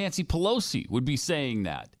 or Nancy Pelosi would be saying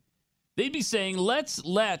that. They'd be saying, let's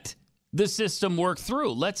let the system work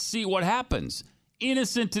through. Let's see what happens.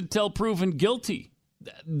 Innocent until proven guilty.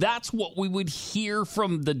 That's what we would hear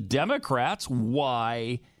from the Democrats.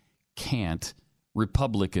 Why can't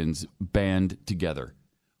Republicans band together?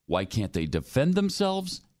 Why can't they defend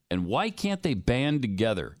themselves? And why can't they band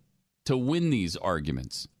together to win these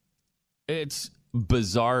arguments? It's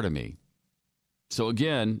bizarre to me. So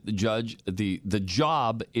again, the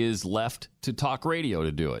job is left to talk radio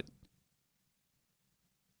to do it.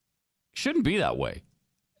 Shouldn't be that way.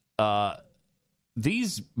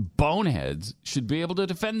 These boneheads should be able to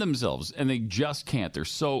defend themselves, and they just can't. They're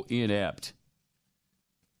so inept.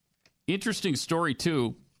 Interesting story,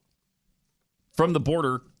 too, from the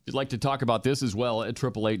border. If you'd like to talk about this as well at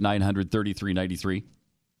 888-900-3393.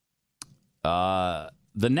 The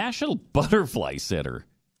National Butterfly Center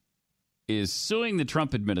is suing the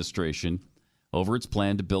Trump administration over its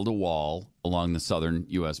plan to build a wall along the southern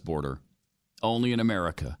U.S. border. Only in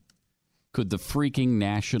America could the freaking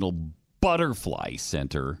National Butterfly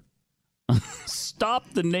Center stop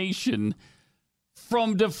the nation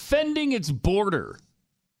from defending its border.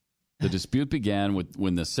 The dispute began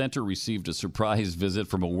when the center received a surprise visit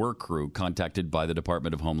from a work crew contacted by the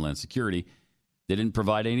Department of Homeland Security. They didn't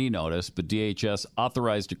provide any notice, but DHS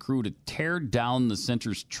authorized a crew to tear down the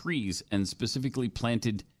center's trees and specifically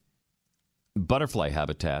planted butterfly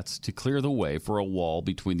habitats to clear the way for a wall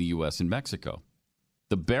between the U.S. and Mexico.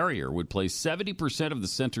 The barrier would place 70% of the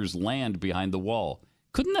center's land behind the wall.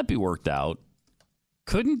 Couldn't that be worked out?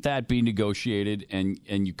 Couldn't that be negotiated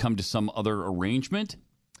and you come to some other arrangement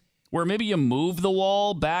where maybe you move the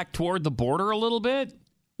wall back toward the border a little bit?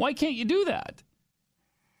 Why can't you do that?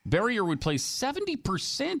 Barrier would place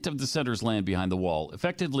 70% of the center's land behind the wall,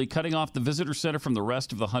 effectively cutting off the visitor center from the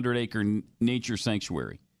rest of the 100-acre nature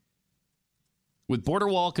sanctuary. With border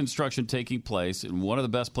wall construction taking place in one of the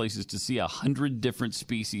best places to see 100 different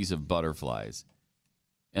species of butterflies,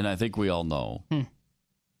 and I think we all know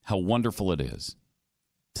how wonderful it is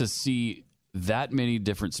to see that many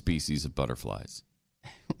different species of butterflies.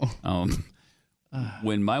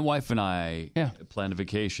 When my wife and I plan a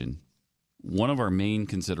vacation, one of our main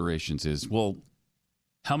considerations is, well,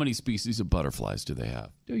 how many species of butterflies do they have?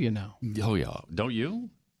 Do you know? Oh, yeah. Don't you?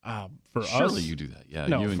 For Surely us, you do that. Yeah.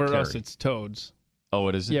 No, you and for Carrie. us, it's toads. Oh,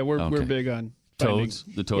 it is? Yeah, we're big on toads,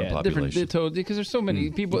 the toad population. The toads, because there's so many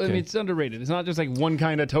people. Okay. I mean, it's underrated. It's not just like one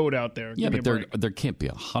kind of toad out there. Yeah, Give but me a break. there can't be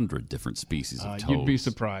 100 different species of toads. You'd be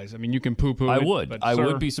surprised. I mean, you can poo-poo I it, would. but, I sir,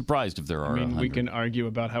 would be surprised if there are 100. we can argue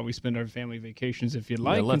about how we spend our family vacations if you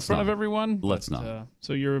like in let's front of not. everyone. Let's but, not.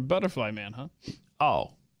 So you're a butterfly man, huh?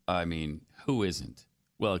 Oh, I mean, who isn't?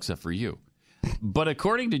 Well, except for you. But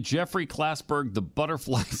according to Jeffrey Klassberg, the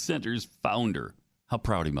Butterfly Center's founder, how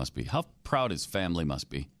proud he must be. How proud his family must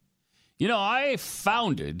be. You know, I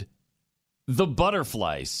founded the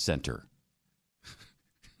Butterfly Center.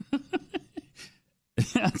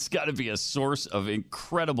 That's got to be a source of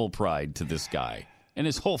incredible pride to this guy and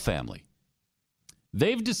his whole family.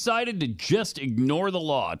 They've decided to just ignore the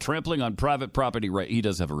law, trampling on private property right. He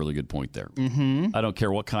does have a really good point there. Mm-hmm. I don't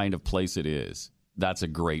care what kind of place it is. That's a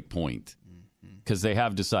great point. because they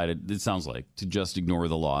have decided, it sounds like, to just ignore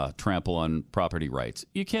the law, trample on property rights.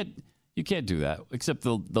 You can't do that, except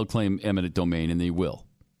they'll claim eminent domain, and they will.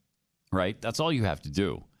 Right? That's all you have to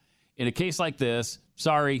do. In a case like this,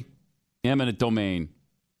 sorry, eminent domain.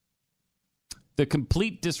 The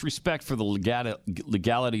complete disrespect for the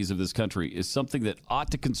legalities of this country is something that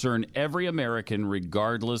ought to concern every American,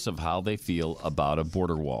 regardless of how they feel about a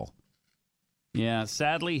border wall. Yeah,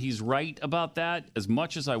 sadly, he's right about that. As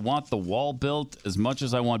much as I want the wall built, as much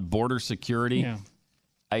as I want border security,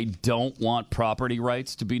 I don't want property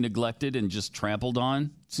rights to be neglected and just trampled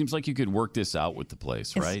on. Seems like you could work this out with the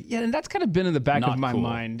place, right? Yeah, and that's kind of been in the back of my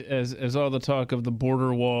mind as all the talk of the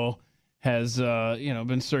border wall has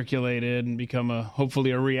been circulated and become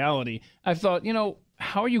hopefully a reality. I've thought,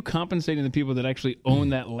 how are you compensating the people that actually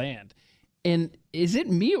own that land? And is it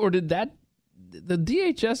me, or did the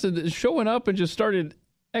DHS is showing up and just started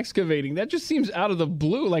excavating? That just seems out of the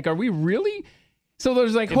blue. Like, are we really? So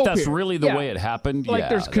there's like hope. If that's here. really the way it happened, like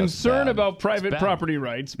there's concern about private property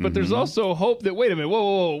rights, but there's also hope that, wait a minute,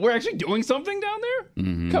 whoa, we're actually doing something down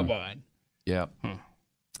there? Come on. Yeah.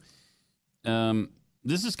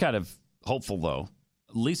 This is kind of hopeful, though.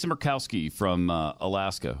 Lisa Murkowski from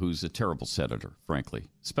Alaska, who's a terrible senator, frankly,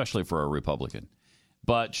 especially for a Republican.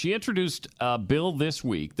 But she introduced a bill this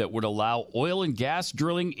week that would allow oil and gas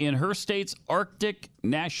drilling in her state's Arctic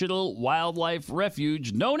National Wildlife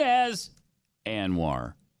Refuge, known as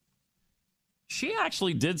ANWR. She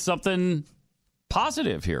actually did something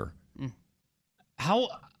positive here.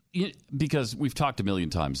 Because we've talked a million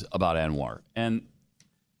times about ANWR and,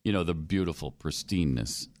 the beautiful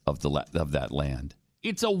pristineness of that land.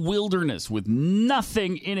 It's a wilderness with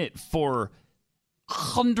nothing in it for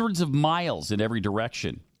hundreds of miles in every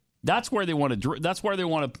direction. That's where they want to. That's where they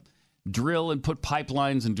want to drill and put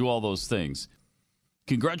pipelines and do all those things.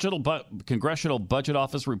 Congressional Budget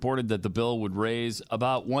Office reported that the bill would raise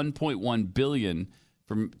about $1.1 billion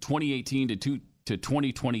from 2018 to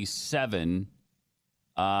 2027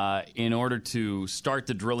 in order to start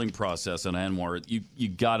the drilling process on ANWR. You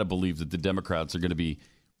got to believe that the Democrats are going to be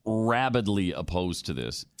rabidly opposed to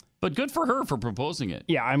this. But good for her for proposing it.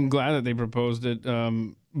 Yeah, I'm glad that they proposed it.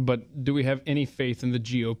 But do we have any faith in the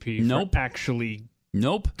GOP for actually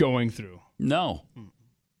going through? No.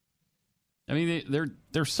 I mean,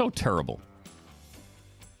 they're so terrible.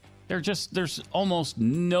 There's almost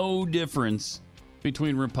no difference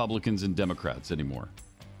between Republicans and Democrats anymore.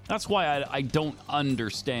 That's why I don't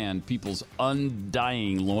understand people's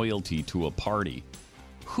undying loyalty to a party.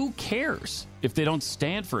 Who cares if they don't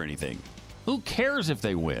stand for anything? Who cares if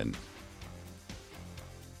they win?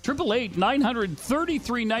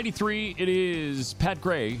 888-900-3393. It is Pat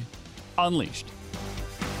Gray Unleashed.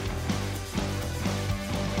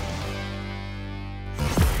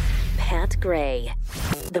 Pat Gray,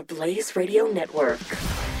 the Blaze Radio Network.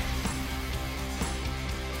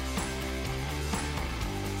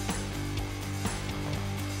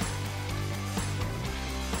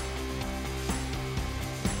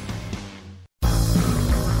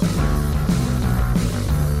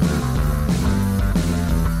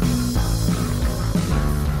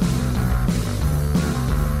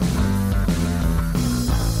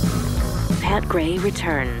 Pat Gray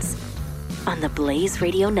returns on the Blaze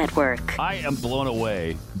Radio Network. I am blown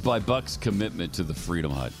away by Buck's commitment to the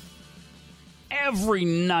Freedom Hut. Every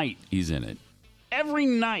night he's in it. Every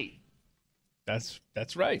night. That's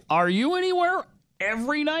right. Are you anywhere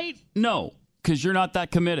every night? No, because you're not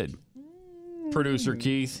that committed. Producer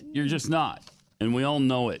Keith, you're just not. And we all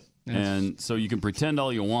know it. And so you can pretend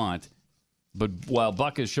all you want. But while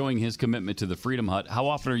Buck is showing his commitment to the Freedom Hut, how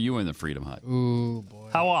often are you in the Freedom Hut? Ooh, boy.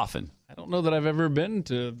 How often? I don't know that I've ever been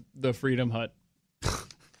to the Freedom Hut.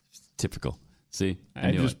 Typical. See?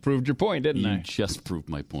 I just proved your point, didn't I? You just proved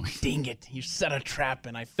my point. Dang it. You set a trap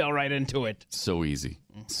and I fell right into it. So easy.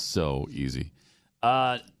 So easy.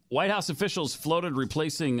 White House officials floated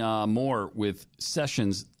replacing Moore with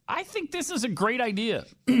Sessions. I think this is a great idea.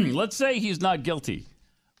 Let's say he's not guilty.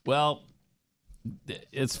 Well,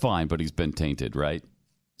 it's fine, but he's been tainted, right?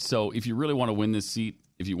 So if you really want to win this seat,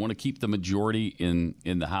 if you want to keep the majority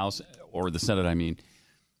in the House or the Senate, I mean,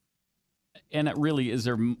 and it really is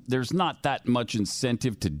there's not that much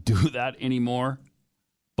incentive to do that anymore.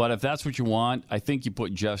 But if that's what you want, I think you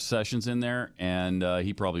put Jeff Sessions in there, and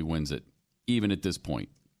he probably wins it, even at this point.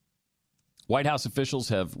 White House officials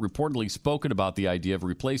have reportedly spoken about the idea of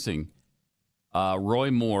replacing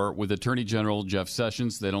Roy Moore with Attorney General Jeff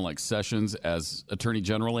Sessions. They don't like Sessions as Attorney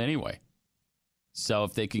General anyway. So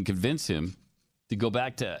if they can convince him to go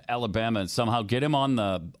back to Alabama and somehow get him on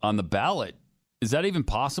the ballot, is that even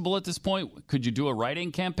possible at this point? Could you do a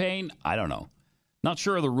write-in campaign? I don't know. Not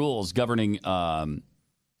sure of the rules governing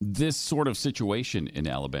this sort of situation in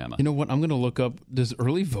Alabama. You know what? I'm going to look up, does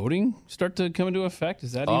early voting start to come into effect?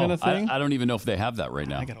 Is that even a thing? I don't even know if they have that right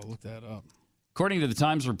now. I got to look that up. According to the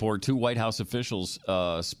Times report, 2 White House officials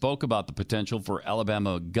spoke about the potential for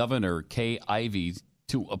Alabama Governor Kay Ivey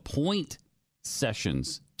to appoint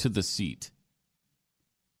Sessions to the seat.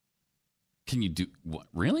 Can you do what?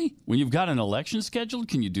 Really? When you've got an election scheduled,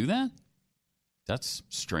 can you do that? That's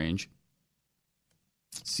strange.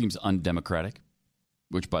 Seems undemocratic.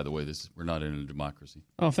 Which, by the way, we're not in a democracy.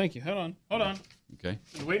 Oh, thank you. Hold on. Okay.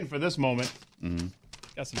 I'm waiting for this moment. Mm-hmm.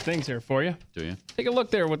 Got some things here for you. Do you? Take a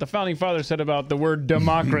look there what the Founding Fathers said about the word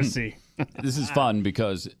democracy. This is fun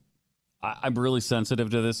because I'm really sensitive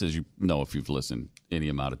to this, as you know if you've listened any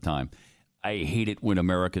amount of time. I hate it when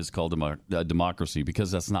America is called a democracy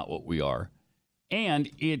because that's not what we are.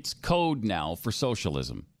 And it's code now for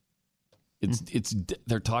socialism.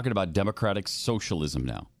 They're talking about democratic socialism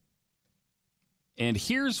now. And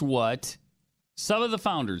here's what some of the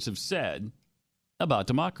founders have said about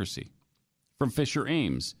democracy from Fisher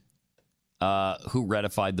Ames, who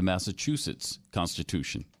ratified the Massachusetts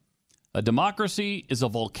Constitution. A democracy is a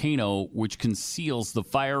volcano which conceals the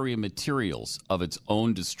fiery materials of its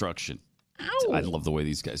own destruction. Ow. I love the way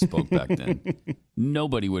these guys spoke back then.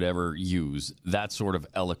 Nobody would ever use that sort of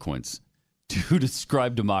eloquence to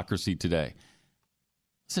describe democracy today.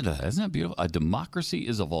 Listen to that. Isn't that beautiful? A democracy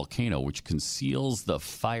is a volcano which conceals the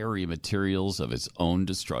fiery materials of its own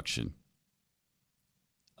destruction.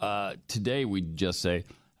 Today, we'd just say,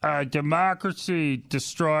 democracy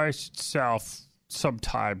destroys itself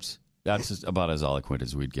sometimes. That's just about as eloquent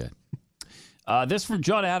as we'd get. This from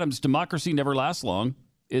John Adams. Democracy never lasts long.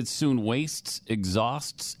 It soon wastes,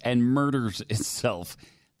 exhausts, and murders itself.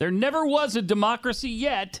 There never was a democracy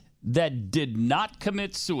yet that did not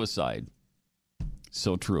commit suicide.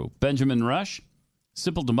 So true. Benjamin Rush,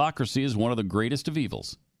 simple democracy is one of the greatest of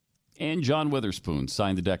evils. And John Witherspoon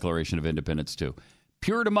signed the Declaration of Independence, too.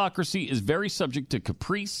 Pure democracy is very subject to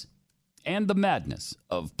caprice and the madness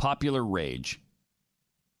of popular rage.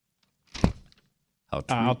 How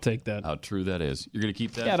true, I'll take that. How true that is. You're going to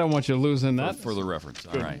keep that? Yeah, I don't want you losing that. For the reference.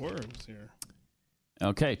 Good all right. words here.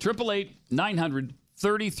 Okay,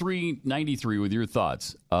 888-900-3393 with your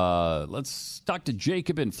thoughts. Let's talk to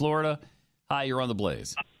Jacob in Florida. Hi, you're on the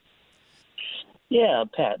Blaze. Yeah,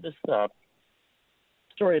 Pat, this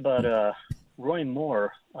story about Roy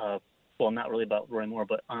Moore, well, not really about Roy Moore,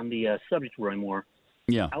 but on the subject of Roy Moore.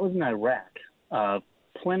 Yeah. I was in Iraq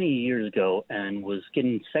plenty of years ago and was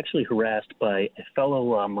getting sexually harassed by a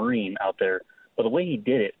fellow Marine out there. But the way he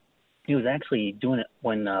did it, he was actually doing it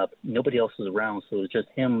when nobody else was around, so it was just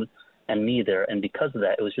him and me there. And because of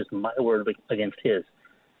that, it was just my word against his.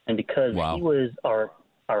 And because he was our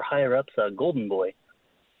higher-up's golden boy,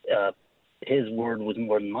 his word was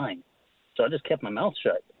more than mine. So I just kept my mouth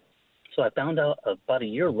shut. So I found out about a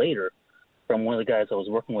year later from one of the guys I was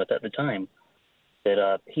working with at the time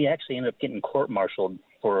that he actually ended up getting court-martialed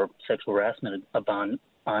for sexual harassment on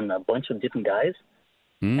a bunch of different guys.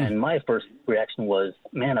 And my first reaction was,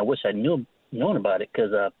 man, I wish I'd known about it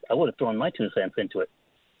because I would have thrown my 2 cents into it.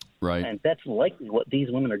 Right. And that's likely what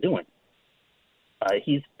these women are doing.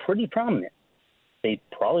 He's pretty prominent. They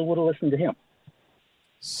probably would have listened to him.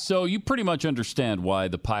 So you pretty much understand why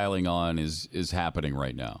the piling on is happening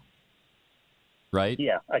right now, right?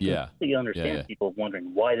 Yeah, I can completely understand people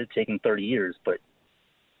wondering why it's taking 30 years. But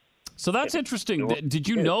so that's interesting. Did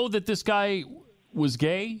you know that this guy was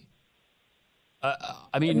gay?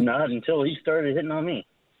 I mean, not until he started hitting on me.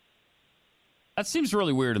 That seems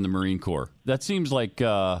really weird in the Marine Corps. That seems like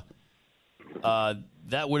that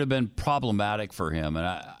would have been problematic for him,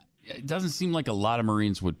 and it doesn't seem like a lot of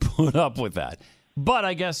Marines would put up with that. But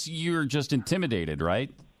I guess you're just intimidated, right?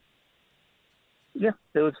 Yeah,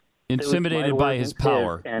 it was intimidated by his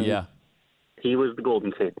power. And yeah, he was the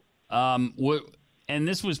golden kid. And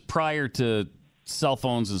this was prior to cell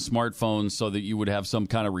phones and smartphones, so that you would have some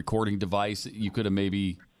kind of recording device that you could have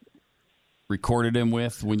maybe recorded him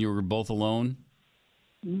with when you were both alone.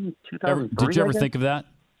 2003, did you ever think of that?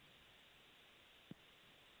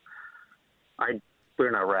 We're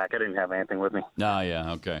in Iraq. I didn't have anything with me. Ah,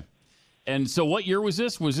 yeah, okay. And so, what year was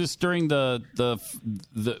this? Was this during the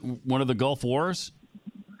one of the Gulf Wars?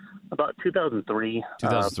 About 2003.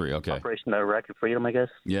 2003. Okay. Operation Iraqi Freedom, I guess.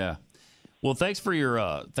 Yeah. Well, thanks for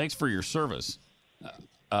your service.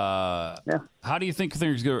 How do you think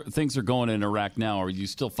things are going in Iraq now? Or do you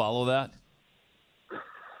still follow that?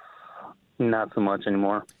 Not so much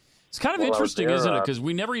anymore. It's kind of interesting, isn't it? Because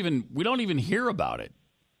we don't even hear about it.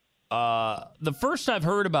 The first I've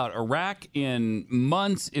heard about Iraq in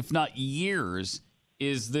months, if not years,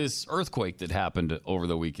 is this earthquake that happened over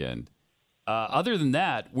the weekend. Other than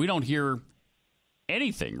that, we don't hear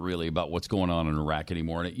anything really about what's going on in Iraq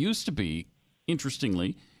anymore. And it used to be,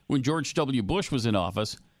 interestingly, when George W. Bush was in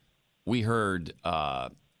office, we heard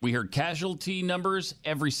casualty numbers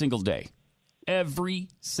every single day. Every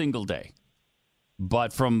single day.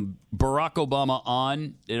 But from Barack Obama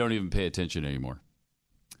on, they don't even pay attention anymore.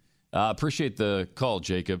 Appreciate the call,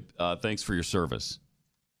 Jacob. Thanks for your service.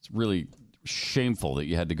 It's really shameful that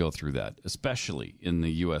you had to go through that, especially in the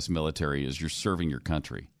U.S. military as you're serving your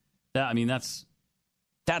country. That's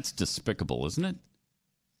despicable, isn't it?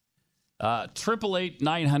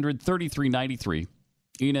 888-900-3393.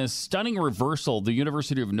 In a stunning reversal, the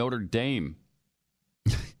University of Notre Dame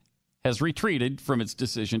has retreated from its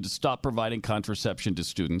decision to stop providing contraception to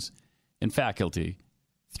students and faculty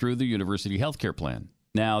through the university healthcare plan.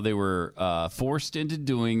 Now, they were forced into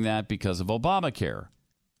doing that because of Obamacare.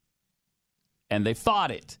 And they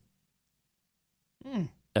fought it.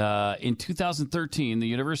 In 2013, the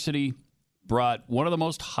university brought one of the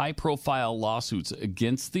most high-profile lawsuits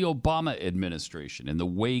against the Obama administration in the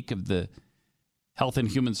wake of the Health and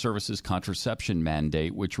Human Services contraception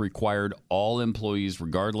mandate, which required all employees,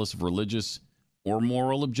 regardless of religious or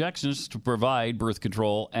moral objections, to provide birth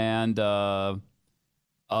control and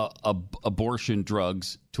abortion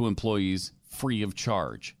drugs to employees free of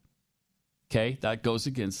charge. Okay, that goes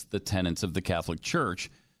against the tenets of the Catholic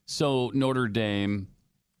Church. So Notre Dame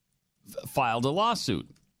filed a lawsuit.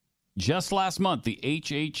 Just last month, the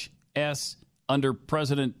HHS under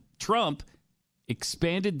President Trump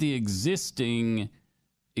expanded the existing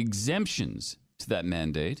exemptions to that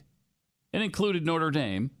mandate and included Notre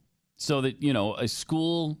Dame so that, a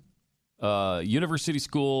school, university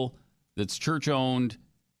school that's church-owned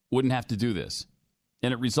wouldn't have to do this.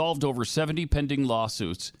 And it resolved over 70 pending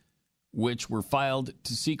lawsuits which were filed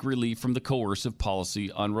to seek relief from the coercive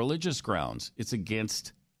policy on religious grounds. It's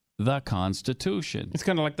against the Constitution. It's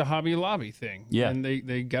kind of like the Hobby Lobby thing. Yeah. And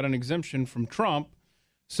they got an exemption from Trump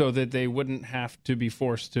so that they wouldn't have to be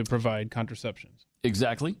forced to provide contraceptions.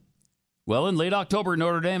 Exactly. Well, in late October,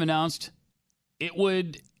 Notre Dame announced it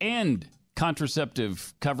would end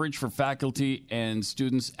contraceptive coverage for faculty and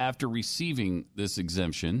students after receiving this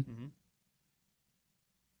exemption.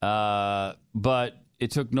 But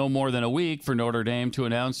it took no more than a week for Notre Dame to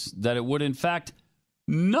announce that it would, in fact,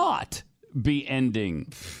 not be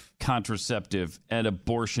ending contraceptive and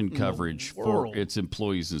abortion coverage for its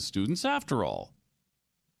employees and students after all.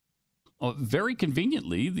 Very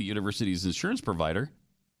conveniently, the university's insurance provider,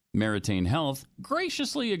 Meritain Health,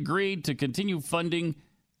 graciously agreed to continue funding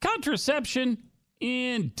contraception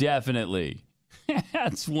indefinitely.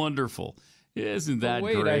 That's wonderful. Isn't that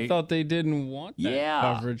great? great? I thought they didn't want that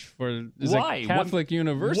coverage for Why? a Catholic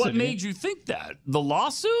university. What made you think that? The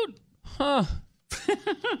lawsuit? Huh.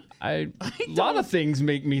 A lot of things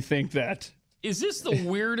make me think that. Is this the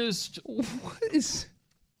weirdest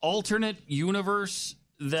alternate universe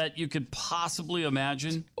that you could possibly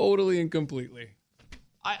imagine? Totally and completely.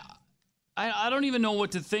 I don't even know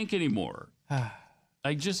what to think anymore. I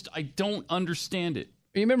don't understand it.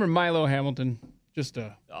 You remember Milo Hamilton?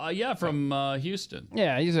 From Houston.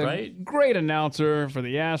 Yeah, he's a great announcer for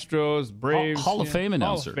the Astros, Braves. Hall of Fame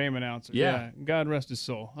announcer. Hall of Fame announcer. Yeah. God rest his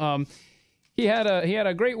soul. He had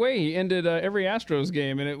a great way he ended every Astros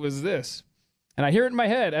game, and it was this. And I hear it in my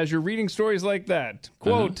head as you're reading stories like that.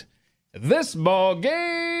 Quote, "This ball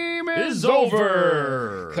game is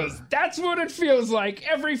over." Because that's what it feels like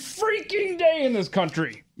every freaking day in this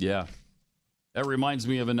country. Yeah. That reminds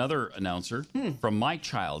me of another announcer from my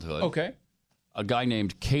childhood. Okay. A guy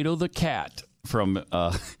named Cato the Cat from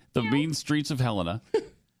the mean streets of Helena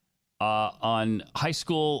on high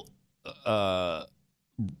school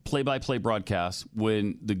play-by-play broadcasts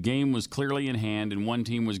when the game was clearly in hand and one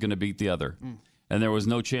team was going to beat the other. And there was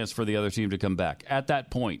no chance for the other team to come back. At that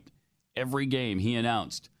point, every game he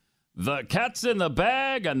announced, "The cat's in the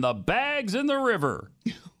bag and the bag's in the river."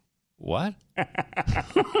 What?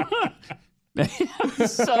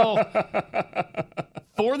 So,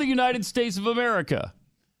 for the United States of America,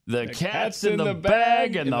 the cat's in the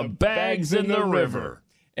bag and the bag's in the river.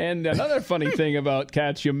 And another funny thing about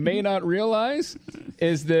cats you may not realize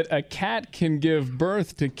is that a cat can give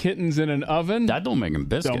birth to kittens in an oven. That don't make them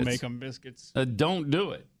biscuits. Don't make them biscuits. Don't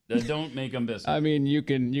do it. Don't make them biscuits. I mean, you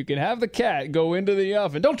can have the cat go into the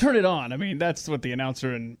oven. Don't turn it on. I mean, that's what the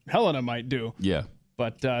announcer in Helena might do. Yeah.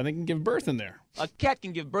 But they can give birth in there. A cat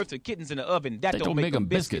can give birth to kittens in the oven. That don't make them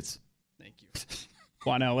biscuits. Thank you.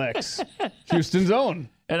 Juan LX, Houston's own.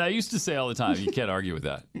 And I used to say all the time, you can't argue with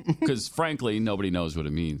that. Because, frankly, nobody knows what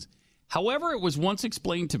it means. However, it was once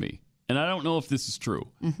explained to me, and I don't know if this is true,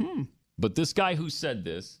 But this guy who said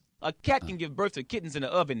this, a cat can give birth to kittens in the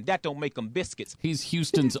oven. That don't make them biscuits. He's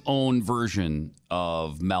Houston's own version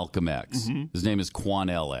of Malcolm X. Mm-hmm. His name is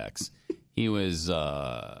Quanell X. He was,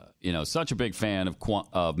 such a big fan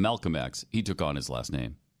of Malcolm X. He took on his last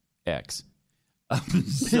name, X.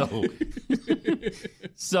 So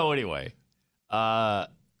anyway,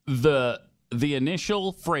 the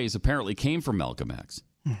initial phrase apparently came from Malcolm X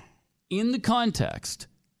in the context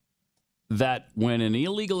that when an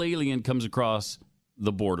illegal alien comes across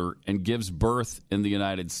the border and gives birth in the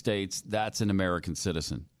United States, that's an American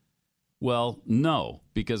citizen. Well, no,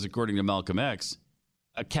 because according to Malcolm X,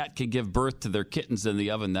 a cat can give birth to their kittens in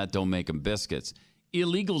the oven. That don't make them biscuits.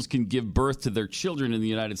 Illegals can give birth to their children in the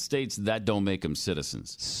United States. That don't make them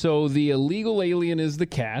citizens. So the illegal alien is the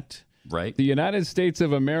cat. Right. The United States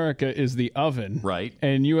of America is the oven. Right.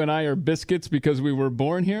 And you and I are biscuits because we were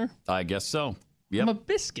born here? I guess so. Yep. I'm a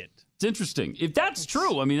biscuit. It's interesting. If that's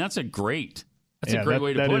true, I mean, that's a great way to put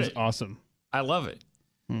it. That is awesome. I love it.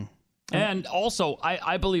 And also,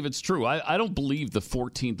 I believe it's true. I don't believe the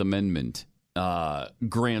 14th Amendment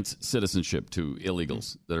grants citizenship to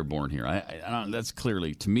illegals that are born here. I don't, that's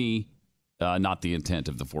clearly, to me, not the intent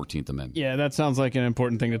of the 14th Amendment. Yeah, that sounds like an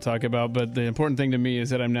important thing to talk about. But the important thing to me is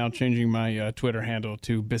that I'm now changing my Twitter handle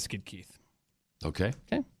to Biscuit Keith. Okay.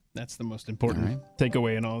 That's the most important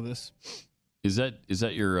takeaway in all of this. Is that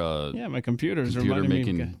your my computer's computer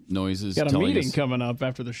reminding making noises? Got a telling meeting us coming up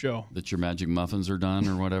after the show. That your magic muffins are done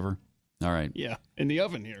or whatever? All right. Yeah, in the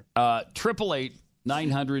oven here.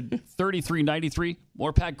 888-900-3393.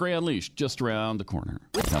 More Pat Gray Unleashed just around the corner.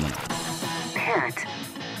 Coming up. Pat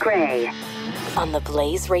Gray on the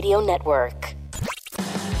Blaze Radio Network.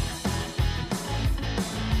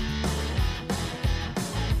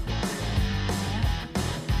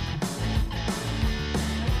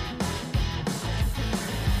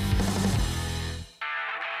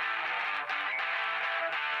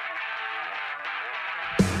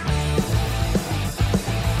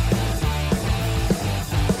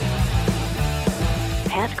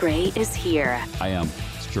 Pat Gray is here. I am.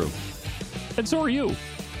 It's true. And so are you.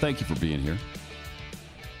 Thank you for being here.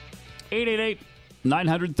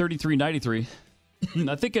 888-900-3393.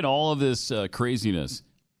 I think in all of this craziness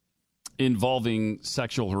involving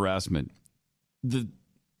sexual harassment,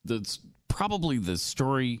 probably the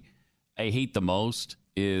story I hate the most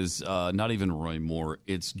is not even Roy Moore.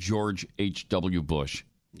 It's George H.W. Bush.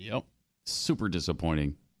 Yep. Super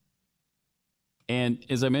disappointing. And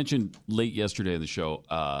as I mentioned late yesterday in the show,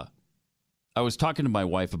 I was talking to my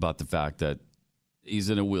wife about the fact that he's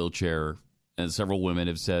in a wheelchair, and several women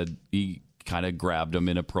have said he kind of grabbed him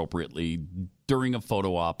inappropriately during a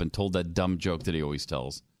photo op and told that dumb joke that he always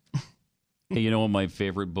tells. Hey, you know what my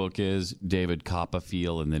favorite book is? David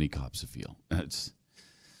Copperfield, and then he cops a feel.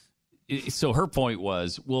 So her point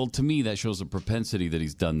was, well, to me, that shows a propensity that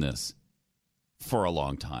he's done this for a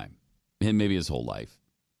long time, and maybe his whole life.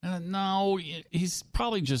 No, he's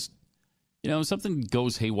probably just, something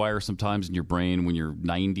goes haywire sometimes in your brain when you're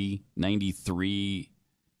 90, 93.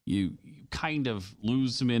 You kind of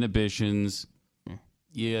lose some inhibitions.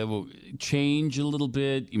 You change a little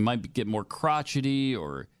bit. You might get more crotchety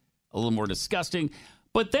or a little more disgusting.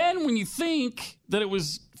 But then when you think that it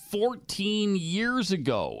was 14 years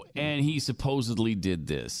ago and he supposedly did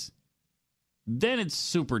this, then it's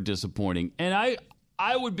super disappointing. And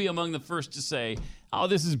I would be among the first to say, oh,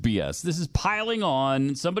 this is BS. This is piling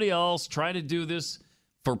on. Somebody else trying to do this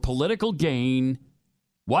for political gain.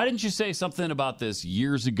 Why didn't you say something about this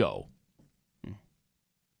years ago?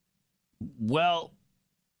 Well,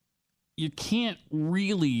 you can't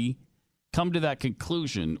really come to that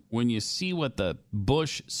conclusion when you see what the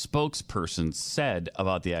Bush spokesperson said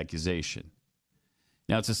about the accusation.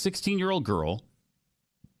 Now, it's a 16-year-old girl.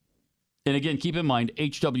 And again, keep in mind,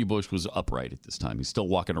 H.W. Bush was upright at this time. He's still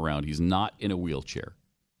walking around. He's not in a wheelchair.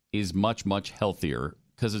 He's much, much healthier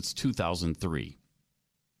because it's 2003.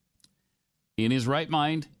 In his right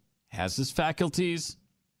mind, has his faculties,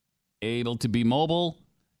 able to be mobile,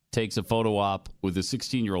 takes a photo op with a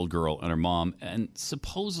 16-year-old girl and her mom and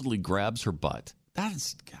supposedly grabs her butt.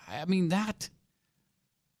 Is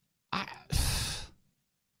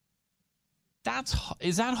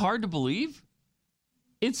that hard to believe?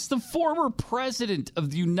 It's the former president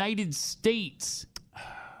of the United States.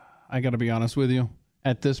 I got to be honest with you.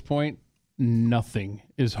 At this point, nothing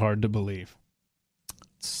is hard to believe.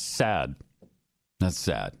 Sad. That's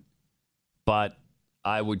sad. But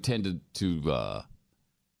I would tend to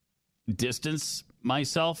distance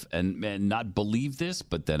myself and not believe this.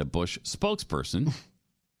 But then a Bush spokesperson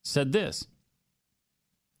said this.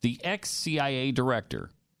 The ex-CIA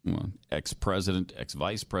director, ex-president,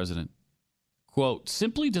 ex-vice president, quote,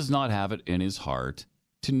 simply does not have it in his heart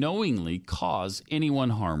to knowingly cause anyone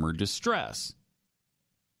harm or distress.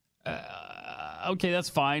 Okay, that's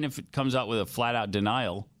fine if it comes out with a flat-out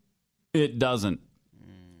denial. It doesn't.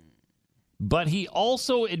 But he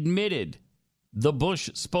also admitted, the Bush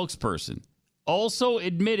spokesperson, also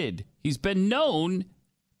admitted he's been known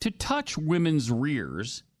to touch women's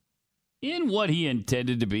rears in what he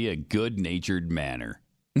intended to be a good-natured manner.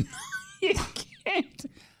 You can't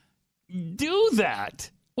do that.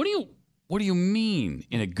 What do you mean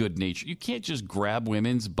in a good nature? You can't just grab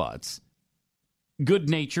women's butts,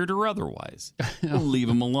 good-natured or otherwise, and leave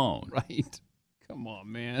them alone. Right. Come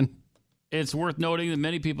on, man. It's worth noting that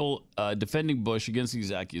many people defending Bush against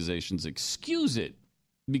these accusations excuse it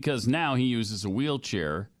because now he uses a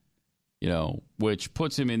wheelchair, which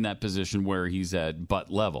puts him in that position where he's at butt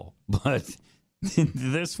level. But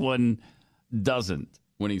this one doesn't.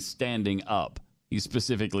 When he's standing up, he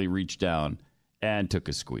specifically reached down and took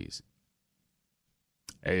a squeeze.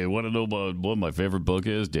 Hey, want to know what my favorite book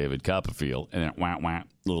is? David Copperfield. And then wah,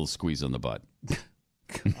 little squeeze on the butt.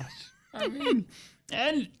 Gosh. I mean...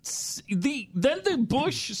 And then the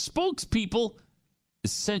Bush spokespeople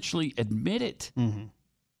essentially admit it. Mm-hmm.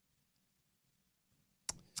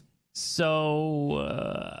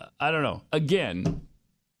 So, I don't know. Again,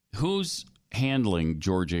 who's handling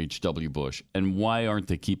George H.W. Bush, and why aren't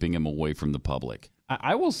they keeping him away from the public?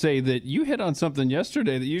 I will say that you hit on something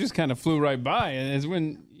yesterday that you just kind of flew right by. And it's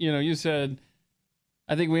when, you said...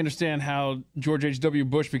 I think we understand how George H.W.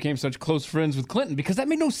 Bush became such close friends with Clinton because that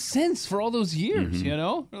made no sense for all those years, We're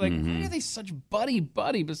like, why are they such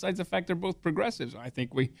buddy-buddy besides the fact they're both progressives? I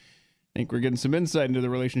think we're getting some insight into the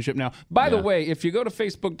relationship now. By the way, if you go to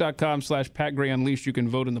Facebook.com/Pat Gray Unleashed, you can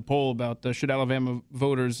vote in the poll about should Alabama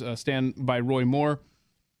voters stand by Roy Moore.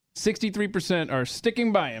 63% are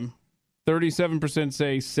sticking by him. 37%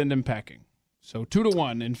 say send him packing. So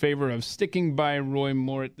 2-1 in favor of sticking by Roy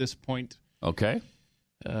Moore at this point. Okay.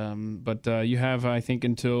 But you have, I think,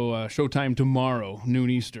 until showtime tomorrow,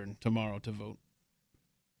 noon Eastern, tomorrow to vote.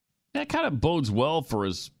 That kind of bodes well for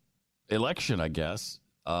his election, I guess.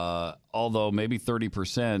 Although maybe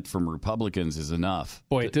 30% from Republicans is enough.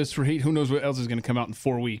 Boy, at this rate, who knows what else is going to come out in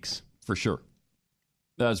 4 weeks. For sure.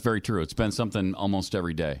 That's very true. It's been something almost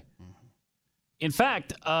every day. In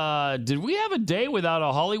fact, did we have a day without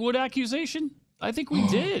a Hollywood accusation? I think we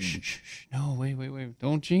did. No, wait.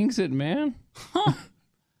 Don't jinx it, man. Huh.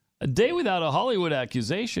 A day without a Hollywood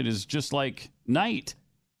accusation is just like night.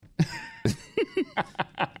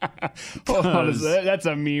 That's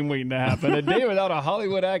a meme waiting to happen. A day without a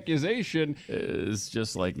Hollywood accusation is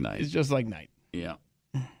just like night. It's just like night. Yeah.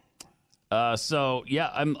 I'm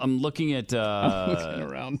looking at I'm looking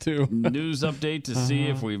around too. News update to see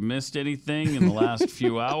if we've missed anything in the last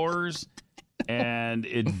few hours, and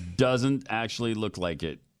it doesn't actually look like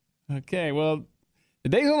it. Okay, well. The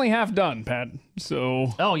day's only half done, Pat, so...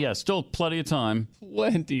 Oh, yeah, still plenty of time.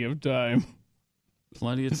 Plenty of time.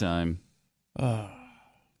 Plenty of time.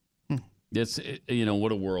 It's,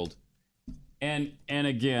 what a world. And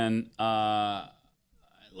again,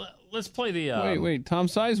 let's play the... Wait, Tom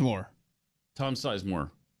Sizemore. Tom Sizemore.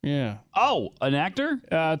 Yeah. Oh, an actor?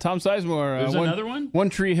 Tom Sizemore. There's another one? One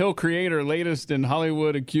Tree Hill creator, latest in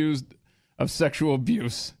Hollywood accused of sexual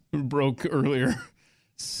abuse, broke earlier.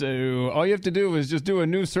 So all you have to do is just do a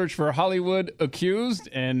new search for Hollywood accused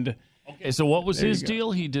and... Okay, so what was his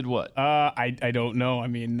deal? He did what? I don't know. I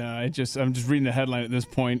mean, I'm just reading the headline at this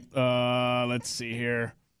point. Let's see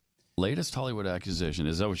here. Latest Hollywood accusation.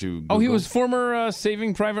 Is that what you Googled? Oh, he was former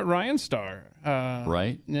Saving Private Ryan star.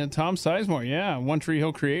 Right? Yeah, Tom Sizemore. Yeah, One Tree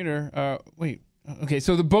Hill creator. Wait. Okay,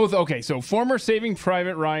 so so former Saving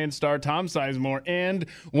Private Ryan star Tom Sizemore and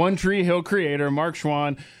One Tree Hill creator Mark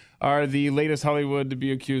Schwann are the latest Hollywood to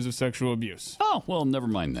be accused of sexual abuse. Oh, well, never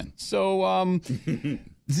mind then. So,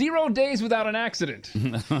 0 days without an accident.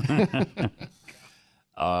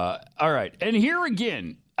 All right. And here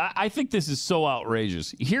again, I think this is so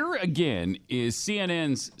outrageous. Here again is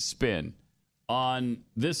CNN's spin on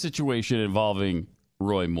this situation involving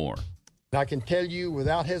Roy Moore. I can tell you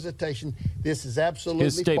without hesitation, this is absolutely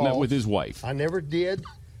his statement false. With his wife. I never did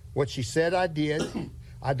what she said I did.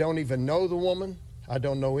 I don't even know the woman. I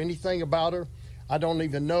don't know anything about her. I don't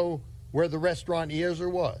even know where the restaurant is or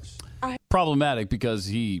was. Problematic because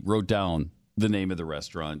he wrote down the name of the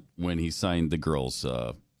restaurant when he signed the girl's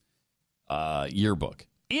yearbook.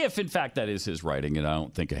 If, in fact, that is his writing, and I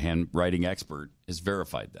don't think a handwriting expert has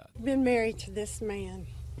verified that. I've been married to this man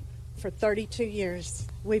for 32 years.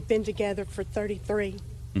 We've been together for 33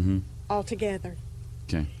 altogether.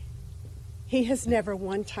 Okay. He has never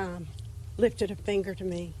one time lifted a finger to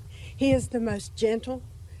me. He is the most gentle,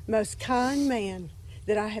 most kind man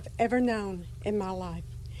that I have ever known in my life.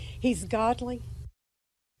 He's godly.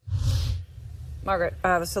 Margaret,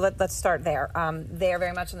 so let's start there. They are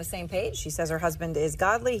very much on the same page. She says her husband is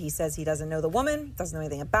godly. He says he doesn't know the woman, doesn't know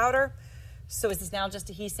anything about her. So is this now just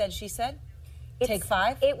a he said, she said? Take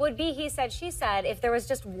 5? It would be he said, she said if there was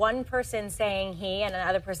just one person saying he and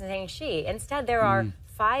another person saying she. Instead, there are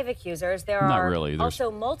 5 accusers. There Not are really. also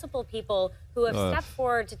multiple people who have stepped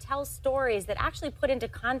forward to tell stories that actually put into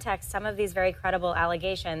context some of these very credible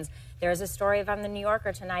allegations. There's a story from the New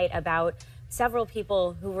Yorker tonight about several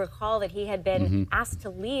people who recall that he had been asked to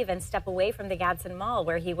leave and step away from the Gadsden Mall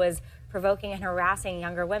where he was provoking and harassing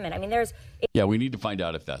younger women. I mean, Yeah, we need to find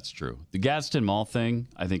out if that's true. The Gadsden Mall thing,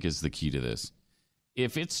 I think, is the key to this.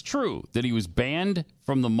 If it's true that he was banned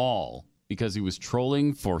from the mall because he was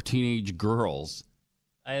trolling for teenage girls,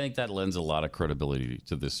 I think that lends a lot of credibility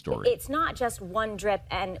to this story. It's not just one drip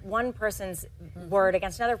and one person's word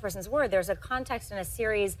against another person's word. There's a context and a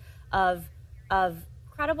series of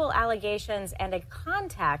credible allegations and a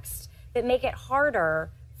context that make it harder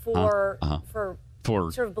for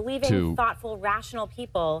sort of believing, thoughtful, rational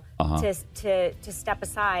people to step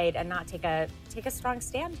aside and not take a strong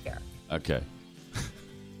stand here. Okay.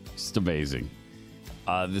 Just amazing.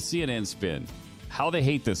 The CNN spin. How they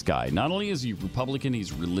hate this guy. Not only is he Republican,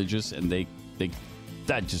 he's religious, and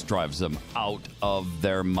that just drives them out of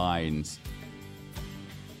their minds.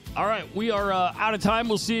 All right, we are out of time.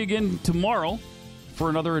 We'll see you again tomorrow for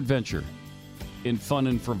another adventure in fun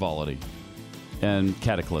and frivolity and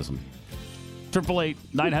cataclysm.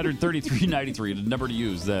 888-933-93, the number to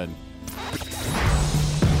use then.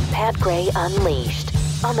 Pat Gray Unleashed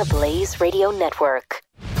on the Blaze Radio Network.